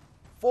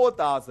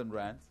 4,000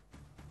 rand.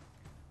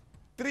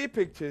 3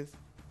 pictures,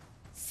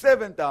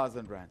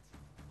 7,000 rand.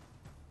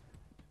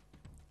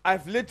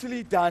 I've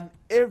literally done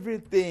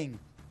everything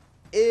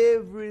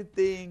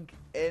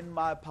in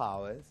my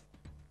powers.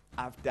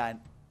 I've done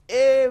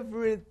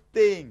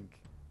everything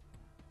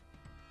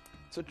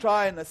to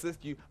try and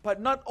assist you. But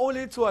not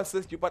only to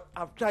assist you, but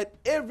I've tried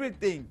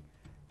everything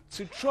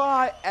to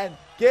try and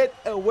get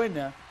a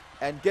winner,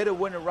 and get a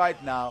winner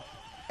right now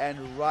and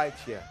right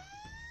here.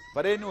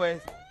 But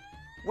anyways,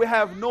 we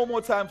have no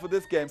more time for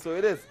this game, so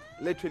it is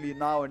literally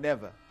now or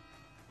never.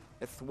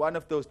 It's one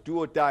of those do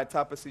or die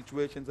type of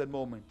situations and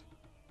moments.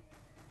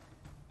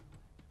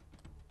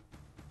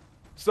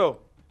 So,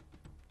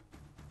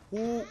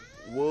 who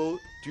will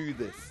do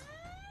this?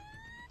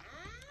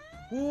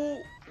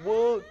 Who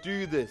will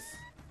do this?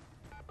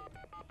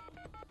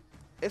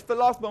 It's the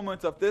last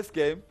moment of this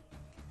game.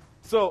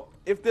 So,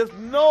 if there's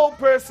no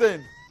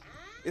person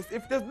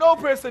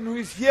who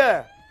is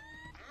here,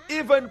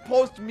 even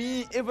post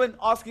me, even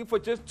asking for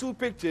just 2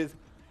 pictures,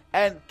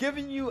 and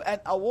giving you an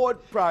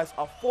award prize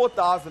of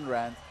 4,000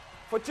 rand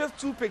for just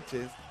 2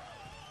 pictures,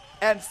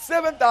 and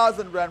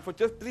 7,000 rand for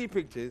just 3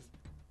 pictures,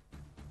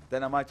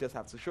 then I might just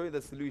have to show you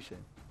the solution.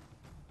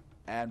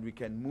 And we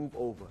can move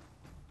over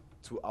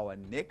to our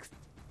next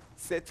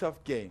set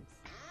of games.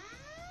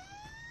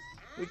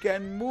 We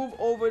can move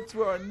over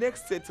to our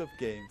next set of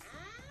games.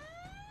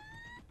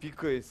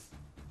 Because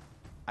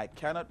I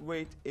cannot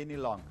wait any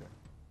longer.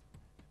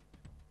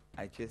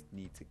 I just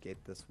need to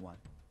get this one.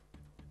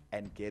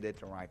 And get it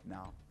right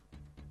now.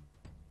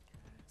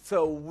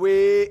 So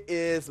where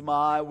is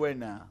my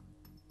winner?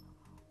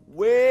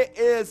 Where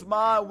is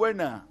my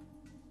winner?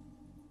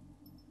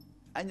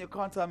 And you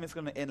can't tell me it's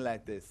going to end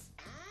like this.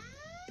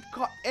 It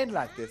can't end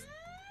like this.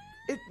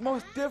 It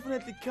most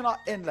definitely cannot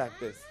end like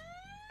this.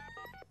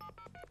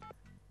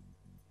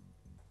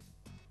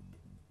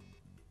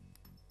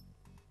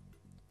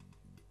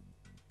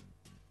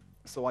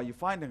 So are you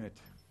finding it?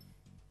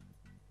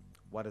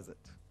 What is it?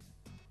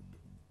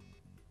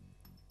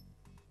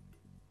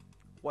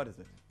 What is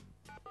it?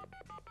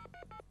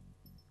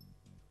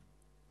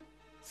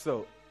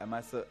 So,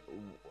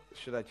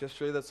 should I just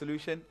show you the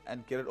solution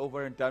and get it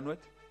over and done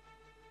with?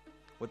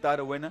 without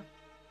a winner.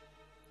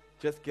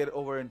 Just get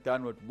over and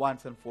done with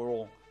once and for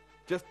all.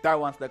 Just die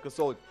once like a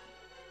soldier.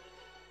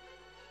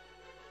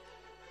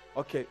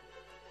 Okay,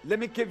 let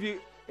me give you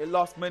a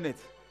last minute.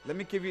 Let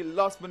me give you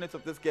last minute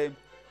of this game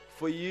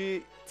for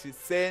you to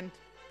send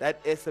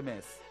that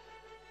SMS.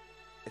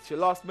 It's your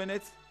last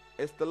minute.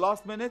 It's the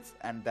last minute,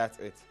 and that's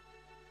it.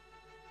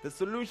 The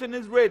solution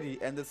is ready,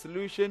 and the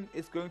solution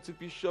is going to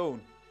be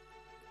shown.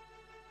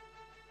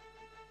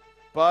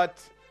 But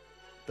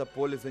the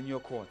ball is in your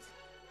court.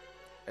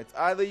 It's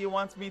either you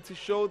want me to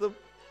show them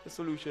the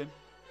solution,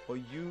 or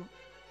you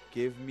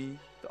give me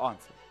the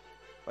answer.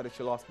 But it's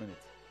your last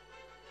minute.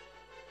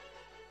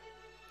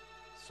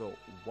 So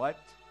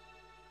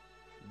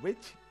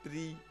which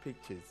 3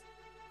 pictures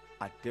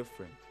are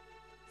different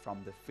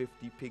from the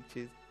 50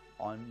 pictures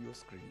on your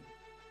screen?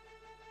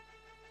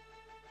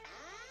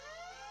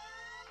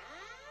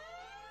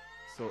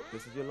 So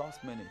this is your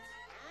last minute.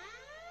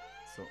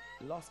 So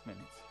last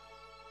minute.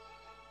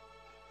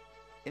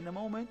 In a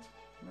moment,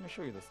 I'm going to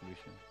show you the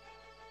solution.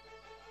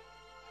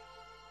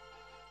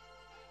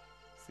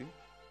 See?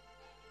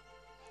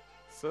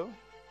 So,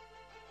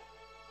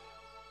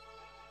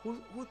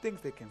 who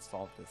thinks they can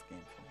solve this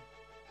game for me?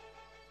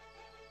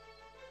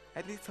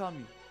 At least tell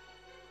me,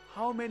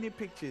 how many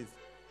pictures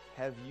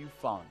have you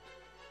found?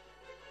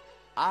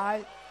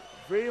 I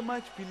very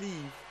much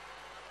believe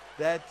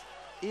that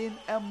in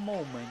a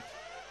moment,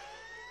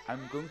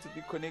 I'm going to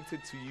be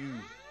connected to you.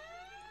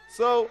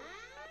 So,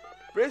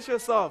 brace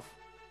yourself.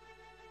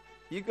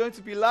 You're going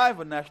to be live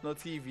on national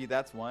TV,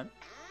 that's one.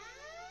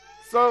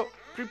 So,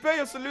 prepare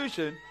your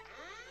solution.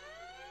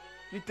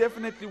 You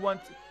definitely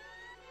want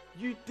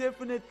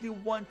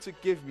to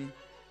give me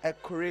a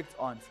correct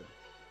answer.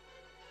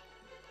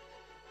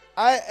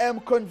 I am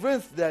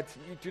convinced that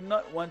you do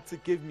not want to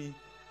give me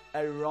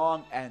a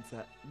wrong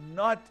answer.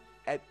 Not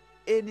at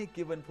any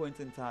given point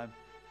in time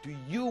do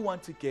you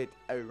want to get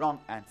a wrong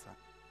answer.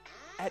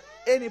 At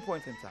any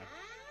point in time.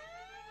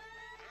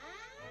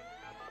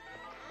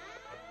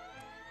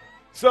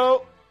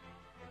 So,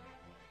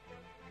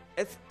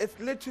 it's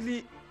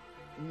literally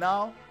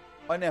now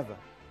or never.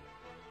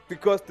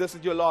 Because this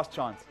is your last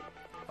chance.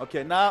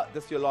 Okay, now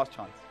this is your last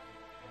chance.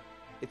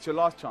 It's your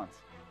last chance.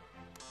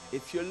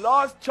 It's your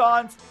last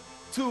chance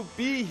to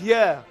be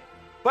here.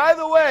 By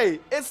the way,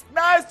 it's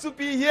nice to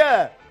be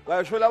here.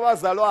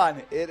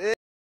 It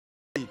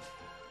is.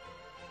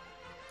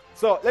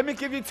 So, let me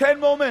give you 10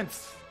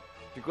 moments.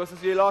 Because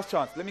it's your last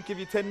chance. Let me give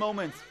you 10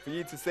 moments for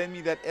you to send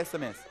me that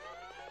SMS.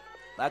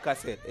 Like I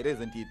said, it is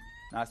indeed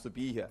nice to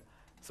be here.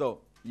 So,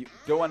 you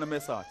don't want to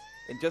miss out.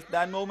 In just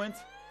 9 moments,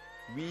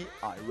 we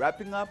are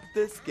wrapping up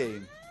this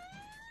game.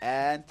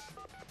 And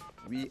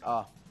we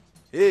are...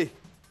 Hey!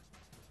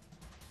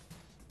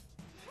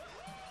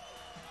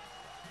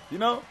 You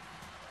know,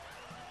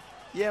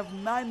 you have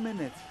 9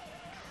 minutes.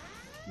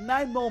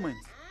 9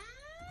 moments.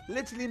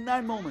 Literally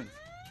 9 moments.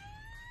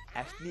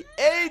 Actually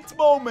 8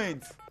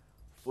 moments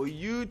for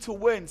you to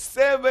win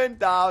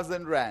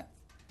 7,000 rand.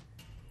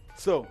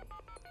 So,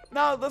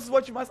 now this is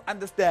what you must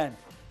understand.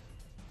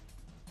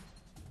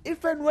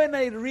 If and when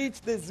I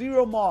reach the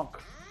 0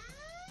 mark,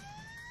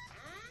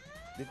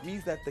 it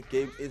means that the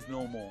game is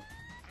no more.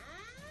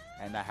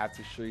 And I have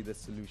to show you the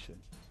solution.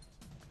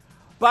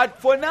 But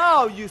for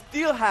now, you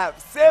still have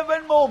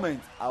 7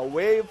 moments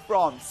away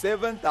from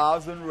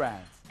 7,000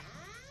 rand.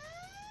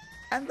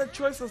 And the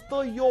choice is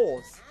still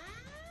yours.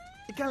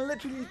 You can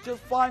literally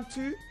just find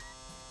 2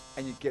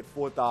 and you get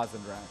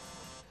 4,000 rand.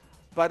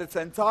 But it's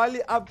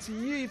entirely up to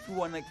you if you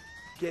want to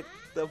get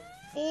the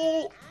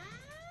full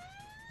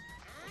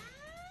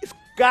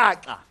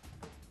skaka.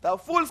 The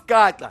full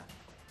skaka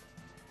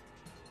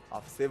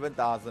of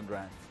 7,000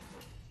 rand.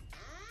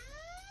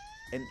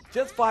 In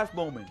just 5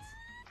 moments.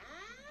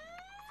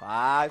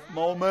 5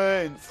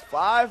 moments.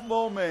 5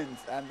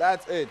 moments. And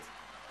that's it.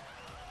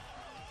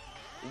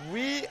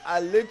 We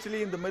are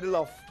literally in the middle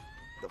of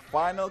the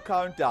final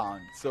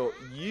countdown. So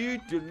you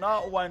do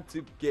not want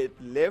to get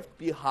left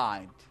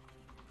behind.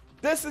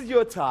 This is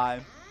your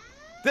time.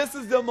 This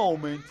is the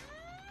moment.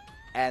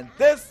 And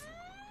this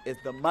is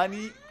the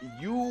money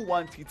you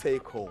want to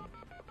take home.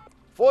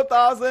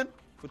 4,000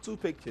 for 2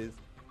 pictures.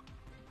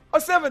 Or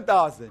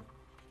 7,000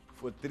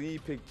 for 3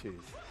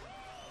 pictures.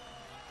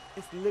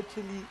 It's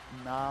literally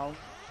now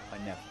or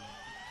never.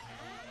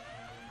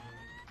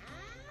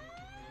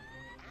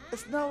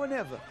 It's now or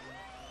never.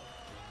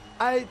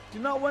 I do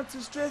not want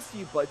to stress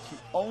you, but you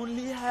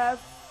only have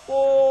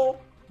 4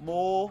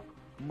 more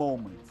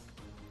moments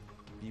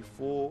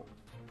before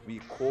we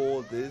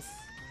call this.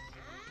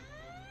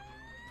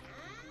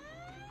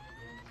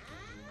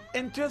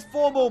 In just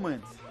 4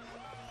 moments.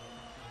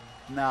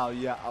 Now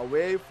you're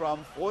away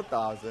from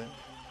 4,000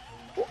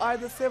 or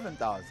either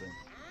 7,000.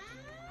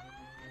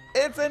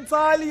 It's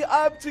entirely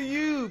up to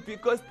you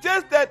because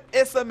just that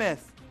SMS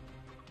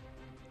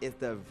is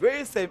the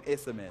very same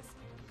SMS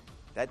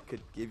that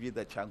could give you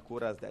the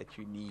chankuras that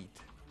you need.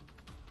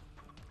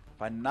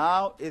 But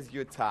now is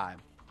your time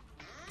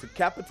to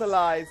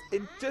capitalize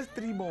in just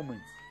 3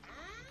 moments.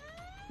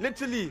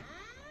 Literally,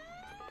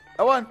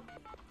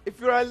 if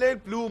you're a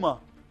late bloomer,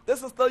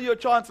 this is still your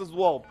chance as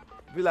well.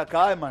 Be like,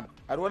 hi man,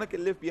 I don't want to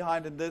get left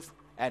behind in this,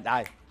 and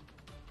I'm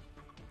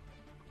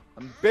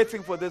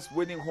betting for this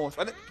winning horse.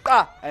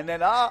 And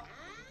then and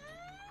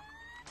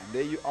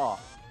there you are.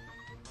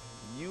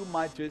 You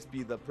might just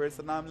be the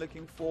person I'm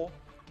looking for,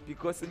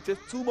 because in just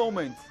 2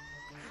 moments,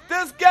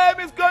 this game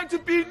is going to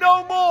be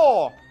no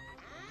more.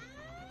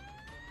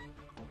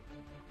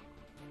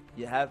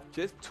 You have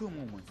just 2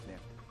 moments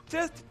left.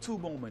 Just 2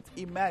 moments.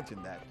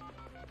 Imagine that.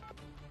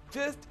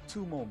 Just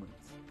 2 moments.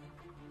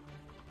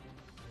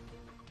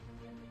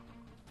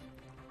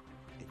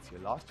 It's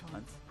your last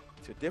chance.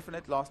 It's your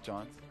definite last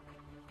chance.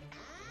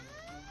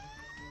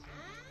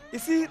 You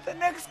see, the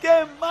next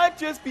game might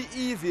just be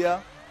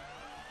easier,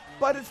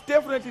 but it's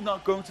definitely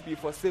not going to be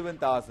for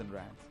 7,000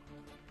 rands.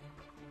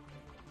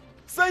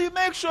 So you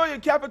make sure you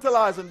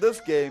capitalize on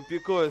this game,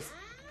 because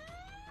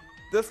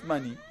this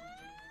money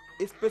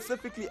is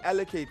specifically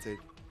allocated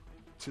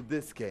to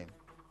this game.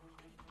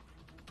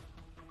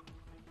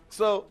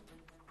 So,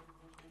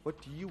 what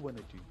do you want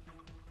to do?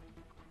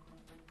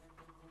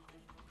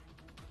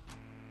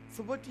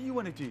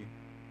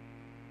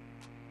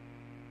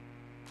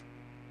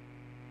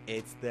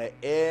 It's the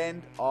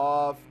end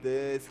of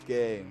this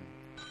game.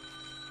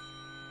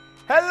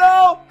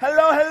 Hello?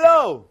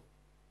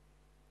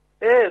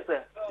 Yes,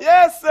 sir.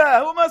 Yes, sir.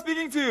 Who am I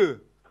speaking to?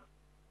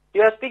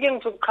 You are speaking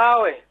to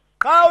Kawe.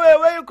 Kawe,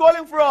 where are you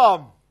calling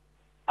from?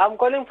 I'm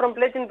calling from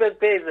Plettenberg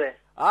Bay, sir.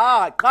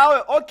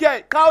 Kawe.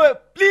 Okay, Kawe,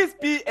 please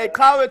be a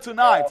Kawe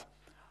tonight.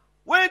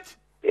 Yes.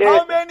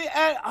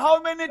 How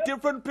many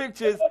different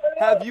pictures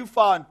have you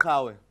found,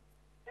 Kawe?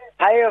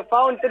 I have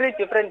found 3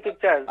 different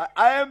pictures.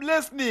 I am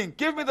listening.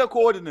 Give me the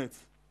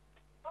coordinates.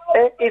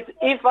 It's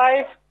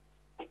E5.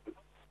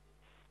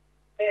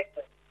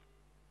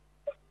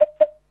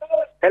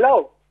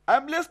 Hello?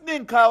 I'm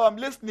listening, Kawe. I'm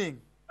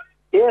listening.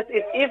 Yes,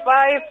 it's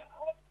E5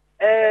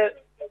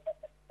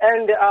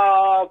 and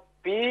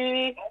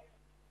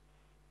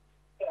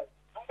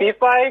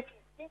B5.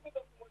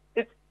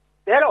 It's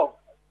hello.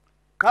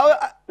 Kawe,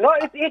 No,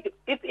 it's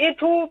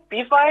E2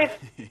 B5.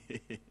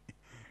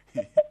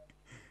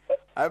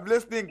 I'm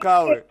listening,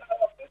 Kawe.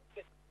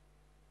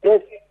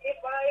 Yes.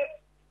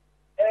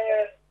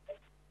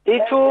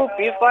 E2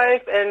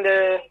 B5 and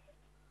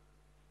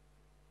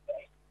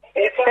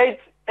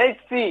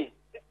 8C.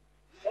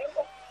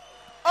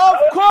 Of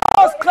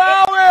course,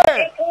 Kawe.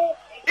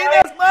 In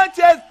as much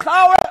as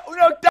Kawe,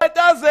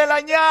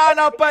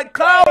 but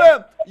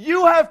Kawe,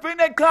 you have been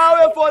a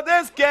Kawe for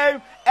this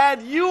game,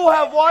 and you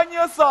have won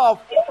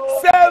yourself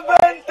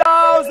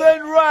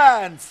 7,000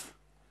 rands.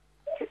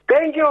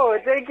 Thank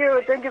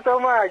you so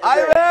much.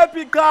 I'm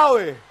happy,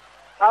 Kawe.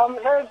 I'm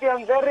happy,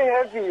 I'm very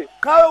happy.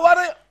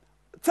 Kawe,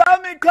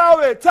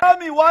 tell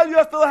me while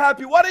you're still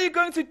happy, what are you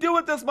going to do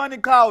with this money,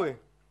 Kawe?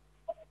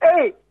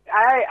 Hey,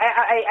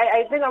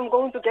 I think I'm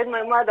going to get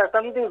my mother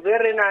something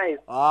very nice.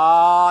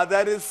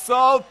 That is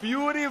so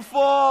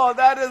beautiful.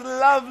 That is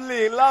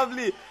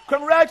lovely.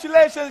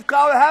 Congratulations,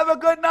 Kawe. Have a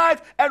good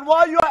night. And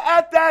while you are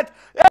at that,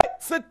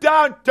 sit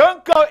down.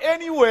 Don't go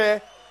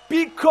anywhere,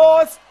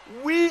 because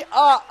we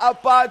are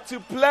about to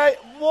play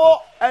more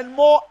and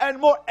more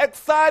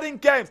exciting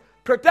games.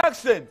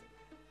 Production,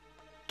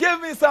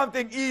 give me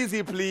something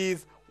easy,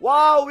 please,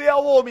 while we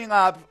are warming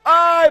up.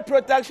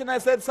 Production, I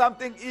said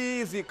something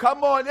easy.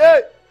 Come on,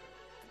 hey.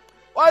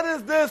 What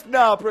is this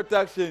now,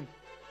 production?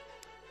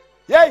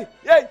 Yay.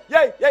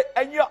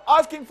 And you're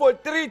asking for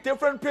 3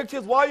 different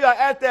pictures while you're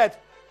at that.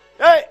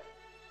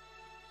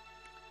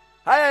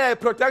 Hey,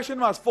 production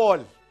must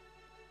fall.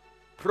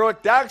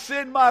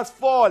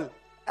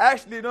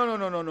 Actually,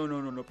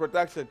 no.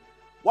 Production.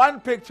 One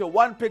picture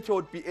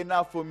would be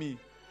enough for me.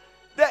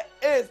 There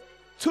is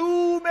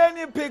too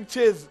many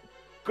pictures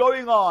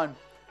going on.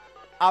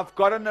 I've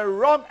gotten a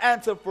wrong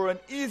answer for an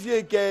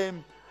easier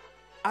game.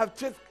 I've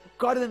just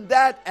gotten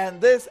that and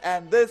this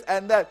and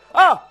that.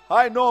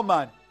 I know,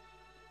 man.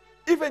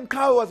 Even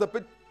Kawe was a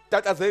bit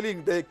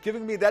azailing. They're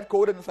giving me that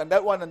coordinates and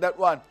that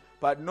one.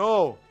 But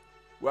no,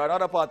 we're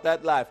not about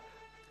that life.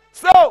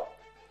 So,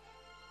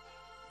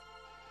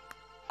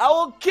 I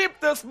will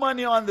keep this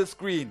money on the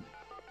screen.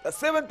 The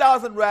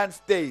 7,000 rand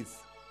stays.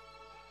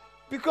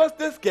 Because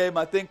this game,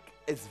 I think,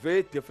 is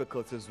very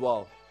difficult as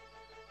well.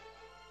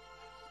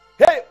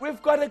 Hey,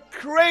 we've got a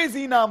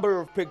crazy number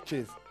of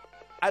pictures.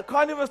 I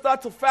can't even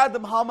start to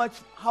fathom how much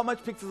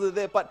pictures are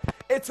there, but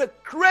it's a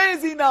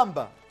crazy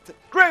number.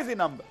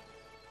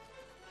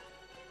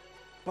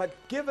 But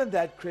given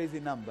that crazy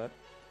number,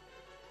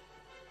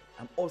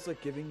 I'm also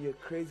giving you a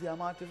crazy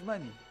amount of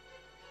money.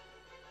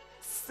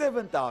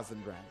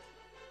 7,000 rand.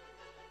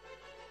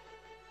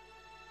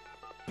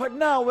 But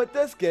now with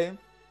this game,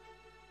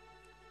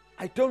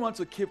 I don't want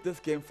to keep this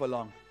game for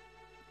long.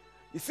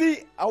 You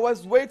see, I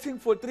was waiting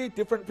for 3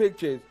 different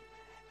pictures,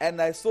 and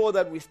I saw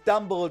that we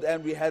stumbled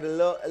and we had a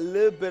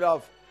little bit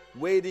of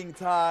waiting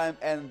time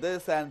and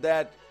this and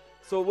that.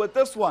 So with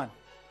this one,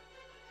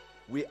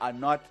 we are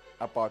not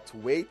about to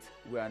wait.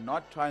 We are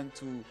not trying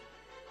to,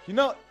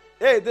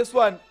 hey, this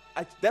one,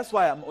 that's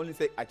why I'm only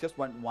saying I just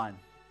want one.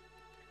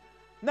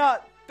 Now,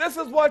 this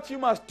is what you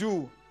must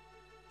do.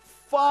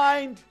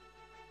 find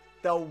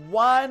the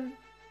one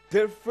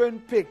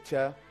different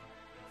picture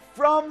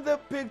from the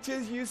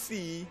pictures you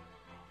see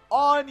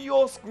on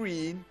your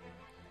screen,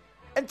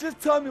 and just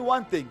tell me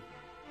one thing.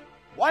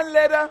 One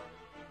letter,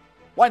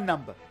 one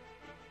number.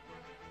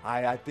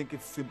 I think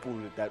it's simple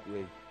that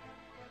way.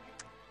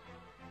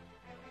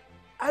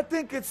 I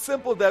think it's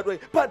simple that way.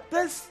 But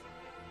this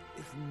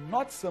is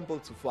not simple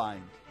to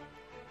find,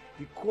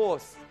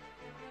 because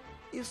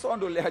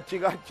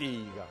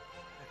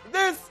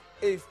this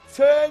is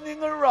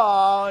turning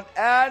around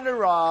and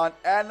around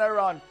and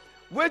around,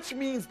 which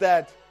means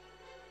that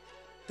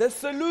the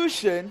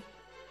solution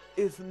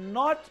is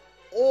not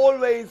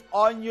always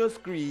on your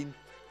screen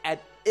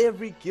at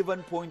every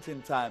given point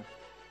in time.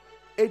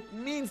 It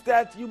means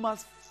that you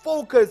must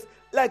focus,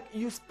 like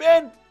you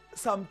spend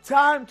some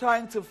time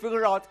trying to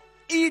figure out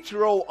each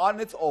row on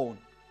its own.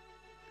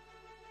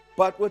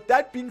 But with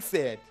that being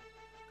said,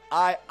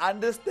 I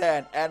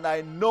understand and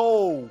I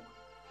know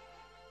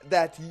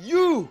that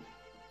you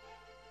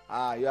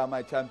are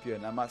my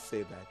champion. I must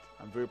say that.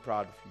 I'm very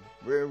proud of you.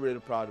 Very,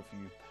 very proud of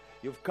you.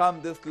 You've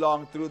come this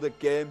long through the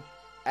game,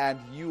 and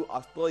you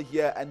are still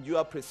here, and you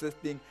are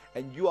persisting,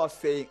 and you are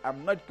saying,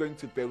 I'm not going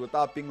to bed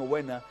without being a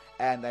winner.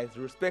 And I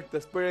respect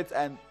the spirit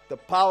and the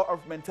power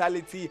of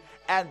mentality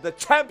and the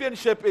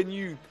championship in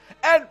you.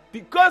 And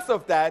because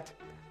of that,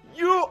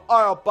 you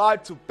are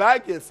about to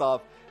bag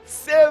yourself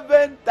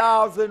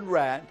 7,000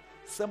 Rand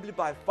simply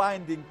by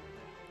finding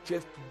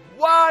just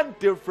one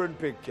different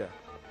picture.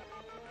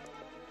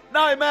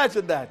 Now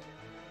imagine that.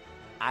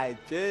 I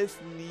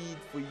just need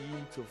for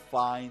you to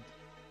find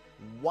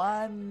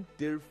one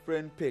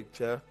different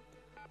picture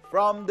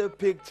from the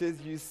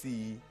pictures you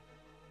see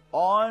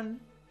on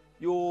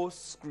your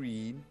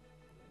screen.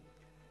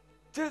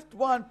 Just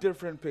one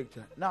different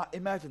picture. Now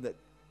imagine that.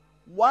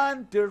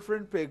 One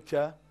different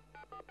picture.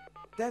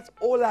 That's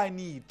all I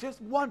need.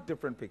 Just one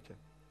different picture.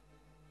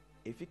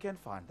 If you can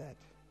find that,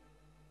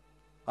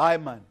 aye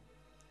man,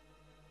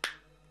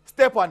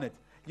 step on it.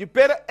 You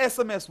better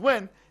SMS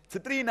win to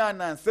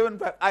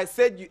 39975. I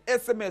said you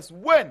SMS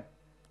win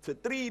to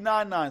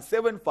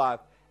 39975,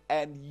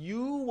 and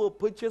you will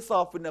put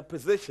yourself in a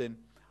position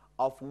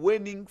of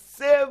winning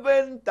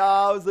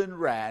 7,000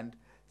 Rand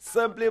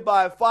simply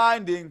by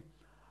finding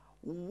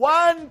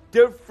one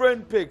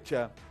different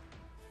picture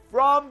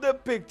from the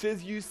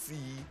pictures you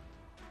see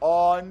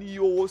on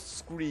your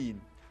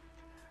screen.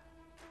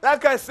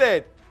 Like I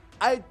said,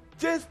 I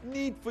just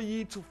need for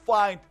you to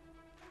find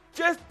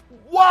just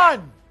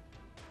one.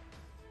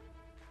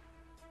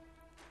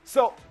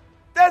 So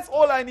that's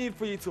all I need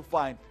for you to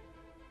find.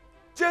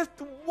 Just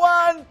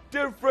one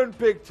different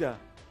picture.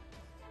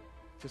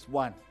 Just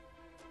one.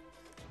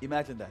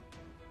 Imagine that.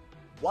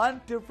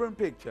 One different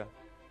picture,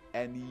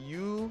 and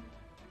you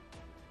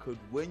could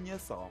win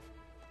yourself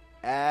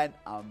an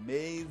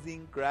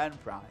amazing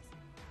grand prize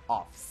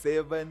of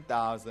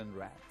 7,000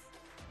 Rands.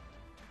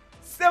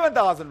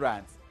 7,000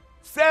 Rands.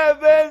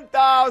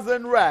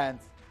 7,000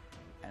 Rands.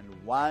 And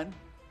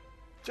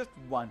just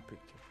one picture.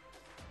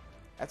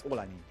 That's all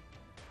I need.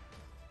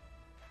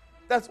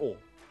 That's all.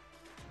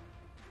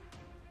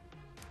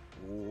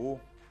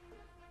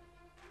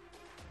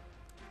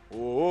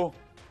 Oh.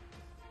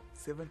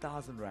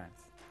 7,000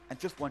 Rands. And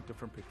just one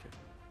different picture.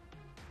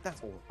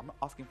 That's all. I'm not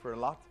asking for a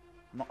lot.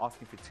 I'm not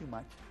asking for too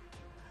much.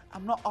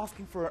 I'm not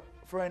asking for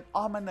an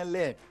arm and a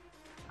leg.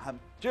 I'm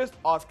just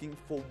asking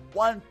for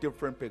one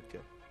different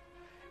picture.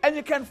 And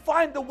you can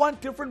find the one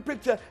different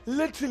picture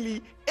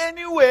literally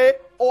anywhere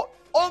or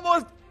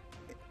almost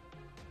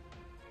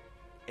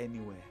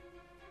anywhere.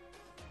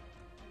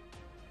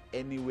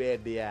 Anywhere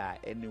there,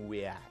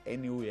 anywhere.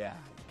 You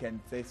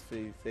can say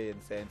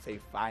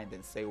find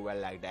and say well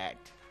like that.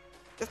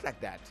 Just like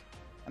that.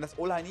 And that's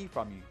all I need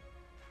from you.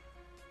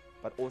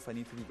 But also I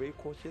need to be very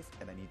cautious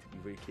and I need to be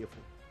very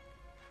careful,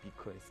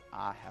 because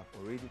I have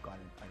already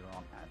gotten a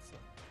wrong answer.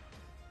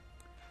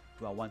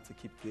 Do I want to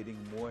keep getting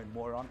more and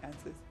more wrong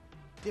answers?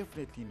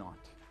 Definitely not.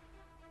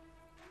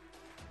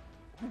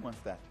 Who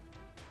wants that?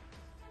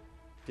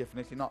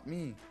 Definitely not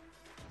me.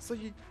 So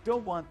you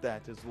don't want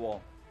that as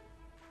well.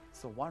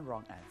 So one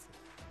wrong answer.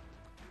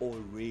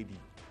 Already.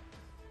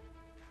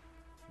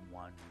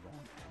 One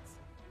wrong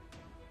answer.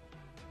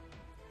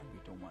 And we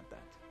don't want that.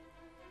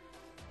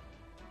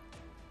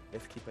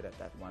 Let's keep it at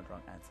that one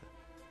wrong answer.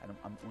 And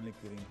I'm only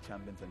giving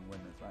champions and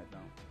winners right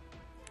now.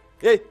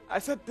 Hey, I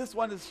said this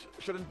one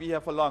shouldn't be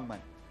here for long,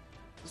 man.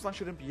 This one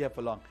shouldn't be here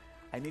for long.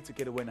 I need to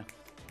get a winner.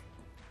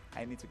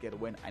 I need to get a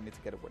winner. I need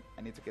to get a winner.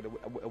 I need to get a winner.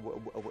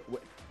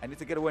 I need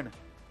to get a winner.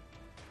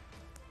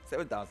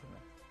 7,000.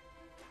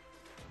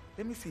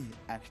 Let me see,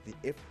 actually,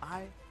 if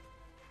I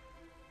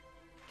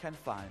can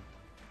find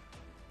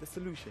the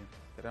solution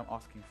that I'm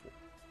asking for.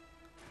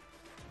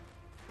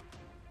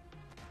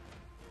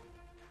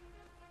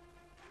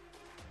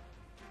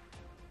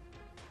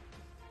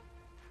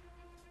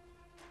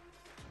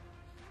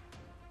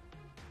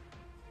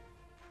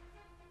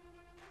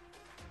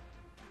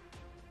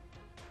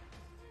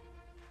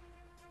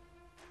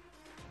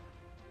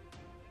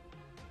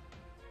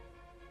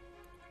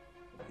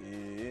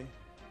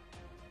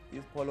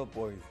 Polo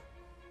Boys.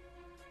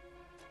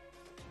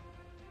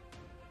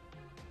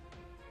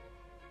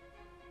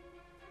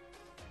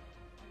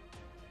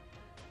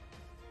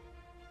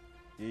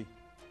 Hey.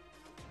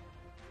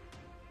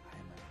 Hi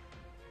man.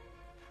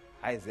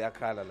 Hi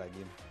ziyakhala la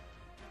kimi.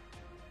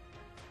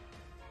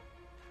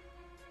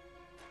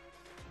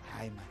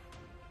 Hi man.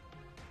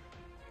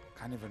 I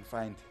can't even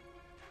find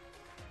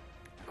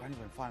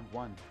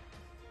one.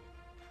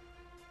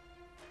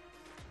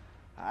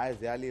 Hayi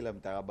ziyalila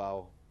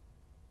mntakabawo.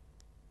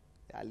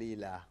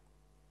 Yalila.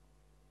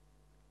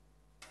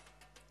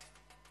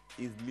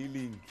 Is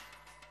liling.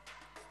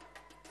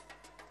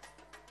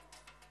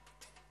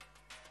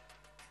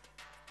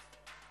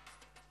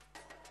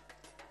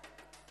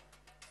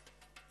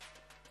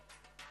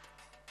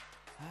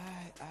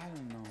 I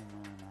don't know,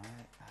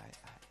 man.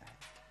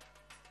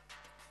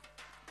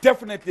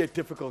 Definitely a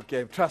difficult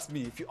game. Trust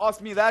me. If you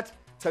ask me that,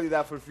 I'll tell you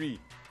that for free.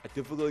 A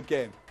difficult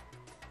game.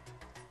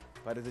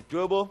 But is it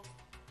doable?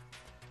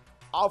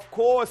 Of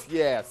course,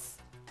 yes.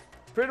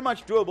 Pretty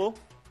much doable.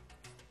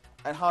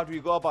 And how do we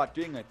go about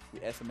doing it? We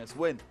SMS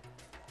Win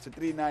to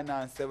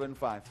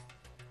 39975.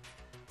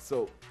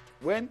 So,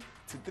 Win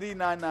to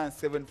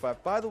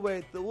 39975. By the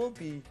way, there will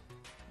be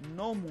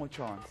no more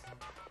chance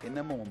in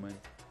a moment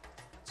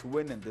to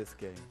win in this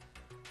game.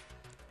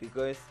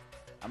 Because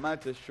I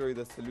might just show you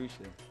the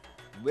solution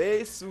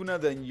way sooner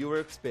than you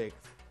expect.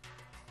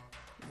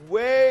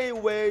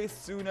 Way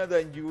sooner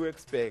than you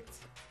expect.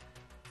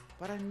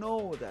 But I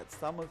know that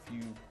some of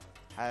you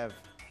have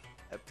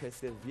a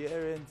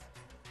perseverance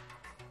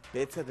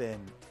better than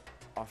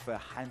of a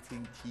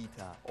hunting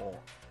cheetah. Or,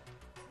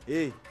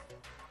 hey,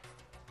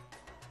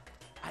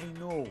 I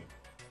know.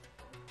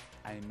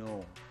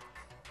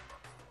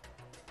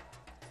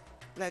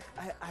 Like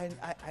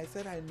I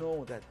said, I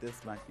know that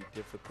this might be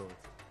difficult,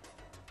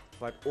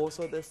 but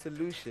also the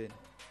solution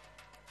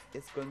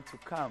is going to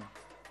come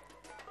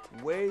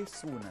way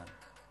sooner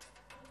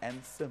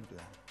and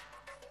simpler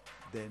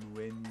than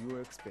when you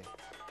expect.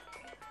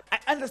 I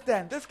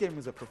understand this game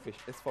is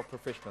it's for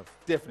professionals.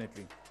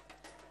 Definitely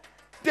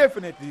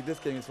this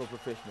game is for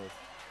professionals.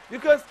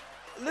 Because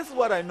this is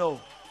what I know.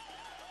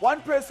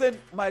 One person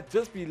might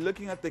just be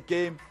looking at the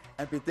game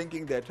and be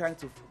thinking they're trying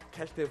to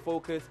catch their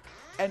focus.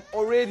 And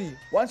already,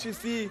 once you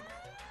see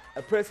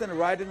a person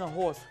riding a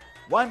horse,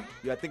 one,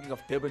 you are thinking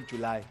of Durban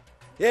July.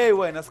 Hey,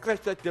 when I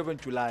scratch that Durban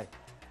July.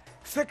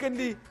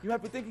 Secondly, you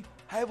might be thinking,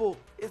 hey,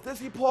 is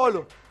this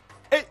Polo?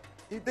 Hey,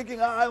 you're thinking,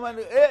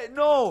 hey,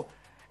 no.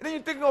 And then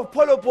you're thinking of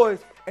Polo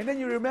Boys. And then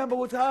you remember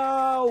what,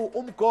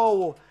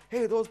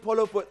 hey, those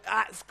Polo Boys.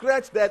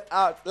 Scratch that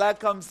out.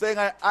 Like I'm saying,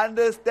 I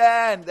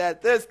understand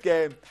that this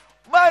game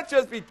might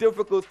just be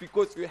difficult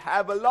because you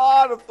have a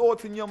lot of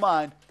thoughts in your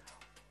mind.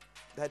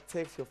 That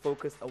takes your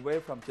focus away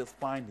from just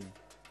finding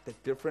the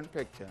different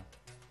picture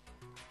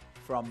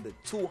from the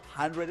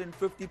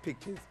 250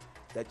 pictures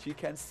that you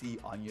can see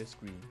on your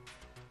screen.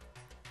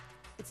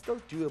 It's still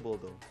doable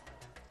though.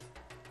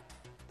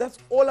 That's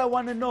all I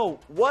want to know.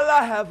 Will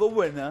I have a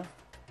winner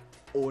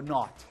or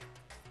not?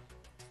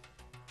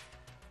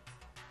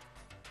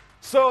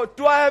 So,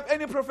 do I have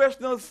any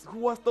professionals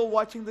who are still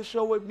watching the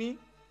show with me?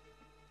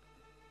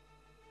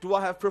 Do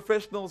I have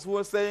professionals who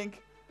are saying,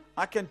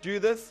 I can do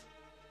this?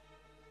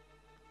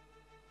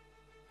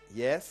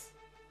 Yes?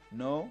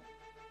 No?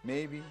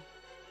 Maybe?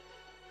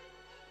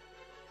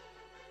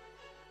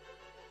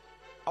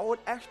 I would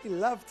actually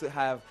love to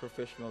have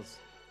professionals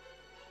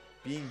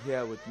being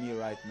here with me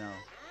right now.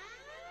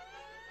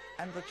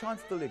 And the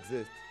chance still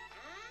exists.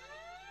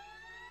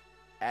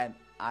 And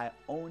I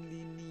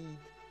only need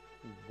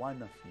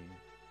one of you.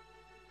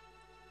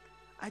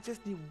 I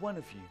just need one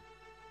of you.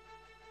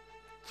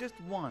 Just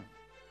one.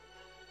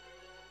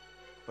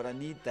 But I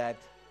need that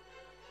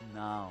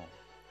now.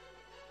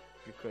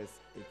 Because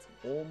it's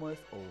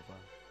almost over.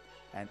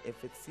 And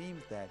if it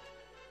seems that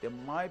there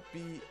might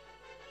be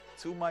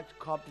too much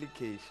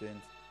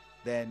complications,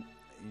 then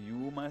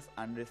you must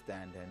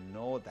understand and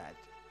know that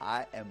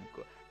I am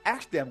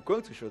actually I'm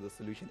going to show the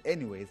solution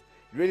anyways,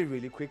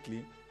 really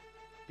quickly,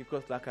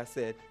 because like I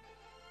said,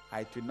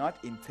 I do not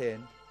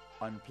intend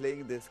on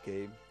playing this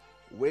game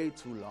way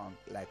too long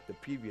like the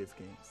previous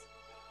games.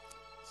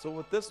 So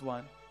with this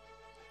one,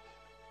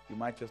 you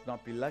might just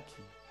not be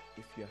lucky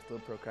if you are still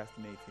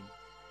procrastinating.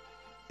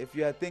 If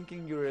you are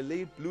thinking you're a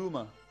late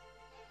bloomer,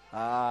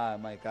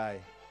 my guy,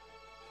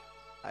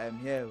 I am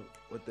here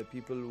with the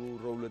people who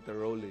roll with the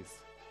rollies.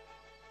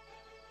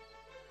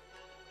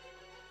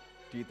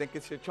 Do you think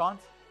it's your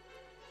chance?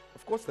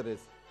 Of course it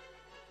is.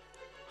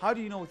 How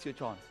do you know it's your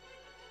chance?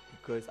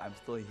 Because I'm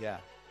still here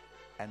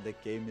and the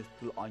game is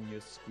still on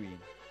your screen.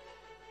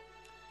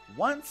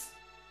 Once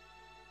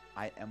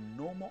I am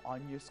no more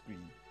on your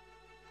screen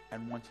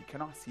and once you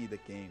cannot see the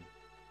game,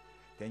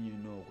 then you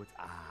know what,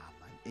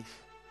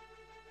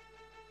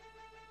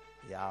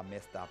 yeah, I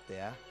messed up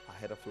there. I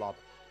had a flop.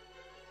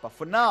 But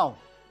for now,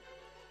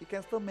 you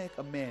can still make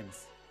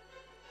amends.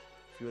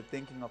 If you're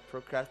thinking of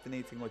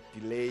procrastinating or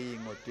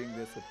delaying or doing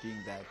this or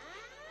doing that,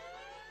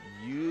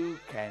 you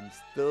can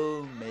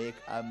still make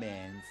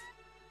amends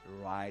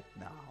right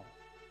now.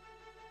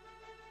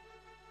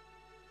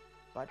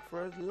 But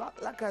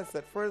like I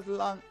said, for as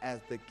long as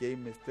the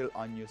game is still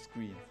on your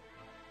screen,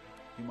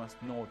 you must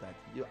know that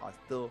you are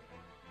still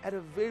at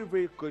a very,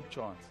 very good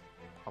chance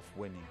of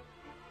winning.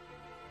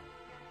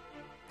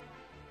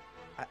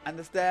 I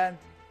understand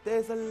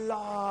there's a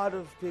lot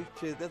of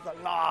pictures. There's a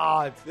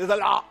lot.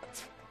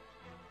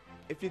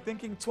 If you're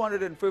thinking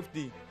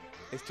 250,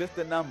 it's just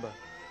a number.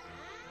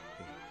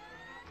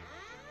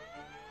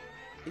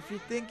 If you're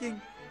thinking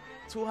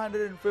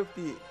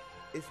 250,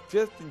 it's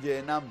just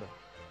a number.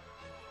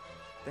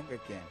 Think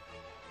again,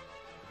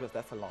 because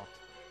that's a lot,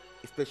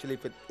 especially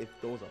if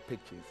those are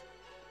pictures.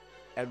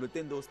 And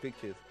within those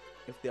pictures,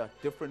 if there are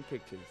different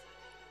pictures,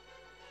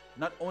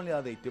 not only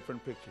are they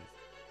different pictures,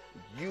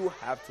 you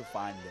have to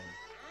find them,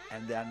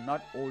 and they are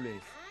not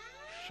always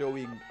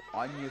showing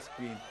on your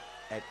screen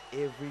at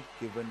every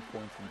given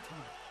point in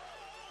time.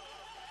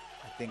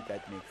 I think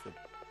that makes it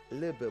a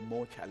little bit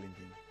more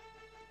challenging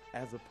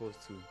as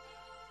opposed to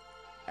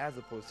a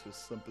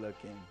simpler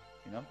game,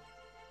 you know?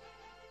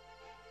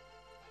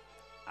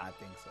 I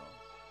think so.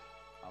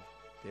 I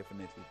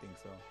definitely think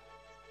so.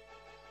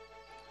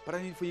 But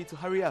I need for you to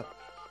hurry up,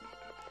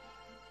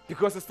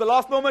 because it's the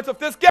last moment of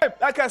this game.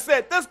 Like I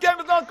said, this game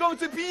is not going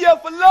to be here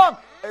for long.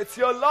 It's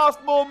your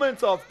last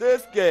moment of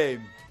this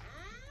game.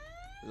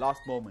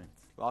 Last moment.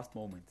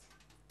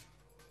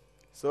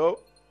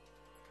 So,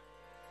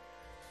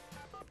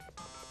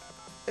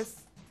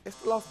 it's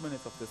the last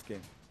minute of this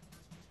game.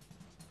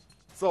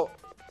 So,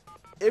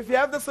 if you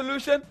have the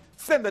solution,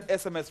 send that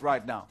SMS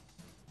right now.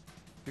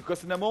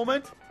 Because in a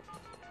moment,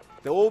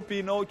 there will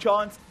be no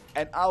chance,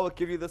 and I will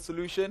give you the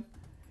solution.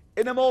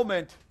 In a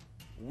moment,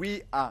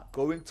 we are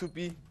going to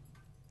be...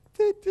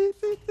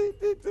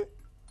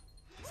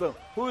 So,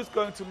 who's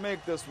going to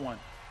make this one?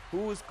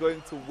 Who's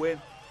going to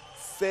win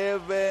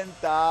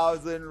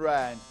 7,000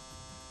 Rand?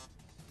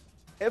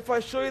 If I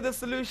show you the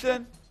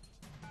solution,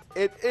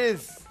 it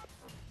is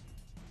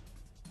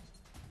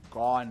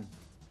gone.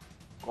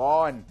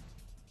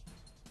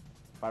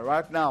 But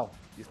right now,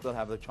 you still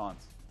have the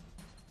chance.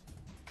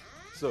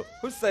 So,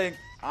 who's saying,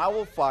 I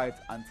will fight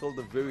until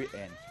the very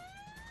end?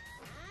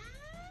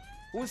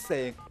 Who's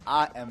saying,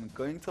 I am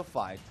going to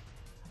fight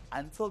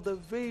until the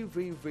very,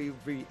 very, very,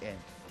 very end?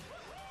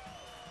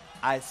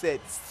 I said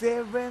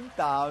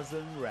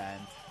 7,000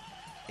 Rand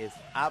is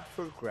up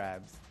for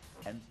grabs,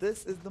 and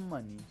this is the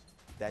money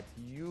that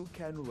you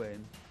can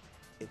win.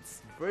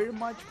 It's very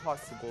much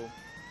possible.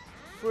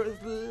 For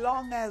as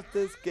long as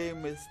this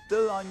game is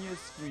still on your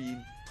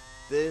screen,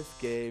 this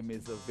game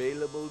is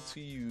available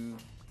to you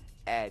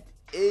at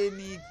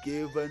any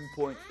given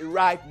point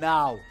right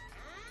now.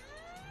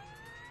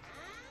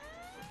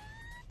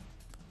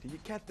 Do you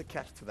get the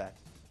catch to that?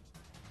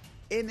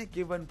 Any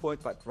given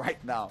point, but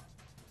right now.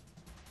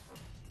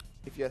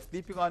 If you're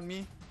sleeping on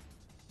me,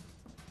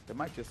 they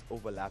might just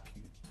overlap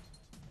you.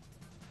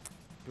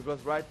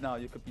 Because right now,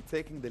 you could be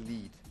taking the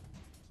lead.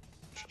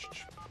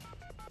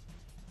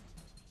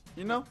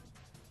 You know?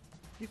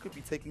 You could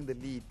be taking the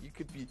lead. You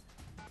could be,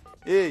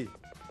 hey,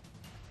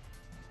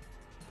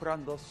 put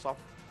on those soft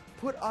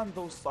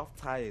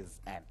tires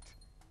and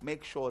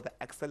make sure the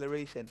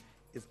acceleration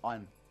is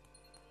on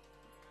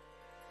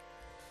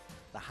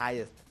the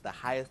highest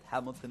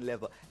Hamilton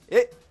level.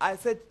 Hey, I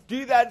said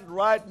do that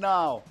right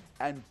now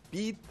and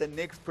beat the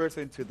next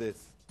person to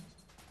this.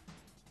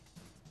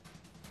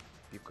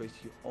 Because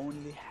you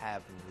only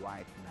have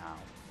right now.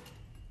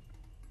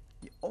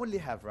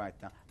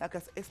 Like I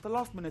said, it's the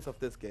last minutes of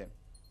this game.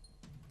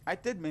 I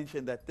did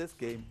mention that this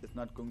game is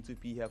not going to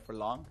be here for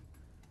long.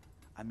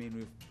 I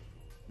mean,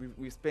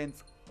 we've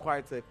spent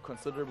quite a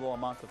considerable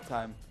amount of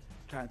time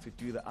trying to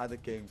do the other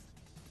games.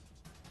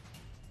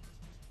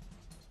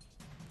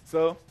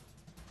 So,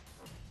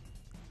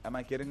 am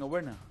I getting a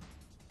winner?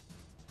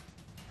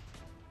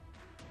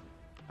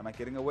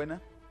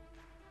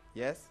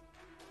 Yes?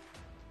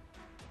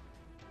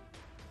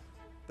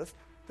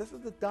 This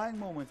is the dying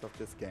moment of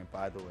this game,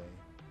 by the way.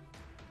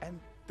 And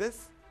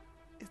this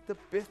is the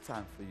best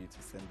time for you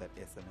to send that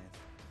SMS.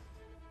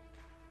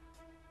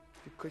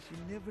 Because you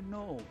never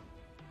know.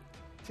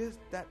 Just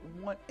that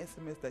one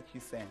SMS that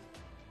you send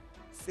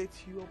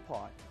sets you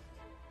apart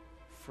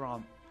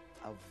from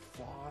a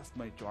vast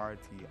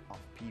majority of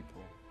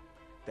people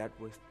that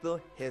were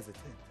still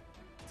hesitant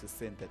to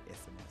send that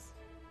SMS.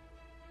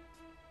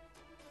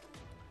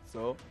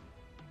 So,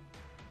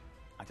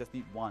 I just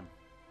need one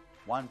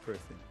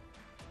person.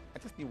 I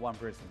just need one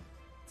person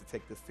to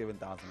take this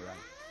 7,000 Rand.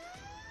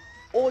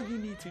 All you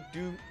need to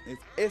do is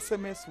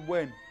SMS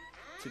Win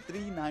to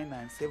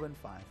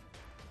 39975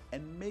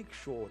 and make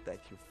sure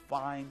that you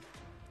find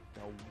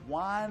the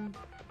one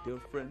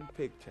different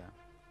picture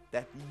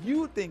that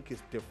you think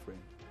is different.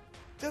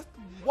 Just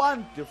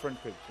one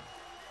different picture.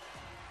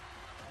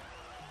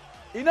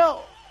 You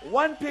know,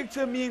 one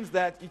picture means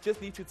that you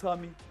just need to tell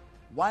me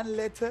one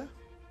letter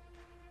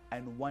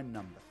and one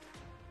number.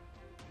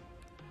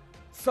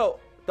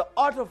 So, the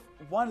art of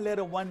one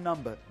letter, one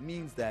number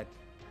means that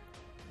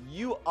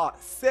you are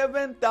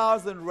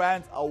 7,000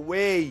 Rands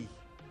away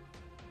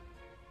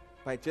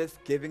by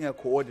just giving a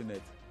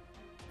coordinate.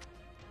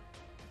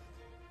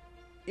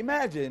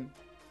 Imagine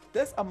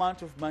this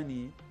amount of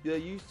money you're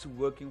used to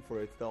working for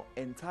it the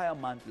entire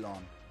month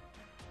long,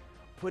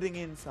 putting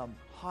in some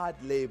hard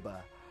labor,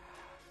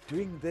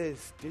 doing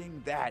this, doing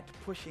that,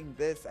 pushing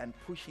this and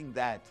pushing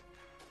that.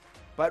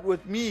 But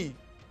with me,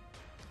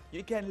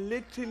 you can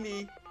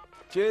literally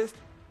just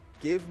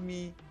give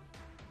me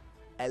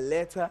a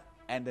letter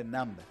and a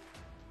number,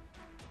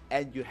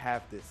 and you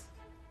have this.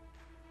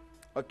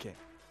 Okay,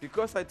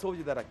 because I told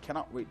you that I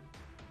cannot wait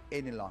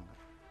any longer.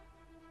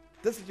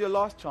 This is your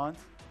last chance.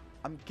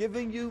 I'm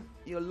giving you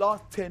your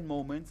last 10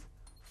 moments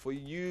for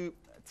you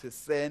to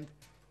send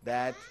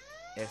that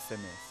SMS.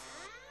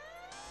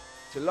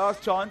 It's your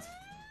last chance.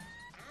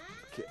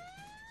 Okay,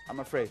 I'm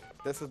afraid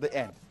this is the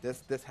end.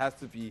 This has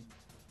to be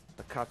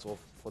the cutoff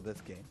for this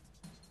game.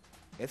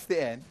 It's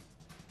the end.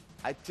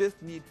 I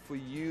just need for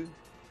you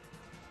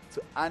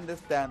to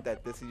understand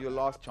that this is your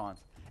last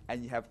chance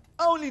and you have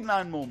only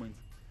 9 moments.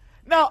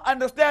 Now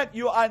understand,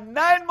 you are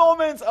 9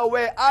 moments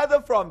away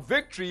either from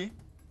victory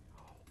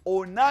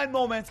or 9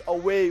 moments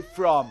away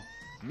from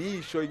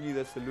me showing you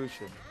the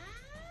solution.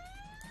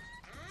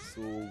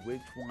 So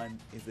which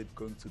one is it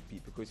going to be?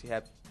 Because you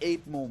have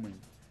 8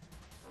 moments.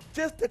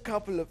 Just a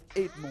couple of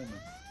 8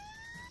 moments.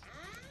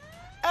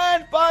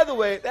 And by the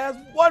way, there's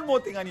one more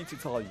thing I need to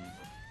tell you.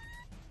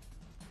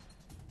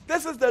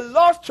 This is the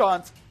last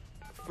chance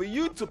for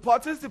you to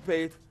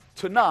participate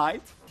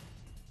tonight,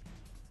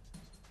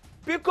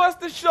 because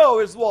the show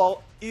as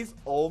well is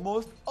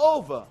almost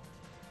over.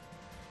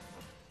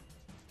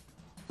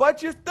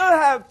 But you still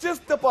have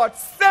just about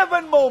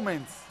 7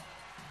 moments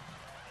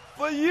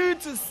for you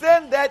to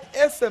send that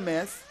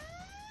SMS,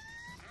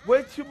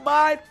 which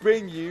might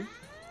bring you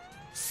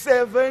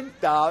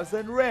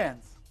 7,000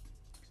 rands.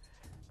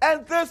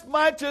 And this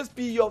might just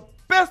be your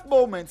best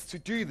moments to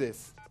do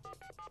this.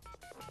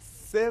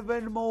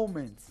 7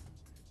 moments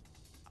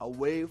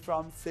away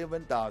from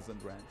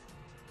 7,000 rands.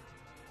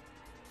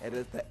 It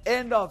is the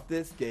end of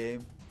this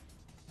game,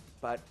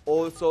 but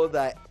also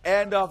the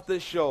end of the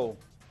show.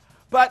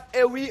 But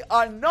we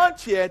are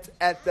not yet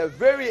at the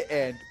very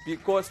end,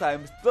 because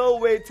I'm still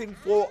waiting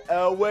for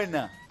a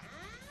winner.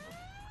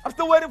 I'm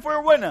still waiting for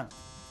a winner.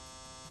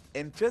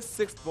 In just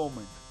 6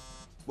 moments,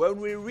 when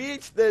we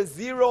reach the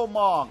 0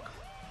 mark,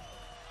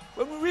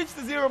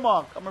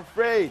 I'm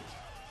afraid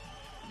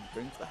I'm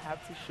going to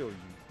have to show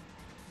you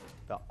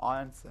the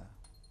answer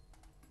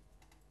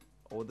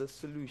or the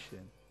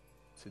solution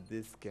to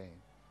this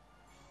game.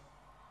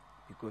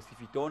 Because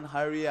if you don't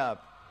hurry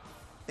up,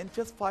 in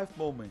just 5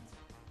 moments,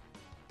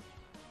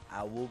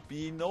 I will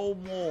be no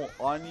more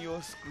on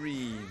your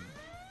screen.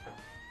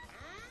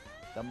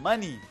 The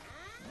money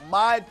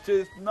might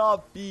just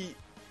not be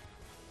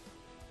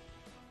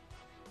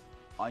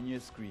on your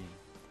screen,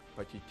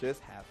 but you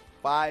just have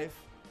 5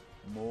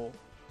 more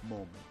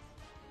moments.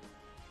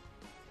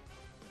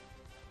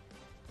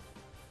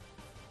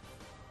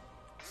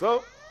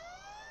 So,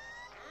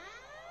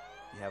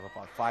 you have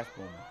about 5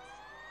 moments.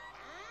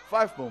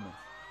 5 moments.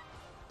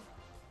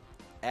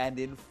 And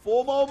in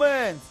 4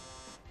 moments,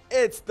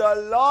 it's the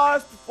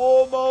last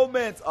 4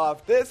 moments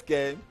of this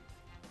game.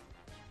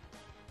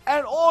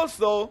 And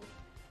also,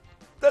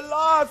 the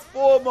last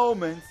 4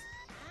 moments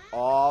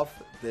of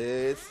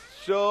this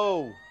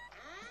show.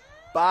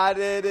 But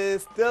it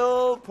is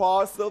still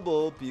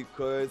possible,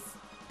 because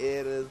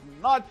it is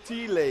not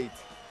too late.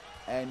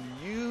 And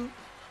you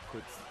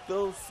could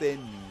still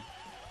send me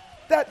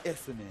that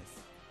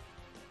SMS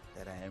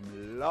that I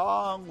am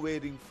long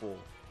waiting for.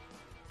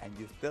 And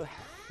you still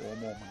have 4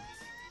 moments.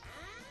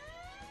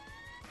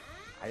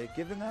 Are you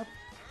giving up?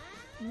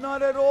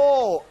 Not at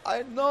all.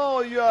 I know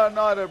you are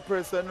not a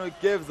person who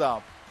gives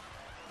up.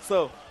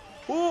 So,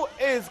 who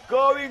is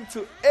going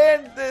to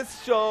end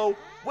this show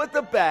with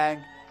a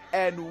bang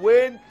and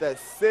win the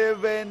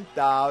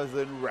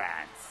 7,000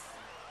 rands?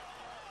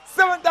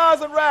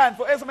 7,000 rand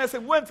for SMS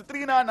and win to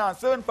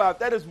 39975.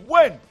 That is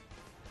win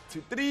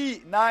to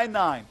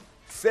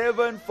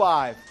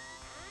 39975.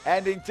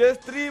 And in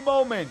just 3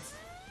 moments,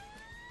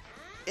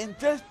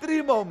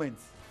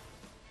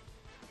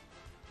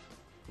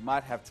 you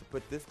might have to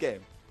put this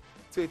game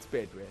to its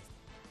bed rest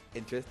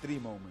in just 3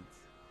 moments.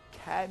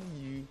 Can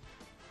you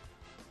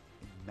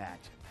imagine that?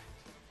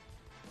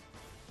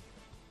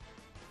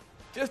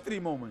 Just 3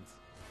 moments.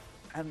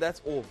 And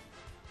that's all.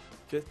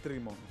 Just 3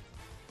 moments.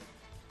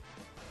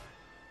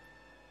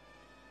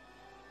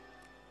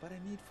 But I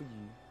need for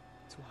you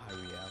to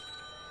hurry up.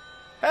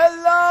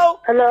 Hello?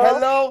 Hello?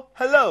 Hello?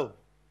 Hello?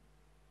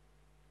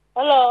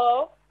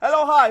 Hello?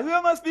 Hello, hi. Who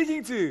am I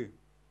speaking to?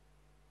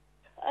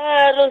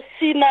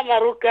 Rosina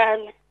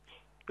Marukani.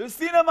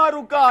 Lucina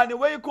Marukani.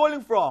 Where are you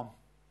calling from?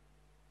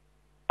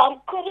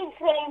 I'm calling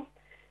from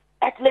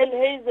Glen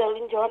Hazel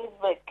in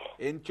Johannesburg.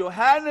 In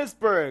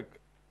Johannesburg.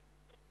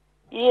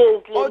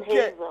 Yes, Glen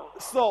Okay. Hazel.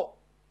 So,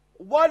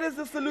 what is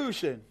the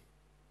solution?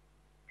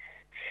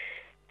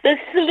 The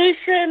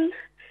solution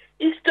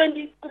is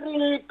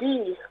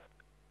 23D.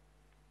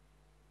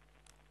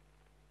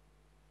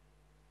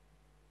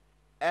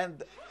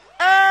 And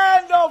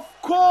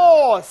of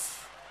course,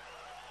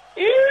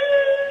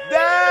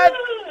 that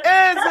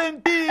is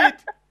indeed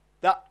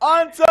The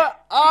answer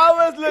I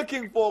was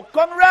looking for.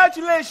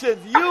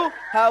 Congratulations. You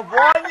have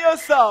won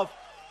yourself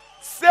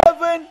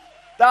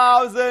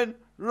 7,000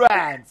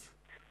 rands.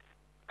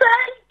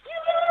 Thank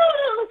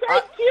you.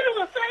 Thank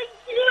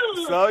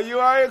you. So you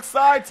are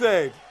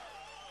excited.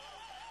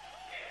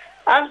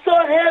 I'm so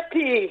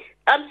happy.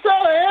 I'm so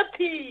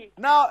happy.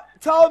 Now,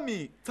 tell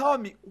me,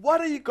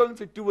 what are you going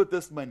to do with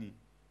this money?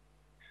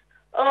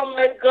 Oh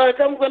my God,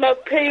 I'm going to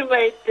pay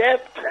my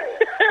debt.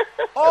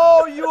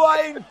 Oh, you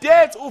are in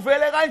debt,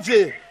 uvele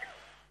kanje.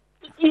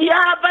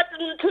 Yeah, but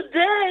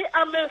today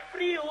I'm a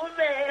free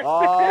woman.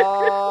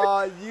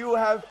 Ah, you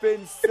have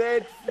been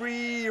set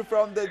free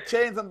from the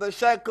chains and the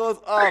shackles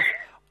of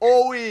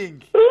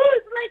owing.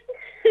 Ooh,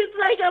 it's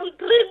like I'm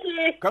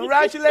dreaming.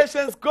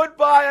 Congratulations,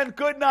 goodbye and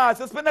good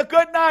night. It's been a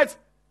good night.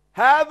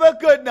 Have a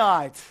good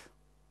night.